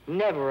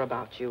 never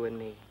about you and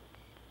me.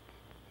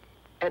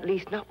 At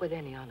least not with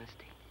any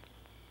honesty.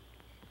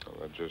 Well,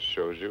 that just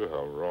shows you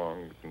how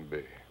wrong you can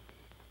be.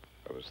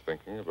 I was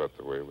thinking about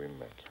the way we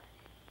met.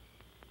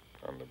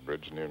 On the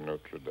bridge near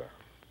Notre Dame.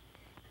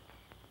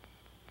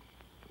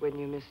 when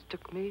you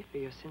mistook me for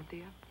your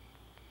Cynthia?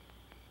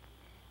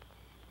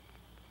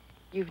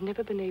 You've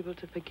never been able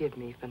to forgive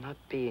me for not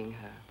being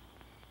her,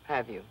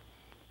 have you?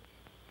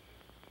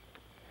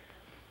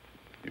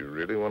 You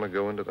really want to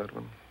go into that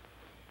one?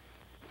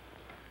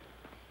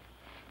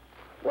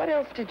 What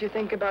else did you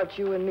think about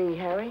you and me,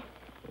 Harry?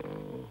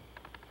 Oh.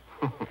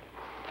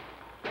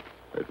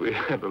 That we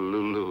had a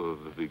Lulu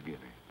of the beginning.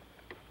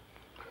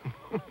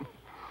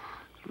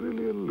 It's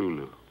really a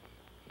Lulu.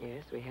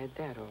 Yes, we had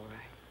that, all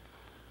right.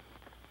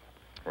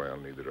 Well,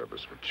 neither of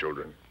us were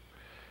children.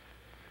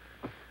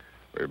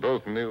 We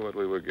both knew what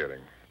we were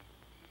getting.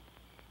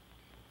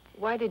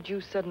 Why did you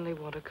suddenly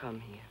want to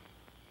come here?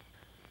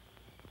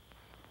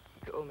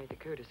 You owe me the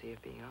courtesy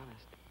of being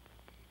honest.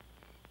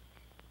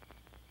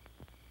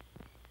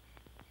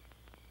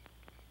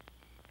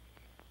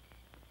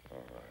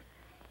 All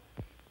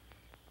right.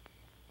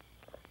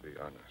 I'll be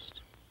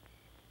honest.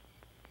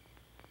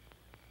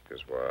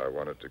 Because why I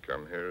wanted to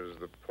come here is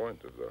the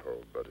point of the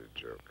whole buddy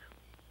joke.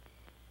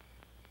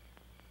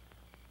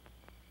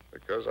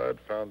 Because I'd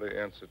found the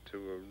answer to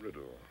a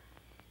riddle.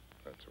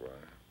 That's why.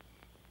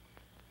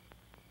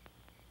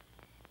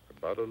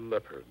 About a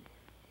leopard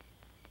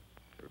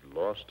who'd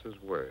lost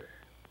his way.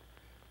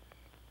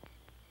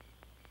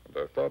 And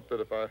I thought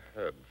that if I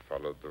had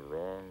followed the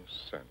wrong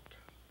scent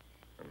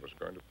and was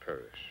going to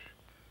perish,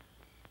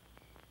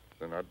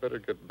 then I'd better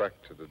get back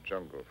to the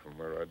jungle from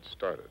where I'd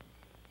started.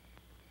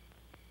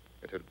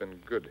 It had been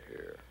good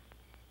here.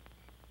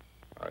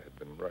 I had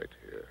been right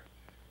here.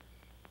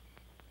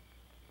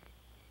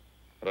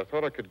 And I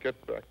thought I could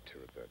get back to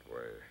it that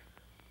way.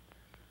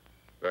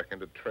 Back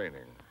into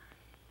training.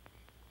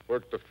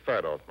 Work the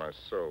fat off my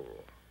soul.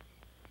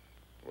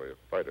 The way a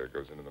fighter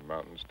goes into the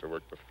mountains to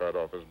work the fat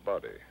off his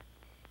body.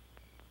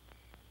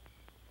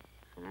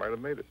 I might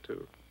have made it,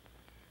 too.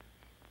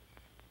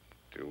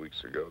 2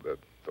 weeks ago, that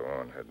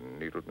thorn had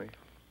needled me.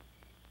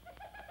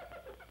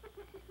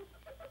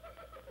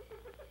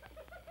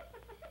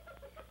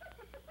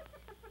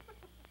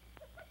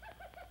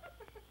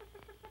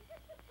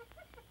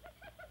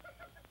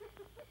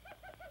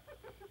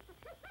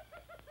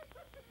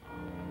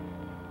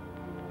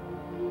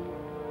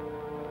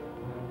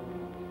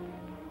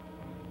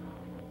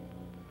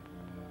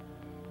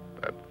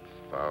 That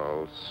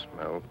foul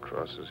smell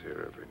crosses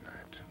here every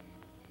night.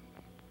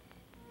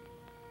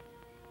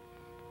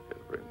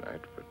 Every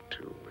night for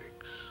 2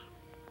 weeks.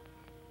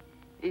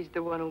 He's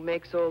the one who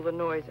makes all the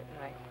noise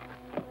at night.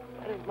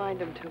 I don't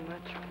mind him too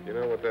much. You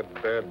know what that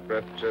bad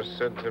breath just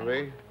said to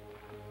me?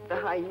 The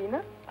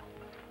hyena?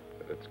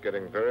 That it's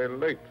getting very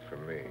late for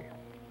me.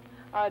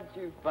 Aren't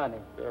you funny?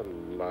 A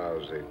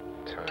lousy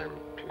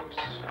timepiece.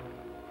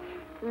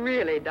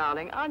 Really,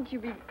 darling, aren't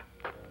you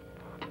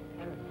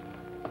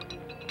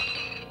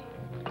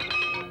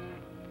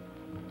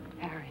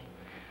Harry.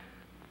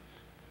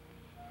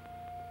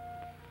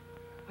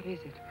 What is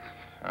it?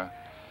 Huh?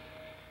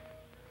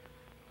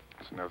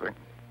 It's nothing.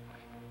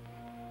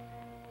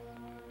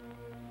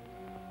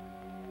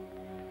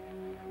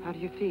 How do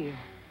you feel?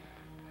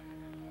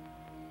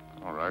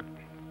 All right.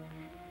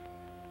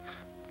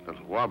 A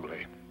little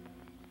wobbly.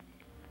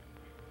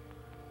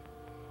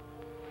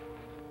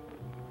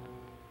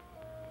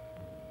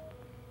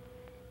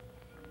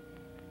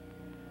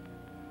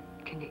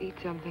 Can you eat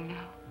something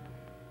now?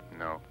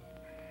 No.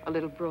 A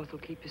little broth will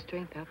keep your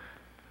strength up.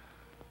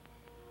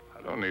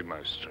 I don't need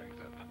my strength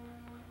up.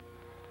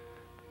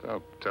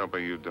 Don't tell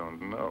me you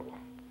don't know.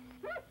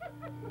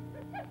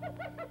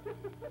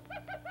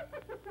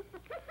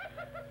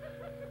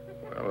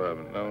 Well,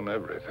 I've known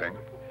everything.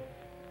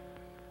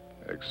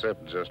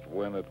 Except just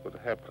when it would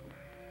happen.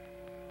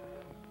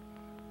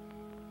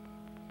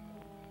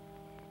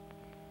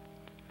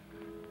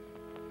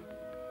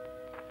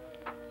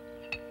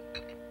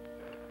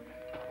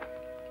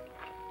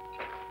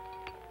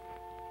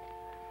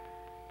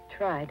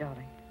 Try,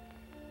 darling.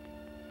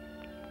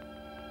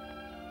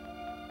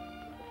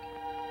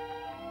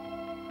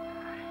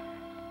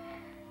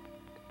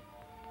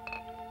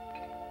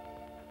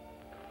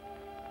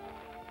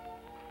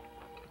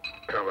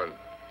 Helen,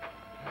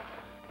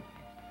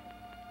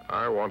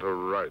 I want to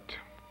write.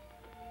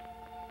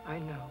 I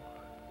know.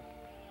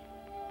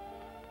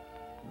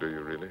 Do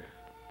you really?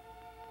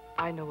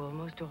 I know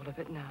almost all of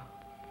it now.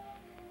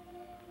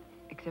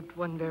 Except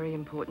one very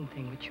important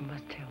thing which you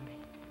must tell me.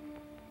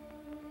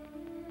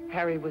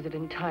 Harry, was it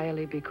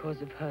entirely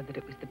because of her that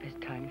it was the best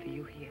time for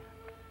you here?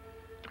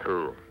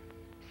 Who?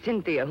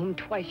 Cynthia, whom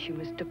twice you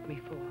mistook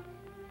me for.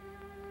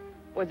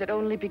 Was it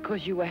only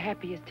because you were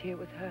happiest here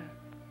with her?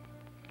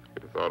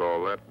 If you thought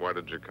all that, why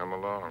did you come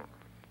along?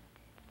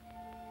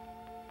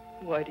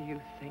 Why do you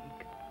think?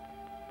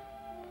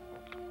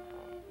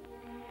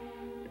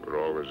 You were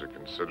always a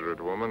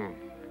considerate woman.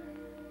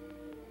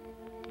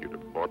 You'd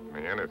have bought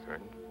me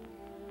anything.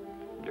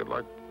 You'd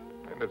like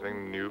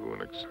anything new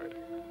and exciting.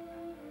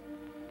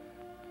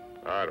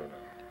 I don't know.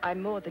 I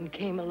more than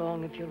came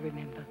along, if you'll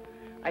remember.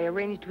 I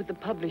arranged with the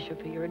publisher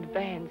for your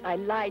advance. I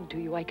lied to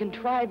you. I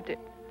contrived it.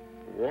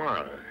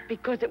 Why?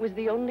 Because it was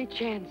the only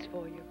chance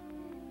for you.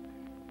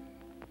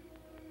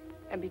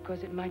 And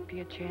because it might be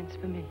a chance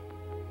for me.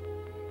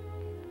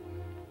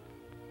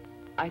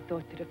 I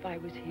thought that if I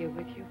was here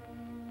with you,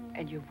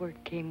 and your work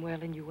came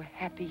well, and you were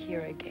happy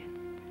here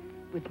again,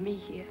 with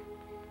me here,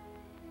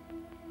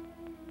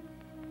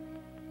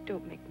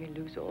 don't make me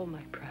lose all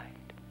my pride.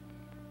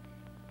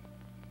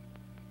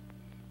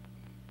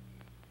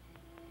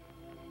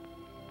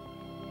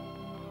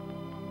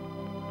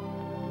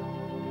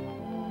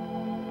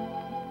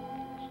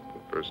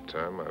 First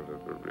time I've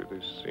ever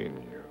really seen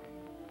you.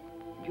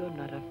 You're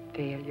not a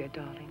failure,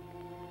 darling.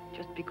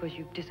 Just because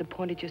you've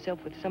disappointed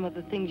yourself with some of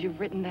the things you've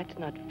written, that's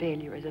not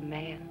failure as a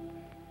man.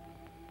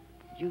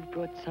 You've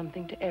brought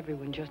something to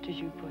everyone, just as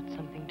you've brought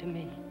something to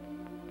me.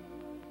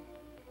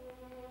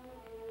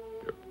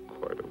 You're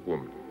quite a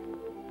woman.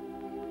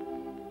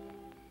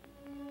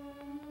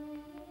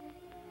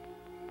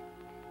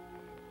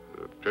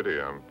 It's a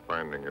pity I'm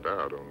finding it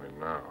out only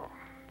now.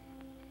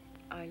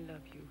 I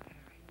love you, Harry.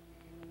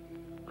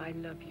 I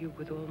love you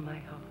with all my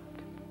heart.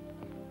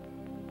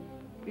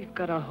 We've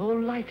got a whole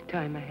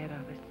lifetime ahead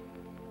of us.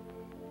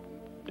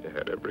 You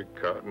had every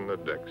card in the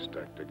deck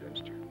stacked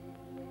against you.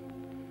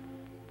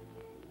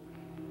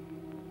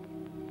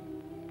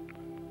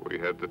 We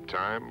had the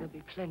time. There'll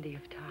be plenty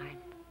of time.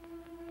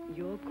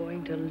 You're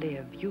going to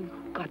live. You've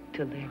got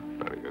to live.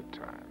 Plenty of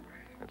time.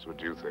 That's what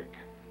you think.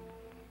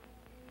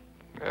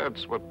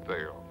 That's what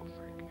they all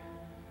think.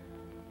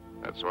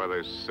 That's why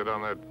they sit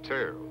on their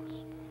tails.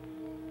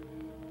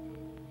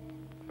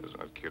 Let's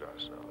not kid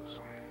ourselves.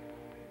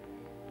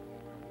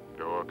 The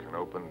door can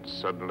open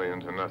suddenly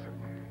into nothing.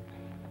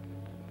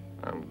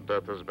 And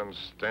death has been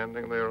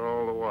standing there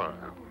all the while.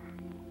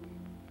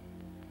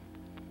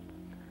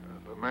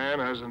 If a man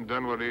hasn't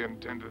done what he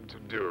intended to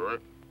do,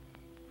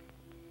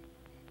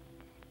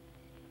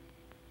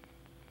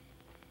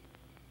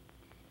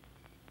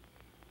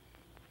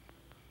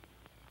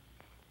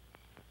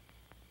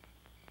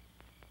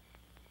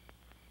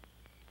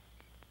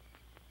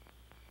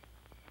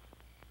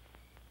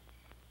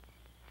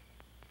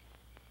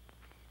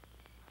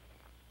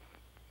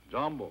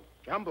 Jumbo.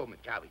 Jumbo,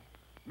 Machawi.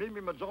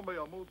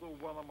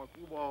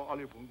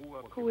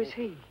 Who is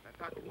he?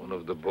 one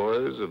of the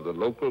boys of the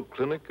local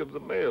clinic of the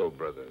Mayo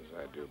brothers,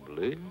 I do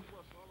believe.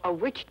 A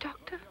witch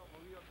doctor?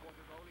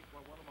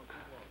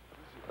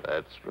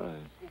 That's right.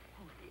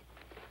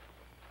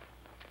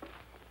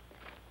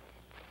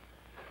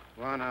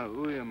 Wana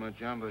uya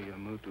majamba ya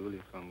mutu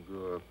uli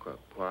fangua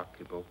kwa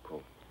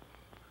kiboko.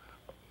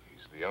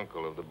 He's the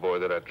uncle of the boy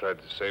that I tried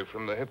to save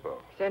from the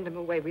hippo. Send him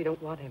away. We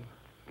don't want him.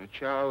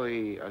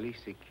 Machawi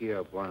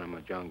alisikia bwana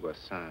majangwa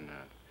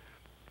sana.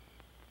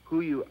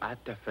 Huyu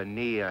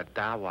atafania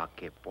dawa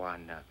ke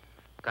bwana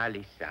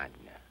kali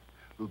sana.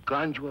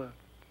 Ugonjwa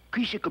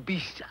kisha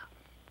kabisa.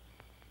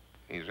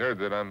 He's heard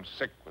that I'm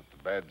sick with the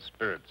bad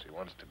spirits. He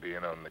wants to be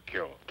in on the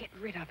kill. Get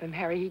rid of him,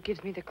 Harry. He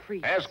gives me the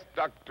creeps. Ask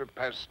Dr.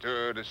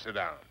 Pasteur to sit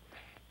down.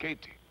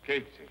 Katie.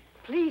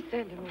 Please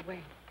send him away.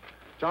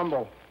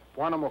 Jumbo.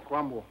 Bwana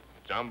Mokwambo.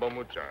 Jumbo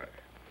Muchai.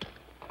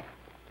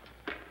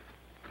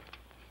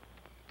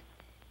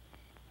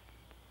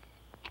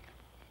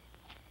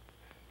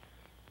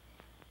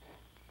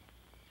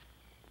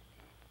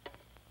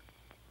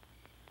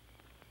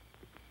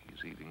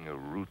 He's eating a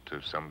root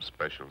of some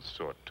special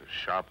sort to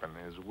sharpen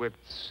his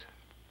wits.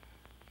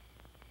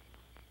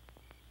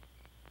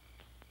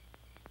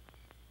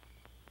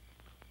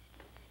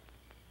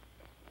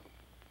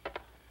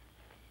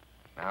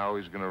 Now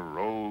he's gonna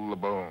roll the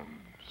bones.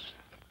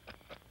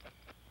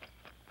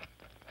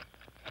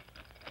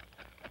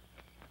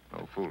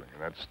 No fooling. In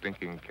that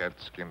stinking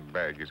catskin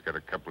bag, he's got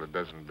a couple of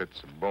dozen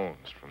bits of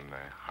bones from the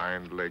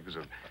hind legs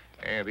of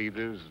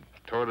anteaters,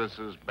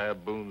 tortoises,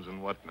 baboons,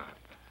 and whatnot.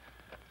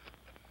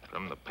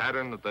 From the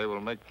pattern that they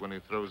will make when he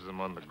throws them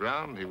on the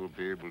ground, he will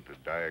be able to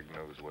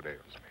diagnose what ails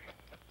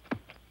me.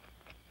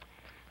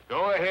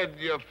 Go ahead,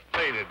 you're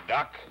faded,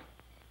 Doc.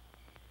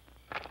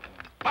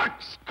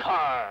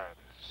 Boxcars!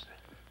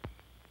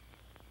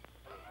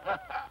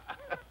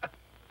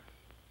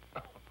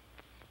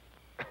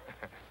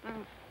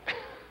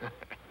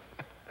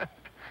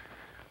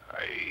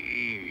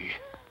 Aye.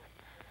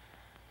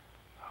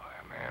 Oh,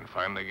 that man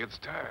finally gets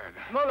tired.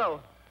 Molo.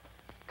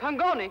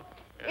 Congoni.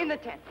 In the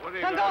tent. What are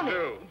you Congoni. gonna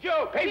do?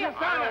 Joe, I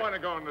don't want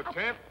to go in the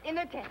tent. In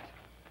the tent.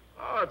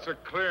 Oh, it's a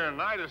clear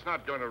night. It's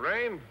not going to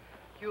rain.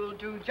 You'll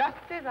do just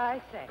as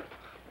I say.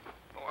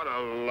 What a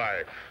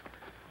life.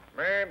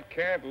 Man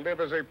can't live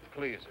as he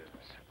pleases.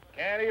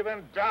 Can't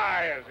even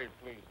die as he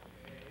pleases.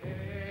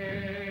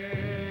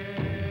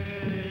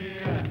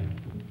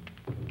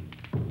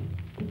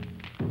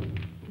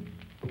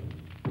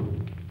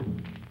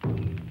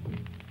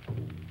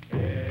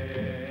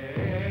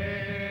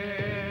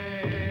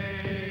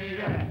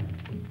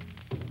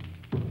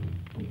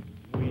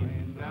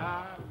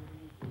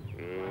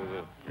 Through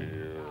the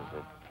fields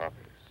of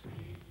poppies.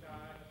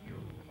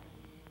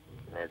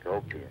 Like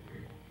opium.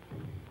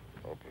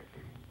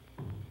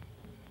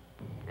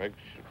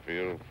 Makes you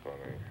feel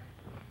funny.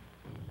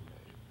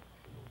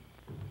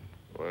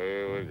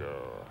 Away we go.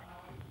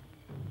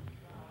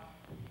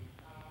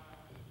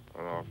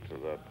 And off to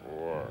that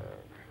ward.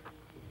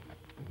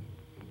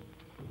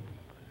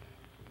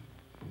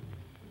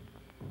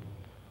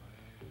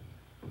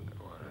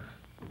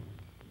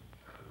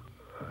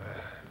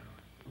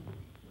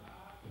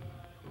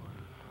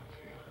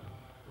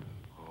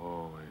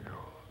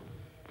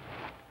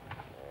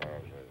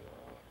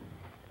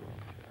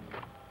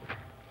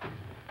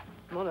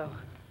 Molo.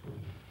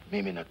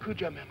 Mimi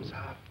nakuja, Mem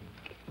Sahib.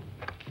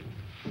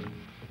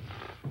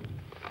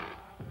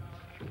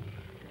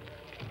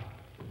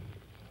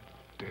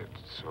 Dead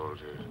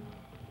soldiers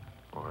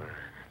wearing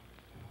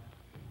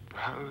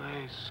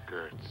ballet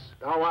skirts.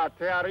 Dawa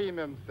teari,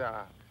 Mem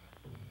Sahib.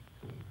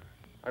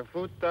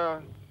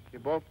 Afuta,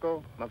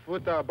 Kiboko,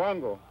 Mafuta,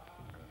 Bongo.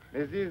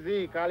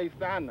 Mizizi,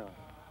 Kalistana.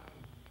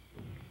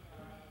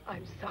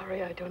 I'm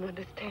sorry, I don't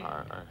understand.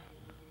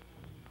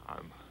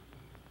 I'm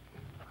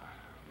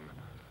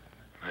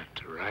meant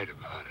to write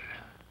about it.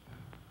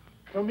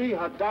 To me,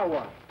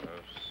 Hadawa.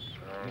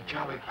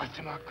 Michawi,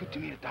 asima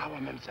kutimi dawa,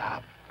 Mem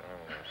Sahib.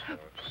 I've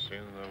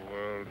seen the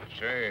world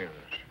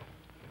change.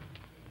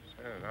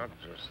 Not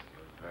just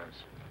the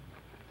past,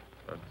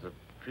 but the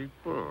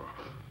people.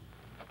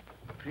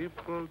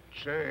 People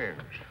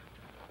change.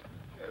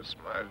 It's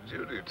my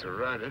duty to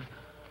write it.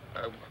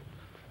 I've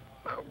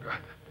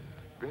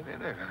been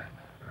in it.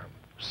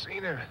 I've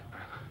seen it.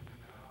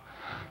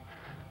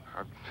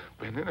 I've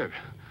been in it.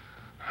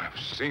 I've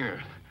seen it.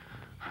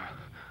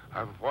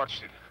 I've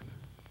watched it.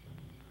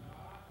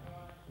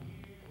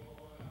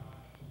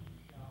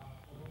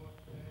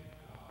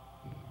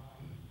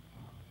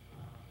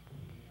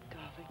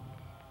 Darling,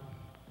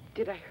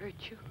 did I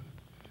hurt you?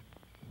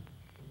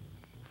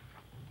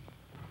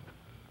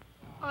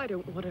 I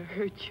don't want to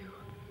hurt you.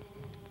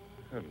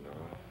 Hello.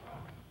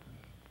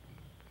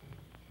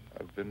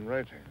 I've been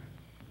writing.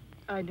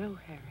 I know,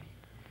 Harry.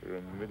 For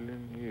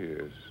 1,000,000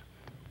 years.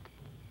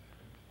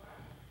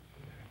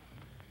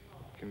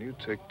 Can you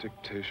take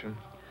dictation?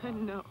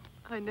 No,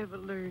 I never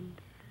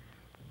learned.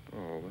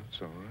 Oh,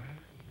 that's all right.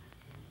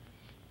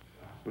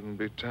 Wouldn't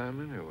be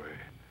time anyway.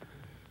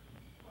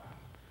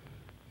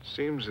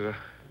 Seems that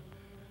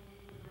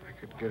I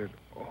could get it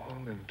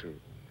all into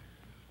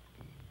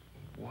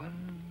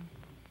one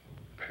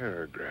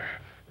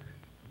paragraph.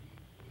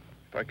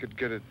 If I could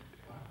get it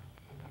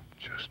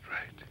just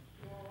right.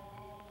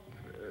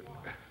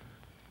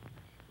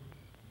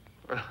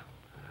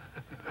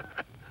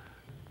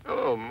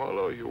 Hello,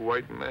 Molo, you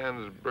white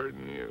man's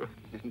burden, you.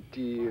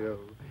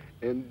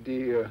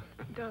 Indio.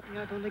 Darling,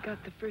 I've only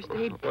got the first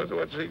aid kit.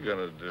 What's he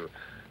gonna do?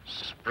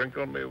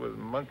 Sprinkle me with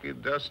monkey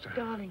dust?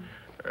 Darling.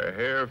 A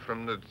hair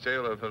from the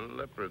tail of a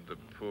leopard, the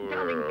poor...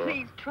 Darling,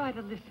 please try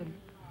to listen.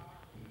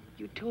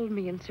 You told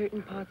me in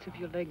certain parts of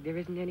your leg there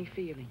isn't any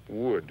feeling.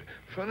 Wood.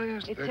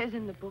 Funniest It thing... says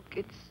in the book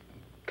it's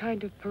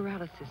kind of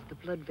paralysis, the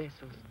blood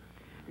vessels.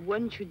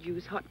 One should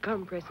use hot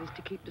compresses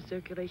to keep the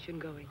circulation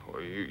going. Oh,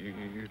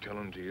 you tell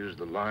him to use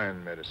the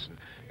lion medicine.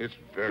 It's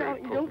very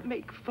Darling, potent. don't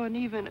make fun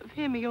even of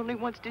him. He only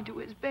wants to do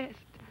his best.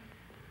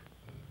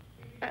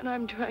 And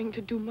I'm trying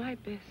to do my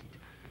best.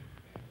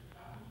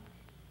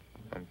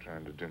 I'm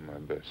trying to do my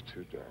best,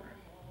 too, darling.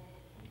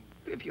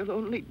 If you'll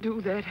only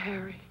do that,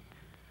 Harry.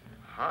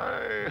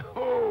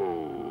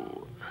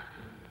 Hi-ho,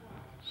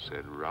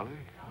 said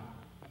Raleigh.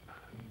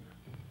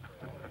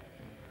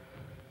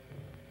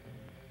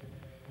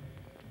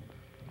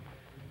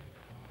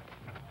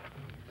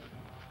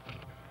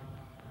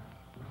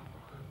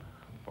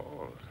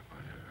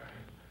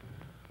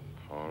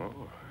 All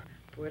over.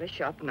 Pour a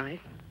sharp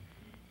knife.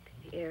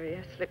 The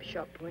area, slip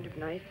sharp point of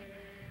knife.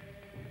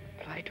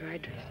 Apply dry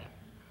dressing.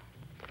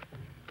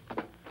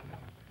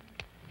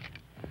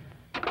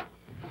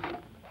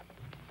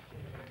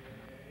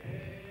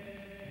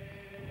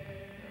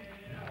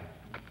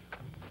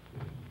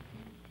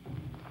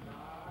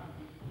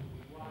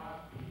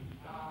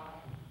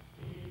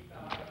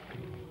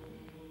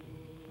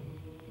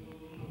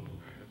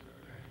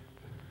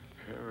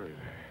 Harry.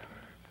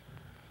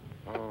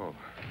 Oh.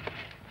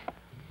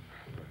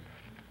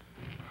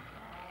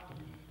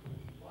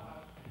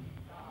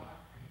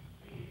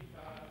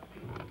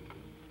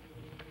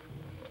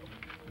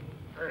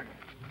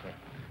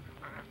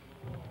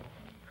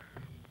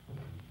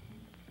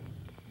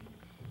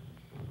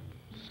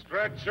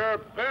 Stretcher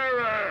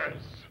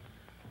bearers!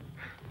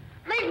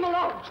 Leave him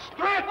alone!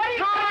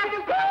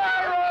 Stretcher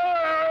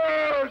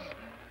bearers!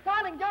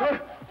 Darling,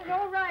 don't. It's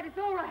all right, it's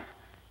all right.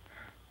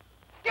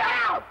 Get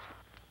out!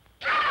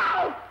 Get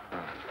out!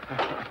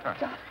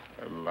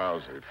 A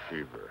lousy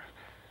fever.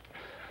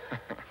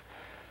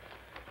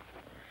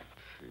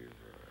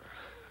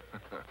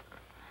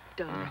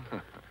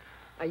 Darling,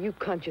 are you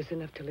conscious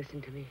enough to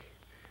listen to me?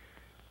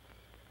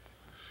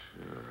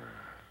 Sure.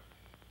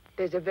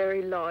 There's a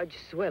very large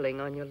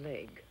swelling on your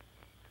leg.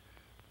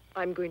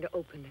 I'm going to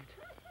open it.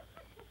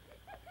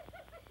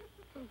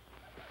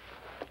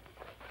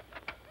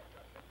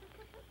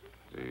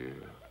 Do you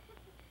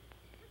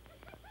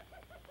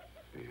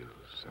feel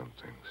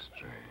something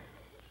strange?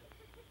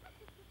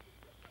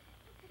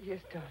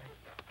 Yes, darling.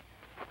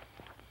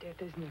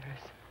 Death is near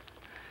us.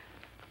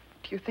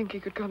 Do you think he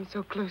could come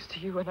so close to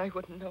you and I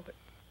wouldn't know it?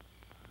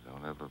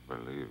 Don't ever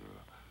believe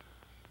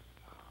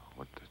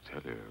what to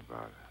tell you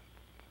about it.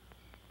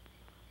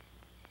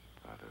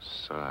 About a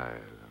scythe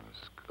and a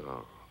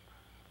skull.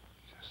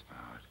 Just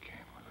now it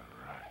came with a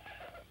rush.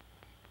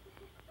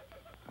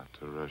 Not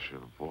the rush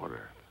of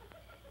water,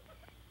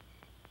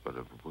 but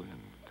of wind.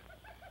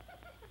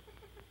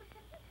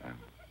 And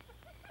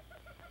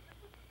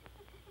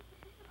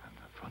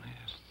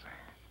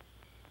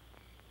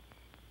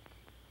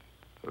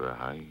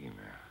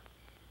hyena.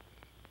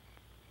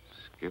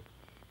 Skip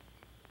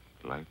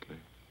lightly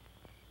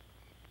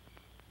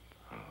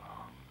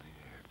along the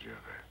edge of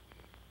it.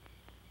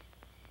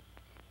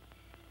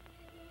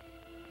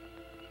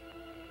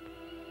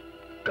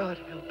 God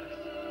help us.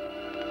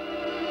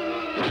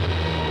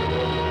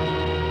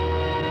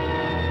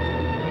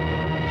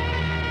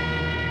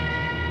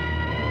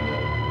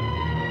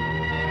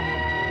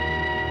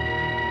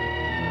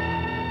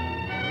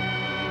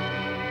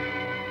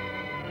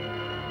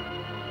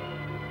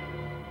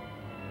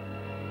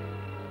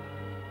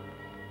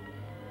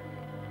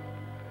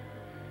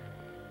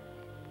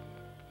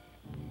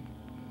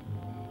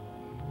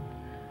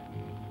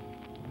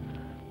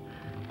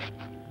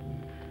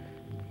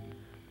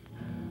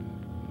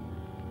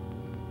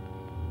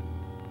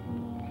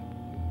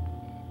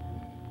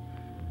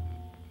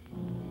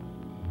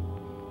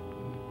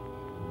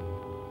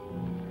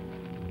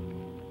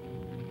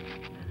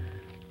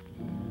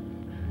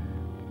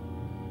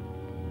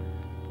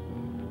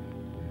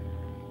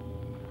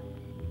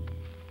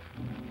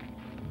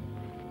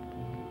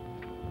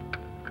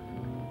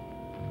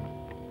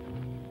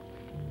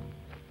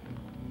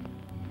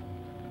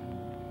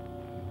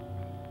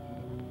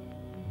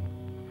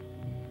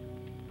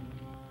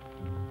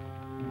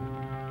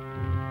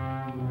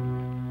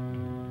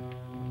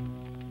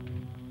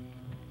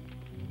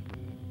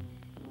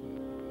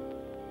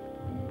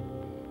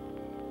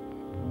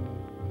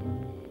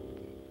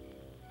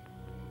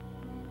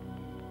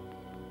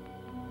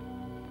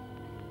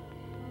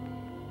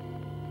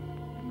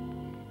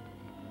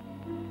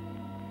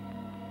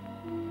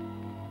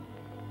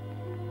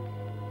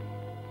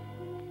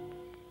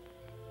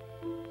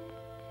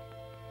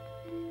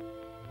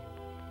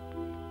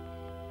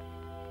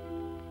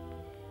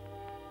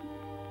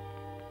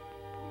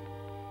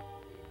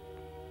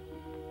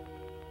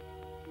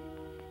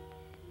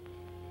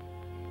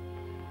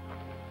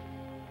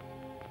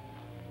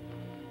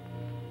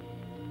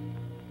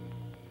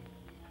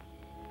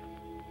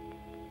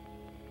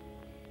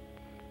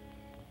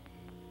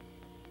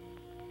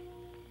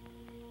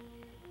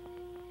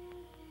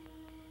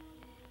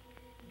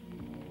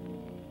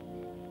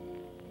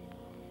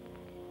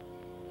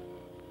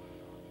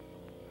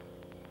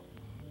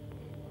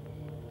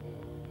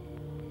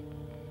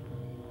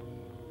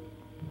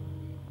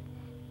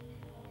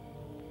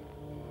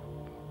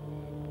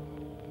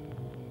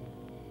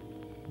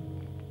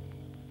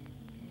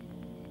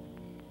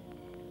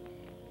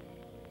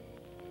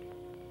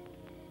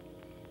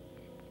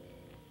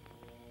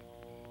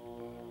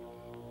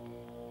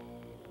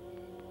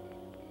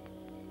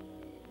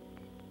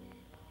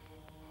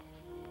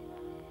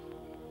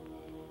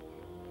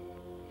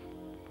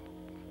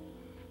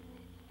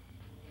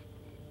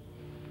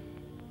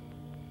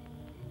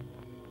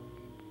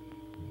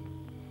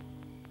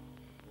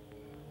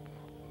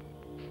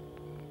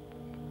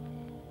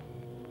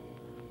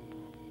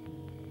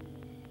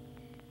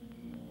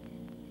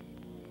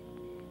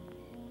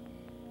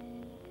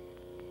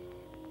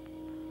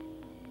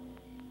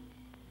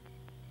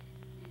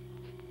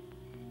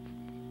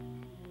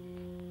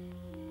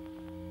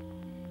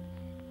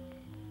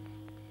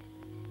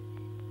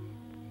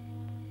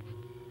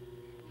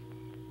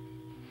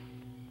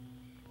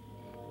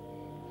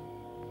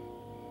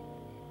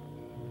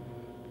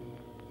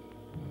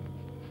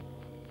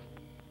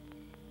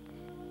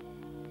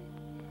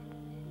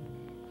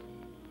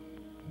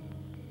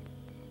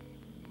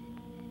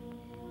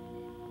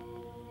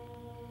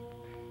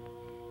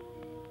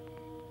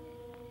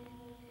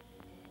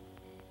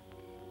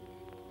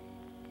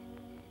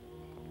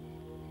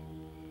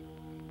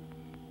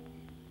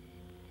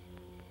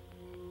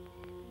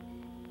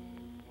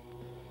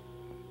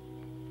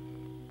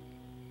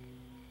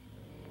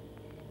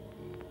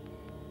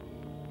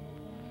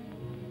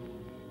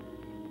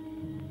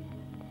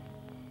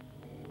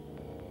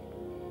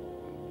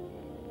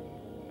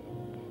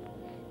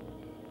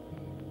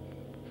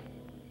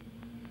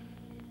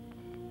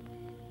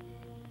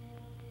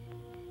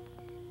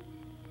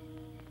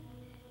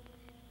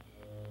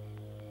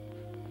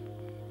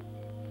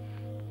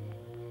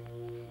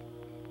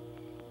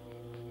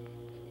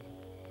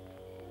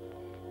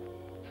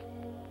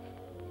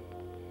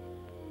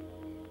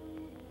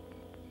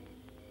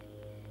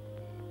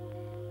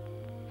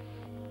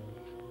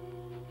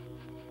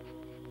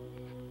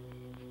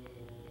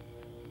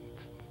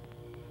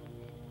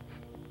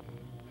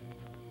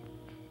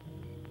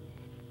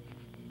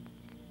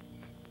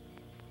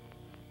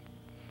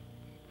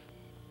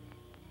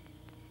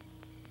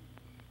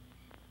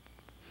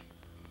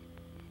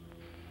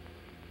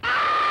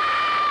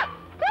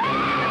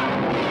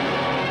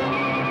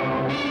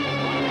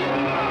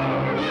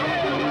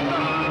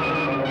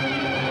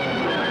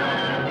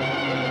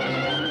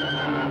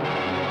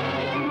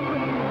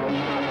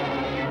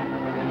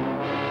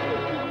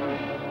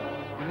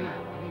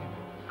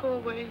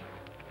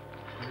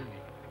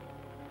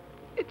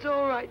 It's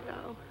all right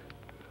now.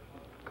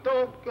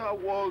 Toka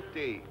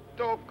wote.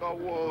 Toka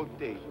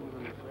wote.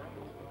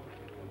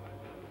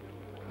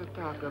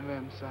 Nataka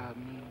mem sa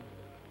amin.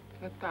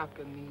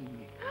 Nataka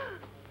nini.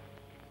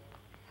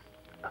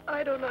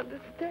 I don't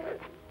understand.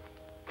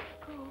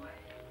 Go away.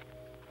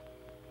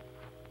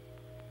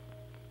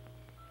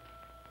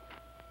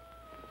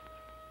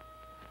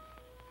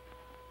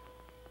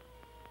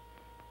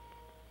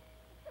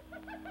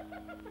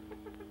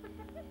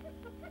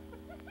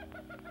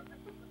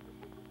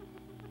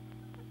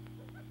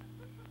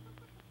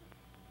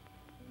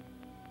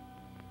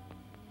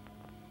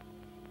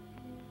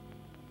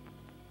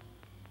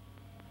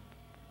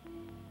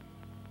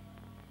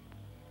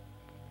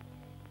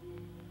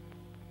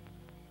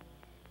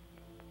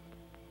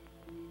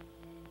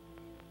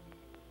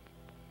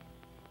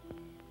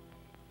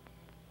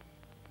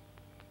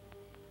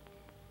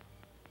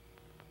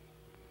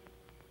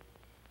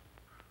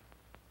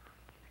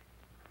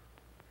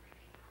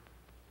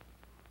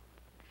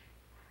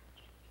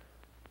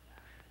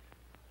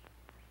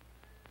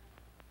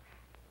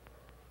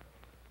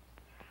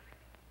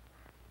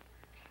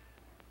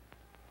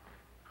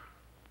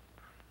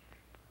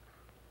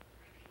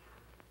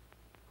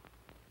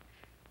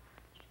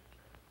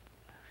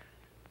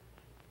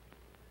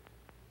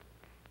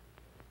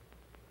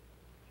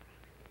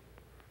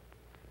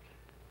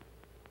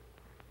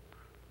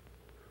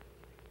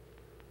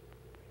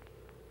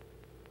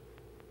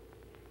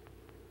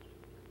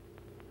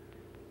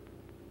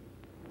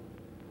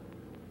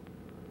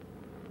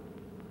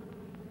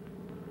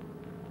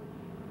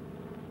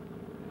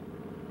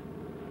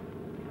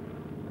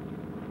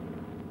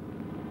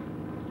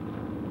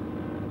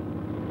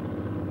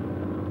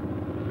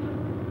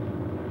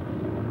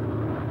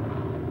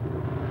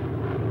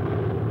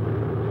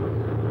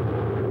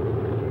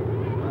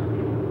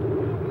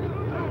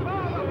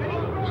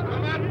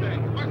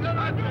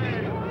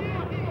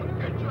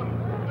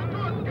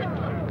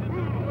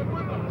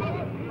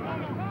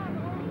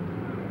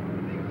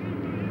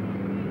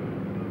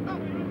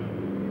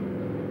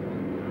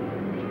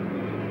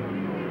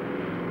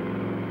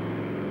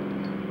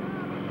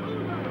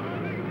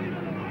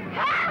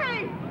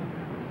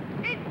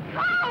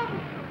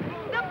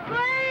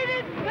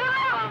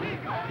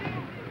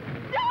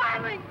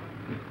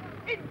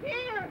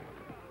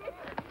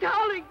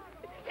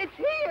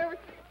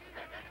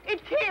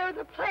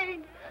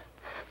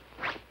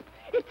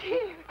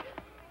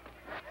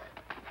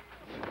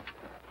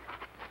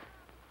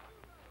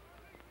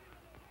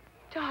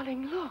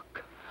 Darling,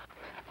 look.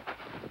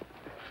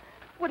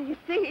 What do you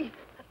see?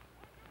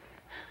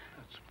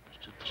 That's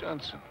Mr.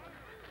 Johnson.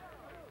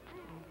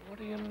 What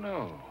do you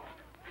know?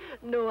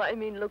 No, I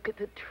mean, look at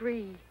the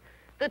tree.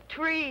 The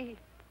tree.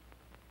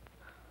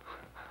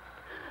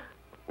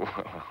 Well,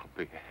 I'll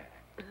be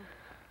hanged.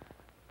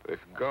 They've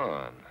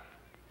gone.